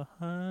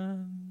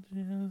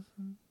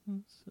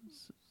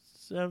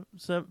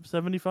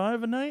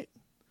 75 a night?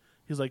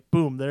 He's like,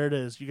 boom, there it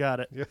is. You got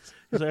it. Yes.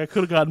 He's like, I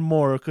could have gotten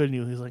more, couldn't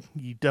you? He's like,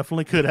 you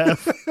definitely could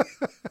have.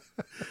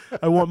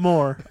 I want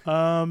more.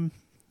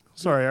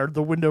 Sorry,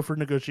 the window for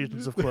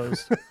negotiations have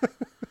closed.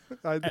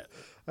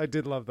 I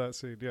did love that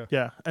scene, yeah.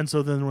 Yeah, and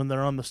so then when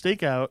they're on the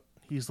stakeout,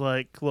 he's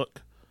like,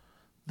 look,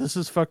 this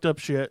is fucked up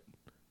shit.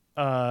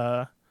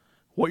 What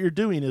you're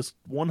doing is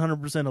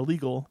 100%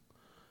 illegal,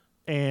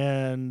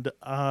 and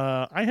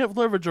I have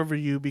leverage over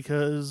you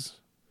because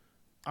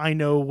I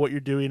know what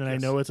you're doing and I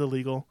know it's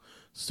illegal.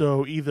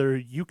 So either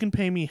you can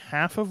pay me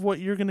half of what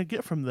you're going to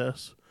get from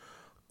this,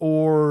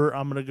 or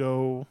I'm going to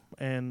go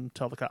and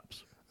tell the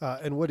cops.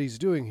 And what he's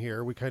doing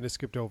here, we kind of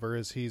skipped over,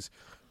 is he's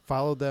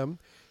followed them.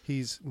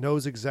 He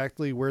knows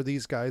exactly where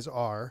these guys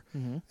are,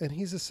 and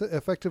he's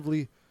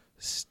effectively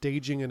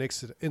staging an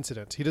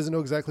incident. He doesn't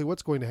know exactly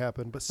what's going to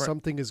happen, but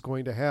something is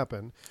going to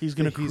happen. He's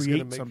going to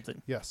create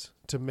something. Yes,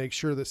 to make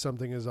sure that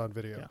something is on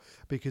video. Yeah.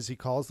 Because he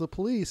calls the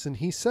police and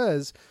he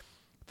says,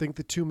 I think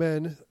the two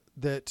men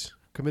that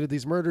committed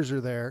these murders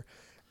are there,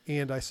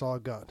 and I saw a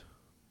gun.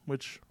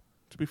 Which,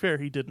 to be fair,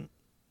 he didn't.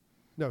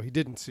 No, he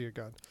didn't see a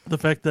gun. The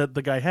fact that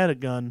the guy had a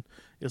gun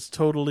is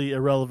totally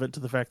irrelevant to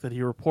the fact that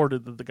he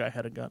reported that the guy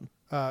had a gun.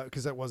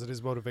 Because that wasn't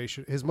his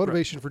motivation. His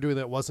motivation for doing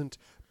that wasn't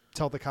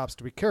tell the cops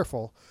to be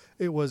careful.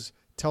 It was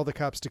tell the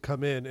cops to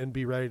come in and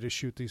be ready to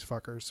shoot these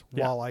fuckers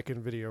while I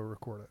can video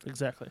record it.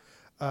 Exactly.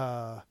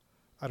 I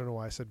don't know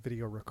why I said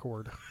video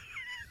record.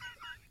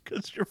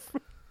 Because you're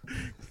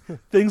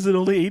things that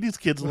only 80s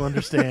kids will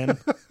understand.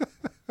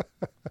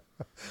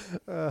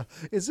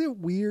 Is it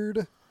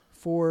weird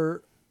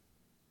for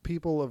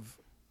people of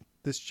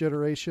this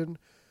generation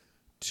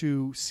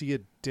to see a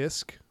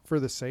disc for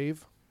the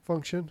save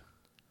function?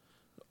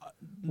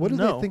 What do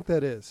they think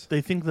that is?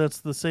 They think that's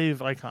the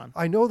save icon.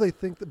 I know they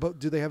think that, but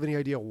do they have any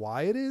idea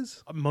why it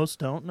is? Most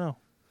don't know.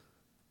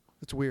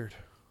 It's weird.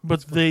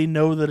 But they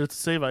know that it's a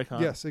save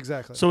icon. Yes,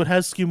 exactly. So it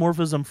has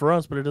skeuomorphism for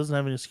us, but it doesn't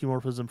have any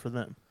skeuomorphism for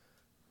them.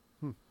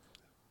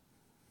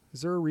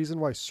 Is there a reason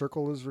why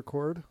circle is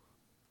record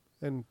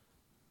and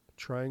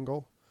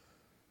triangle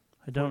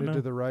I don't pointed know.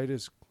 to the right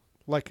is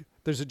like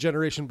there's a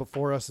generation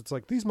before us. It's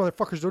like these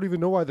motherfuckers don't even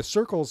know why the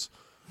circles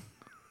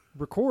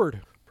record.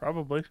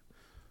 Probably.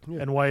 Yeah.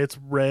 And why it's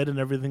red and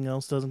everything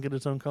else doesn't get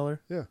its own color.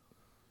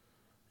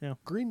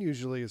 Green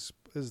usually is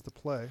the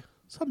play.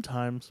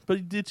 Sometimes,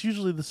 but it's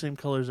usually the same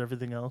color as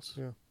everything else.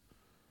 Yeah.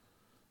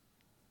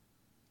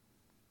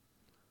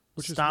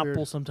 Which is Stop weird.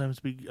 will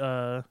sometimes be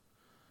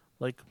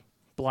like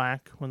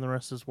black when the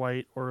rest is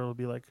white, or it'll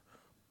be like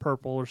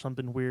purple or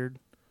something weird.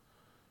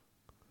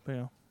 But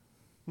yeah.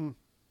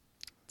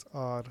 It's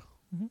odd.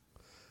 Mhm.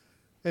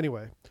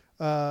 Anyway,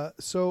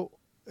 so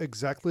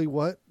exactly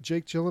what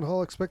Jake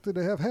Gyllenhaal expected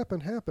to have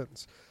happen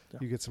happens. Yeah.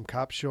 You get some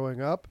cops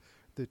showing up.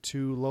 The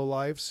two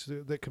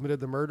lowlifes that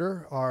committed the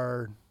murder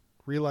are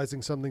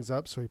realizing something's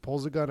up, so he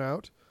pulls a gun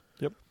out.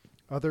 Yep.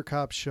 Other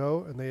cops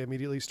show, and they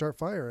immediately start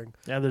firing.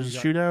 Yeah, there's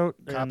You a got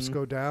shootout. Cops and,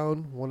 go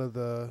down. One of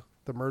the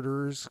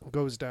murderers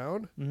goes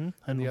down, mhm,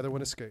 and the other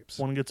one escapes.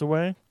 One gets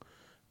away,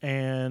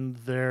 and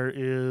there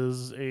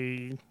is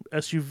a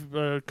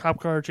SUV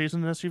cop car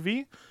chasing an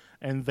SUV,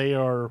 and they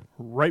are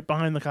right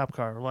behind the cop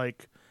car,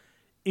 like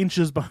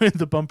inches behind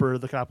the bumper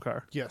of the cop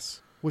car.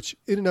 Yes. Which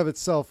in and of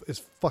itself is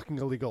fucking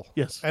illegal.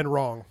 Yes. And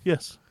wrong.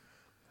 Yes.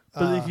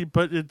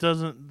 But it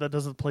doesn't. That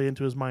doesn't play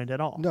into his mind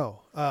at all.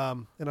 No.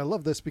 And I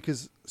love this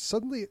because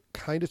suddenly it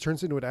kind of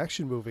turns into an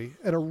action movie,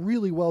 and a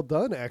really well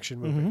done action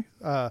movie.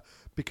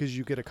 Because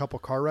you get a couple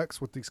car wrecks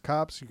with these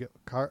cops, you get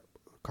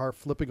car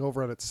flipping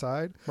over on its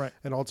side, Right.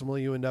 and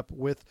ultimately you end up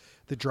with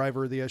the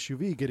driver of the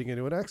SUV getting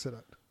into an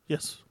accident.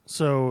 Yes.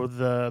 So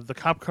the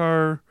cop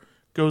car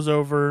goes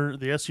over,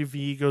 the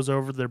SUV goes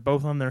over. They're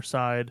both on their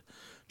side.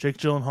 Jake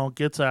Gyllenhaal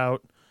gets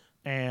out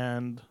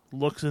and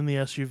looks in the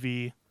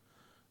SUV,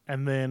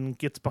 and then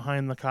gets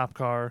behind the cop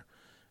car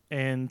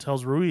and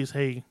tells Ruiz,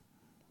 "Hey,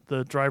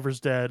 the driver's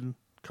dead.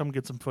 Come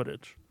get some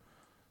footage."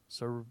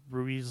 So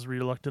Ruiz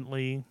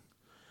reluctantly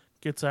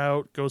gets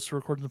out, goes to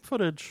record some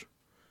footage,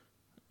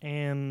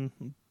 and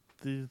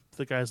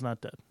the guy's not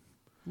dead.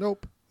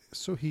 Nope.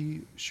 So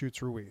he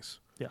shoots Ruiz.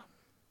 Yeah.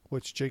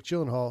 Which Jake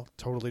Gyllenhaal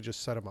totally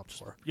just set him up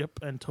for. Yep,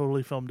 and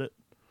totally filmed it.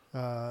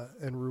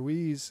 And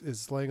Ruiz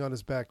is laying on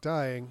his back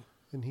dying,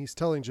 and he's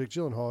telling Jake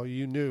Gyllenhaal,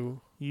 you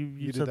knew You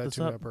you set did that this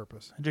to me up. on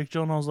purpose. And Jake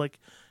Gyllenhaal's like,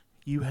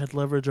 "You had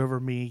leverage over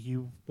me.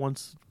 You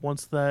once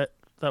that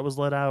was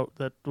let out,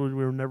 that we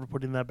were never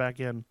putting that back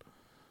in.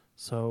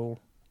 So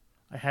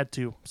I had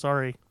to.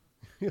 Sorry."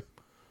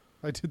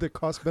 I did the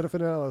cost-benefit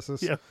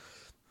analysis. Yeah.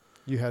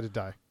 You had to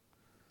die.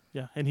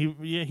 Yeah, and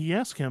he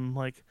asked him,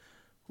 like,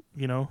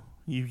 you know,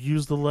 you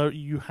used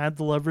you had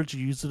the leverage,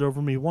 you used it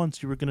over me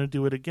once. You were going to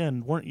do it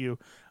again, weren't you?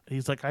 And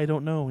he's like, "I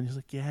don't know." And he's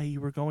like, "Yeah,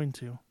 you were going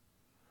to.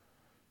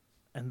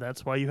 And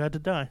that's why you had to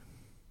die."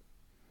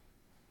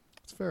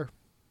 It's fair.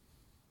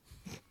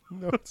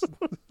 No, it's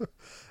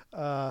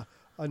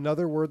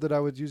another word that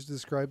I would use to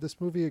describe this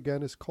movie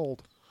again is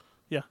cold.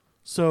 Yeah.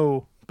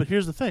 So, but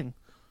here's the thing.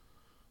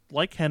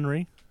 Like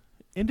Henry,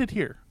 end it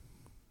here,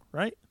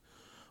 right?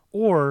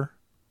 Or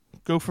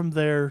go from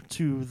there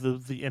to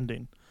the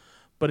ending.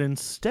 But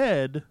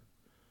instead,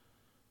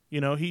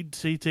 you know, he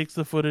takes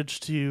the footage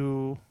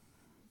to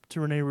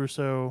Rene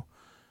Russo,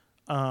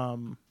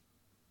 and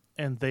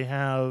they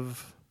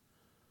have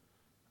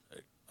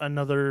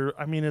another.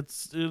 I mean,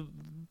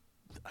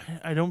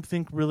 I don't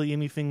think really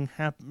anything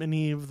happened.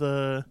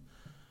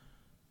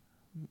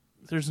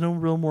 There's no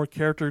real more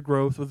character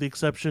growth, with the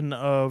exception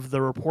of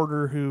the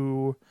reporter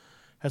who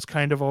has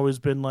kind of always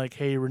been like,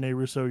 "Hey, Rene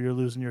Russo, you're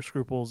losing your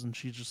scruples," and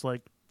she's just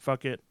like,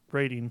 "Fuck it,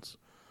 ratings."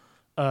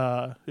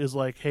 Is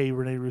like, "Hey,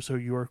 Rene Russo,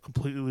 you are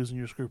completely losing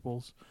your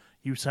scruples.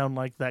 You sound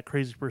like that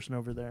crazy person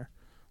over there,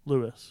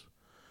 Lewis."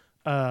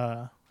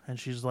 And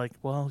she's like,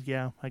 "Well,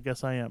 yeah, I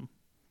guess I am."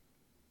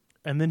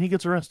 And then he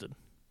gets arrested,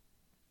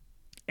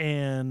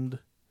 and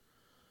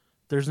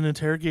there's an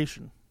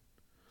interrogation.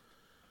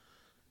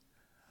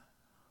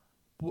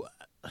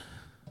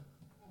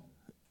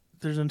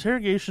 There's an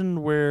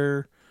interrogation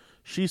where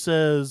she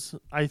says,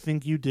 "I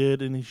think you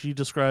did," and she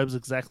describes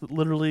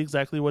literally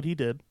exactly what he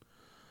did.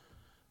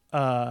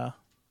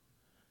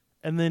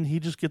 And then he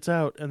just gets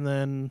out, and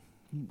then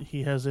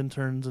he has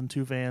interns and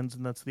 2 vans,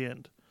 and that's the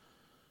end.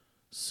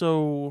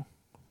 So,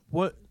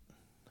 what?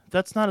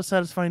 That's not a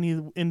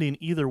satisfying ending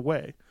either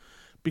way,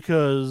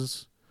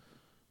 because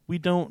we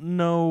don't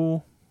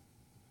know.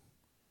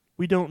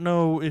 We don't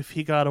know if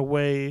he got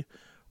away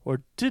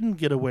or didn't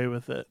get away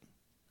with it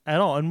at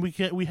all, and we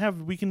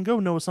can go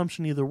no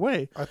assumption either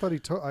way. I thought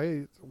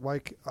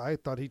I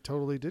thought he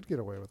totally did get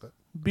away with it.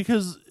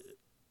 Because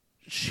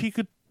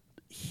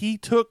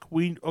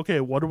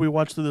what do we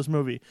watch through this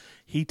movie?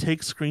 He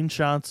takes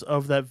screenshots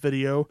of that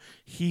video.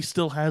 He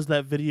still has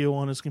that video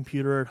on his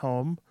computer at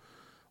home.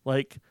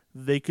 Like,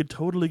 they could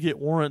totally get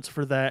warrants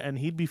for that, and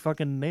he'd be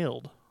fucking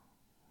nailed.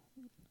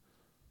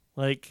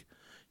 Like,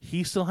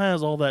 he still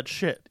has all that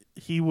shit.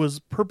 He was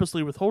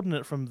purposely withholding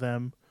it from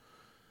them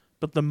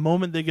But the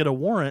moment they get a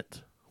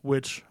warrant,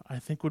 which I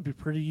think would be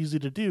pretty easy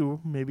to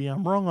do, maybe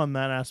I'm wrong on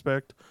that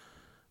aspect,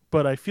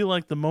 but I feel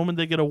like the moment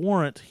they get a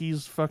warrant,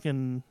 he's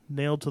fucking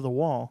nailed to the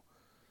wall.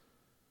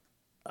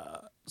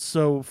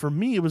 So for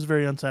me, it was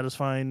very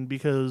unsatisfying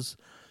because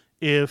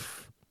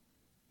if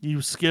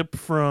you skip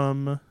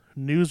from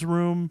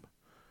newsroom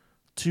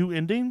to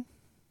ending,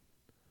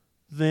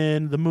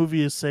 then the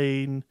movie is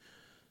saying,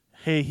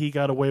 hey, he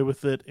got away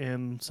with it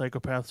and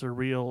psychopaths are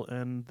real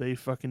and they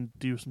fucking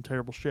do some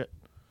terrible shit.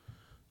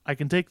 I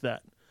can take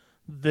that.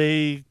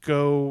 They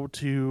go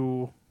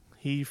to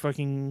he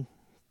fucking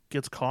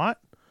gets caught.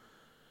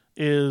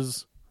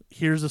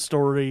 Here's a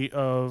story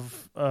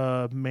of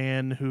a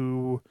man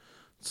who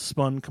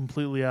spun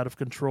completely out of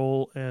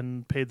control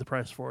and paid the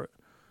price for it.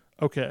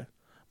 Okay.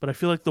 But I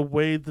feel like the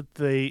way that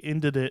they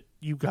ended it,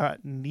 you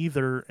got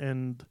neither.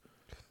 And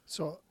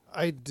So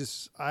I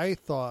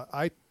thought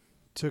I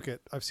took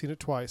it. I've seen it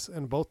twice,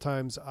 and both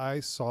times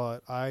I saw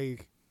it, I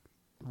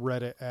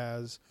read it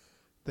as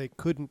they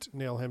couldn't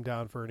nail him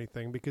down for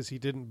anything because he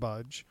didn't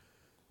budge,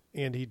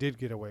 and he did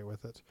get away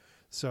with it.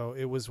 So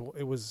it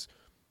was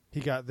he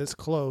got this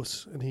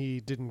close and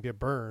he didn't get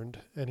burned,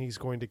 and he's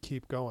going to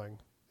keep going.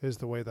 Is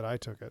the way that I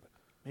took it.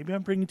 maybe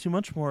I'm bringing too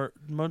much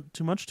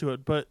to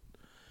it, but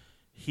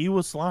he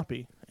was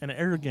sloppy and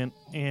arrogant,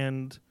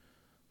 and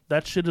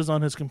that shit is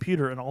on his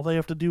computer, and all they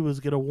have to do is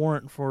get a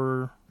warrant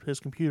for his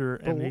computer,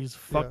 and he's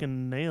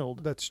fucking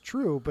nailed. That's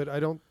true, but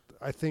I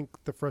think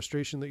the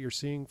frustration that you're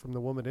seeing from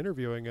the woman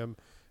interviewing him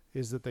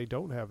is that they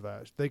don't have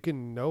that. They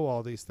can know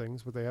all these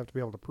things, but they have to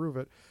be able to prove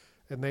it.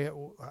 And I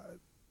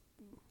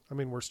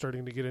mean, we're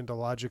starting to get into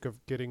logic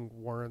of getting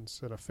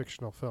warrants in a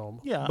fictional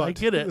film. Yeah, but I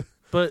get it,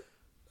 but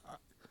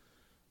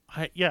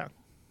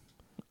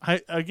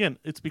again,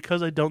 it's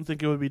because I don't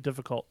think it would be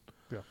difficult.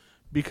 Yeah.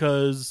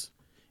 Because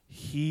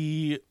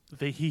he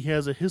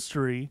has a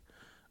history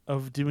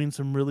of doing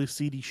some really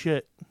seedy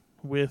shit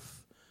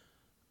with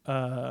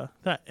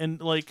that,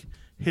 and like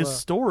his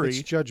story.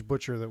 It's Judge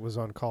Butcher that was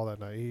on call that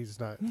night. He's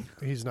not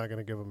going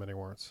to give him any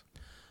warrants.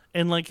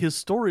 And like his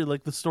story,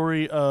 like the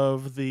story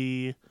of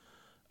the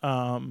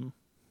house,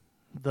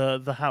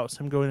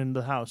 him going into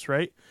the house,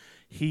 right?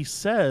 He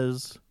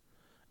says,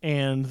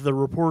 and the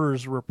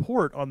reporters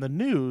report on the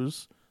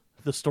news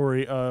the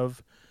story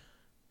of,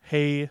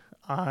 hey,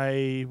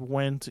 I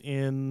went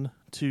in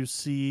to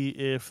see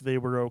if they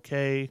were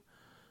okay.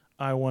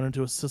 I wanted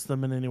to assist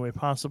them in any way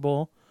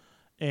possible.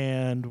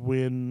 And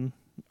when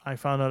I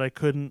found out I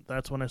couldn't,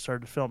 that's when I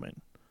started filming.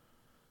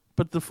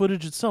 But the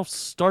footage itself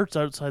starts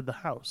outside the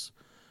house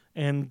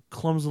and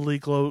clumsily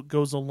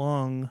goes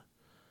along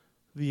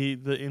the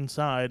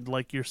inside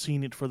like you're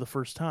seeing it for the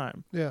first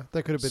time. Yeah,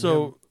 that could have been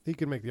him. He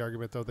could make the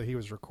argument, though, that he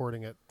was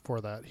recording it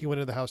for that. He went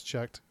into the house,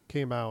 checked,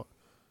 came out.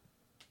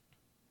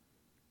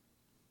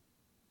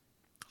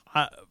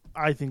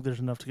 I think there's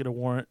enough to get a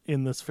warrant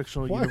in this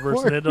fictional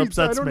universe, and it upsets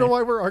me. I don't know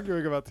why we're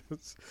arguing about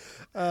this.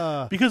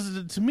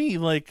 Because to me,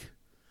 like,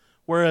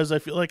 whereas I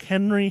feel like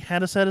Henry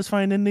had a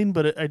satisfying ending,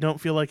 but I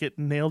don't feel like it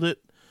nailed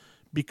it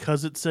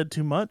because it said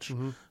too much.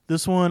 Mm-hmm.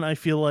 This one, I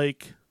feel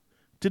like,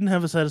 didn't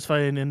have a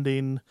satisfying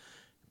ending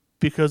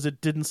because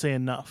it didn't say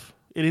enough.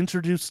 It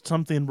introduced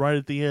something right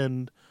at the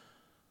end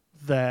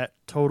that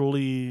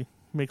totally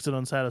makes it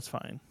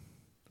unsatisfying.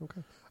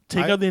 Okay.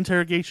 Take out the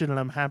interrogation,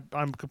 and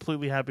I'm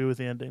completely happy with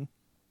the ending.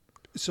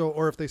 So,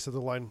 or if they said the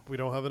line, "We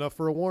don't have enough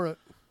for a warrant,"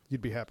 you'd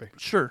be happy.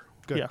 Sure.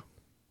 Good. Yeah.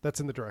 That's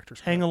in the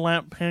director's cut. Hang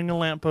a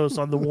lamppost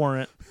on the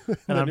warrant,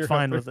 and I'm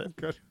fine with it.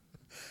 Good.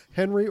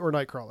 Henry or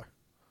Nightcrawler?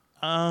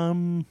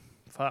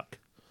 Fuck.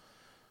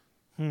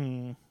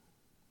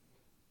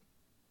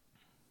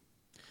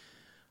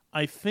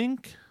 I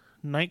think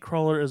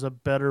Nightcrawler is a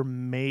better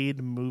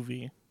made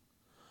movie,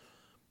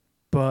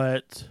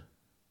 but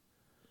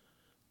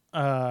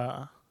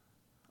I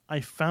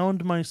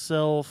found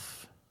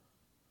myself.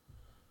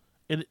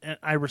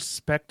 I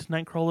respect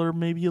Nightcrawler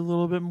maybe a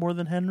little bit more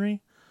than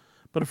Henry,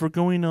 but if we're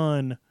going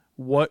on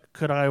what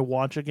could I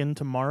watch again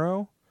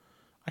tomorrow,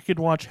 I could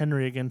watch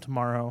Henry again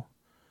tomorrow,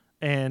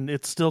 and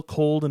it's still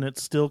cold and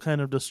it's still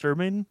kind of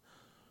disturbing,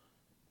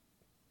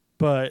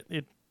 but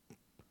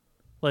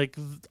I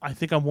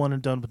think I'm one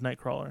and done with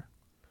Nightcrawler.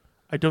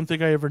 I don't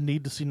think I ever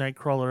need to see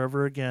Nightcrawler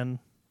ever again,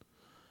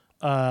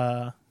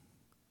 for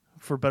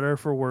better or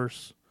for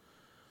worse,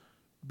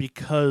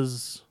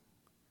 because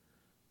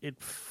it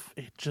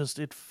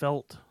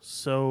felt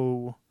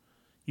so.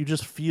 You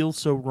just feel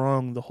so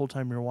wrong the whole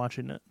time you're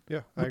watching it.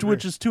 Yeah,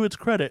 which is to its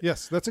credit.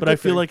 Yes, that's a but good I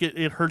feel thing. like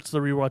it hurts the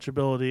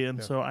rewatchability,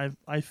 and so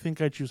I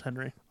think I choose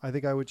Henry. I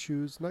think I would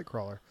choose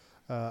Nightcrawler.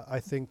 I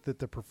think that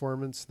the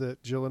performance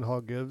that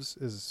Gyllenhaal gives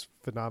is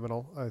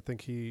phenomenal. I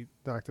think he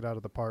knocked it out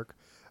of the park.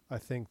 I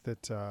think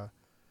that the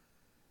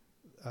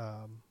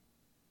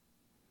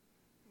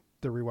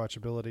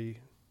rewatchability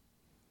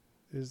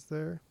is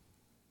there,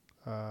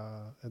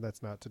 and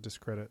that's not to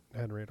discredit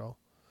Henry at all.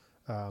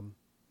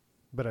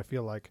 But I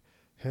feel like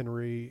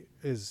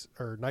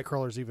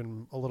Nightcrawler is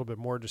even a little bit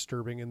more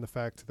disturbing in the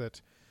fact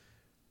that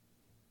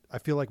I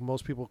feel like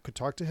most people could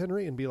talk to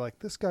Henry and be like,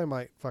 this guy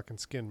might fucking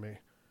skin me.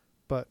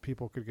 but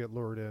people could get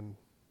lured in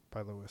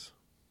by Lewis.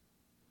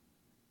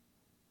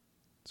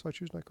 So I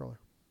choose Nightcrawler.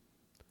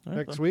 All right,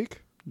 Next then.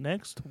 week.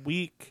 Next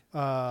week.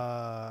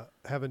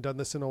 Haven't done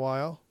this in a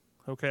while.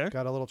 Okay.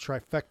 Got a little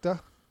trifecta.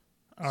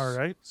 All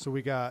right. So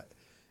we got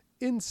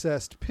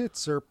incest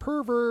pits or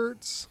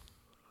perverts.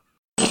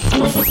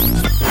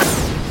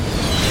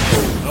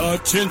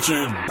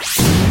 Attention!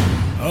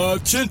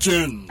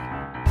 Attention!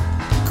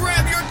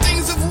 Grab your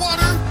things of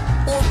water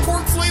or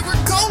pork-flavored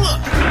cola.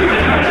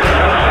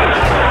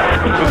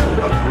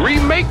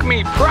 Remake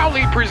Me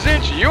proudly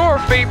presents your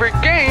favorite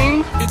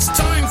game. It's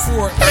time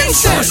for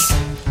Incest,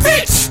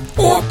 bitch,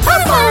 or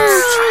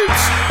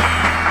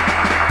perverts.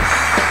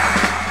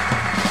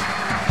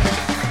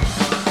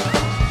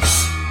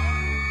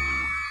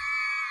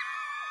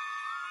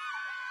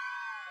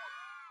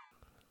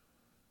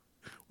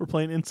 We're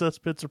playing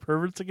incest pits or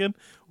perverts again.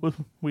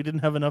 We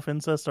didn't have enough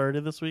incest already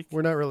this week.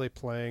 We're not really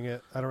playing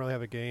it. I don't really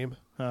have a game.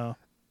 Oh.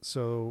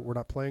 So we're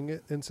not playing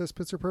it, incest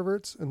pits or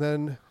perverts. And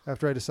then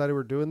after I decided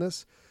we're doing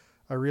this,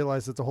 I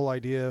realized that the whole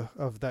idea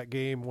of that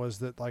game was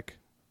that like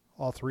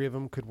all three of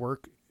them could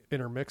work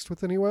intermixed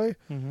with anyway.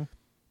 Mm-hmm.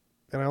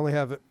 And I only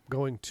have it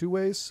going two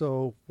ways.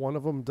 So one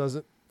of them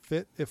doesn't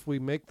fit if we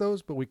make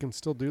those, but we can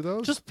still do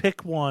those. Just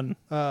pick one.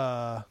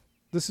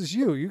 This is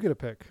you. You get a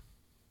pick.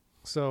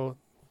 So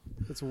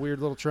it's a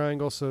weird little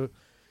triangle. So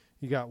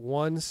you got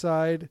one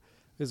side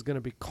is going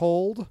to be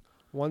cold.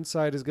 One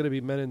side is going to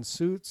be men in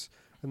suits.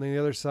 And then the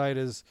other side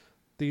is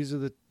these are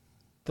the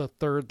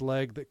third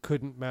leg that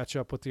couldn't match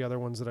up with the other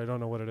ones that I don't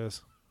know what it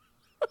is.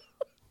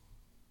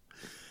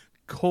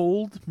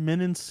 Cold, men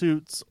in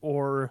suits,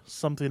 or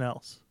something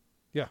else.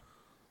 Yeah.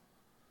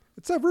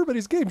 It's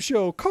everybody's game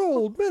show.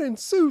 Cold, men in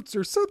suits,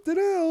 or something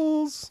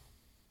else.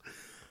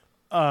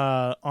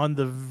 On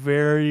the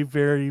very,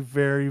 very,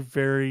 very,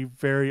 very,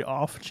 very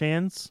off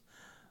chance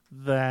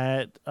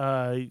that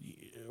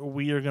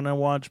we are going to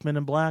watch Men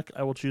in Black,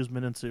 I will choose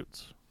Men in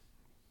Suits.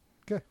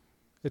 Okay.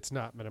 It's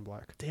not Men in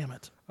Black. Damn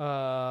it. You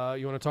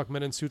want to talk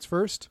Men in Suits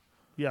first?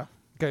 Yeah.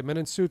 Okay, Men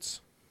in Suits,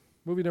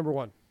 movie number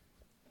 1.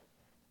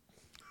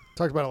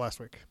 Talked about it last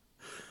week.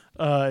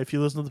 If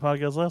you listened to the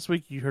podcast last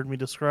week, you heard me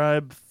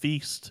describe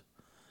Feast,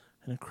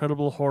 an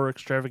incredible horror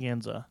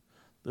extravaganza.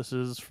 This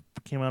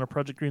came out of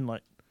Project Greenlight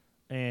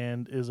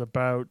and is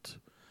about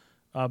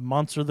a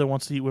monster that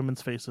wants to eat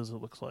women's faces, it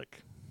looks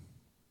like.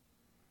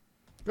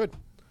 Good.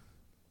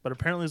 But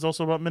apparently it's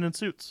also about men in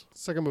suits.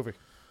 Second movie.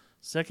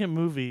 Second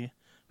movie,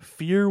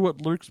 Fear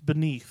What Lurks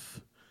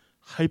Beneath,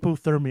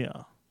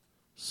 Hypothermia.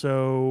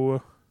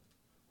 So,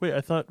 wait,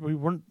 I thought we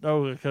weren't...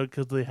 Oh,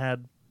 because they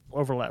had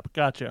overlap.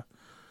 Gotcha.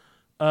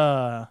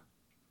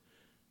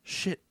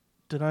 Shit.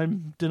 Did I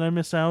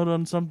miss out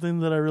on something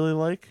that I really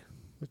like?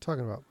 What are you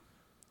talking about?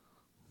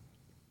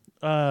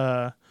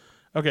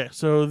 Okay,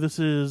 so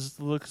this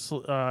looks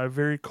a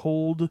very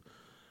cold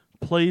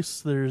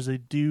place. There's a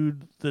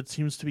dude that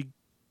seems to be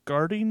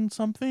guarding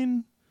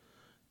something,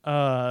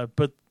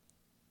 but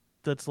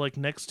that's like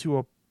next to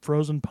a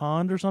frozen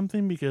pond or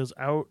something, because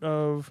or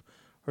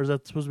is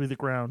that supposed to be the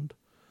ground?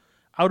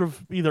 Out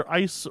of either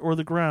ice or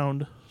the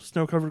ground,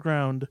 snow-covered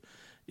ground,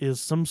 is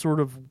some sort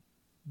of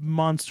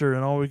monster,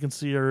 and all we can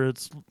see are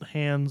its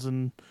hands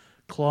and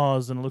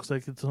claws, and it looks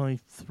like it's only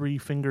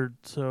 3-fingered,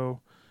 so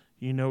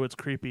you know it's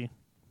creepy.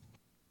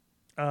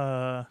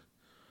 Wow,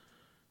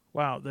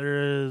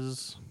 there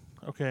is...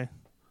 Okay,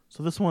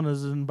 so this one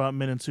isn't about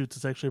men in suits,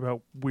 it's actually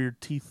about weird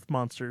teeth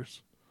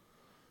monsters.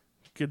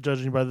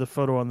 Judging by the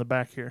photo on the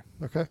back here.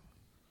 Okay.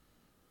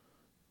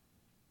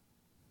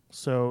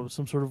 So,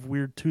 some sort of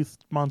weird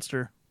toothed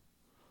monster.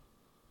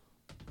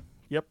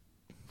 Yep.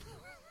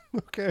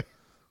 Okay.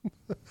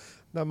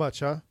 Not much,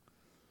 huh?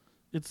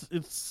 It's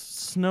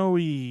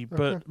snowy, but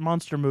Okay.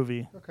 monster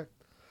movie. Okay.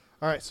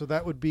 All right, so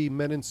that would be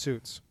Men in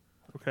Suits.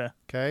 Okay.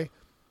 Okay.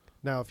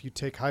 Now, if you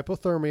take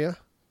Hypothermia,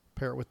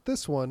 pair it with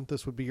this one,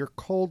 this would be your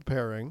cold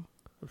pairing.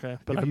 Okay.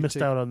 But If I you missed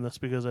take- out on this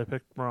because I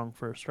picked wrong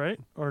first, right?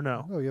 Or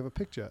no? Oh, you haven't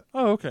picked yet.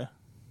 Oh, okay.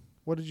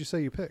 What did you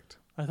say you picked?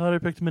 I thought I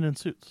picked men in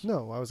suits.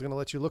 No, I was going to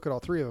let you look at all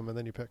three of them and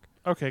then you pick.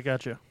 Okay,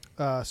 gotcha.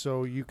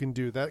 So you can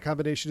do that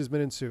combination is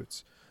Men in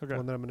Suits. Okay.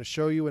 One that I'm going to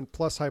show you and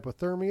plus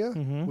Hypothermia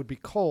Mhm. would be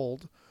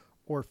Cold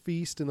or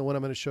Feast, and the one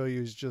I'm going to show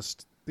you is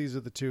just these are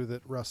the two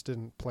that Russ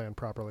didn't plan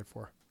properly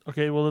for.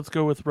 Okay, well, let's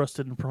go with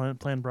Rusted and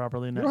Plan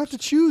Properly You next. don't have to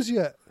choose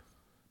yet.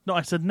 No,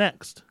 I said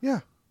next. Yeah.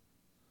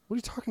 What are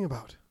you talking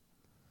about?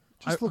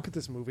 Just look at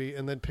this movie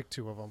and then pick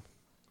two of them.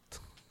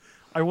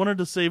 I wanted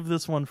to save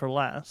this one for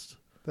last.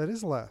 That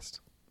is last.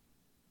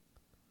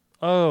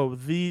 Oh,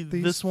 These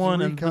this one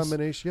three and this.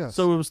 combination. Yes.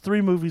 So it was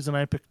 3 movies and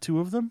I picked 2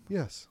 of them?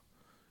 yes,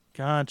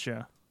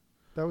 Gotcha.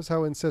 that was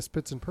how Incest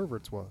Pits and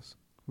Perverts was.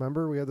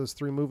 Remember, we had those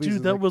 3 movies. Dude,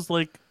 and, that like, was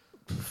like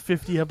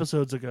 50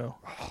 episodes ago.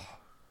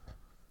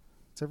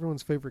 it's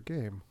everyone's favorite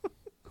game.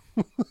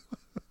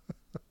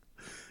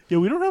 Yeah,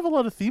 we don't have a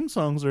lot of theme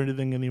songs or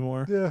anything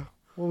anymore. Yeah.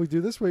 Well, we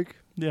do this week.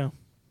 Yeah.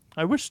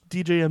 I wish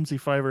DJ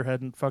MC5er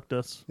hadn't fucked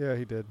us. Yeah,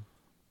 he did.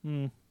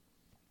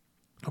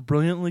 A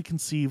brilliantly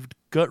conceived,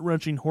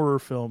 gut-wrenching horror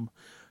film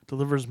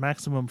delivers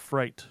maximum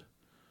fright.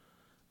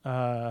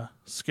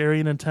 Scary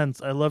and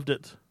intense. I loved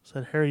it,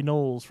 said Harry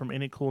Knowles from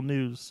Ain't It Cool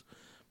News.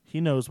 He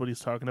knows what he's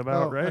talking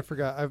about, right? I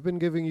forgot. I've been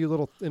giving you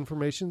little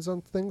informations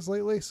on things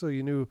lately, so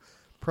you knew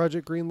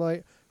Project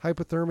Greenlight,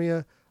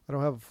 Hypothermia. I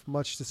don't have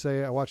much to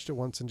say. I watched it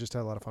once and just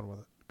had a lot of fun with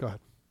it. Go ahead.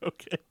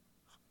 Okay.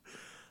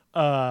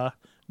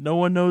 No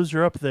One Knows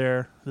You're Up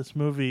There. This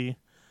movie,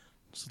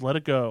 just let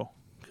it go,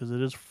 because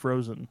it is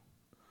Frozen.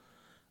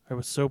 I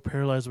was so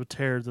paralyzed with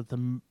terror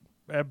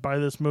by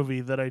this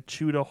movie that I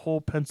chewed a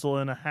whole pencil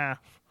in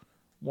half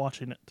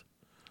watching it,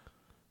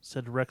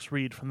 said Rex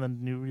Reed from the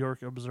New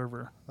York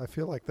Observer. I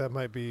feel like that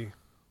might be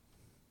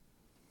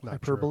not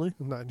hyperbole.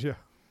 True. Not yeah.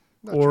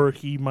 Not or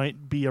true. He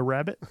might be a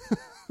rabbit.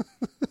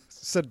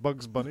 Said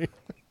Bugs Bunny.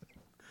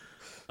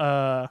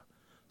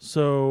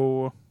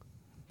 So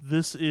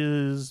this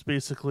is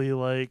basically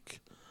like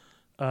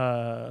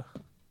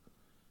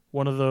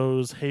one of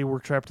those, hey, we're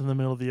trapped in the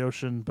middle of the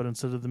ocean, but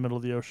instead of the middle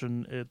of the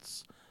ocean,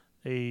 it's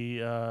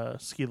a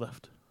ski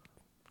lift.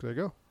 There you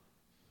go.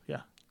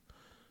 Yeah.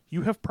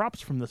 You have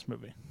props from this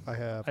movie. I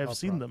have. I've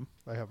seen them.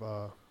 I have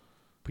a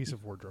piece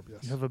of wardrobe,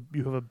 yes. You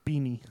have a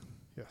beanie.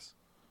 Yes.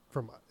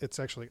 It's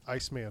actually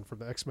Iceman from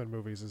the X-Men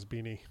movies is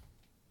Beanie,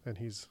 and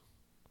he's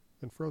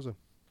in Frozen.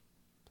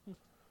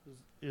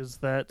 Is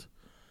that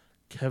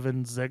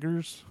Kevin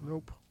Zegers?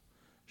 Nope.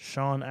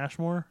 Sean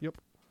Ashmore? Yep.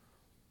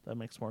 That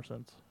makes more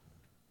sense.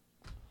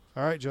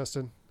 All right,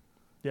 Justin.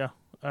 Yeah.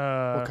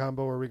 What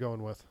combo are we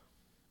going with?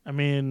 I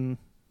mean,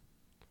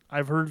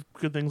 I've heard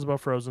good things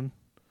about Frozen,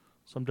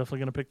 so I'm definitely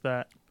going to pick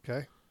that.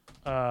 Okay.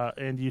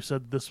 And you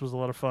said this was a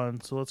lot of fun,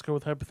 so let's go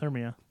with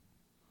Hypothermia.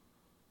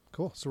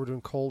 Cool. So we're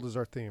doing cold as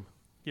our theme.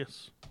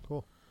 Yes.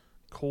 Cool.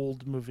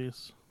 Cold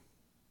movies.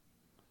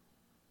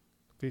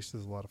 Feast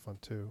is a lot of fun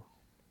too.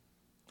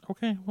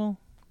 Okay, well,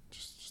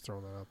 Just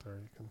throwing that out there.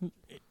 You can.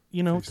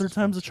 you know, Feast third is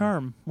fun time's a too.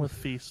 charm with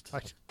Feast.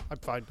 I'm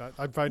fine.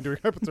 I'm fine doing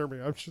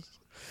hypothermia. I'm just.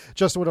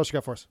 Justin, what else you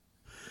got for us?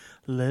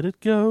 Let it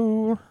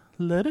go.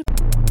 Let it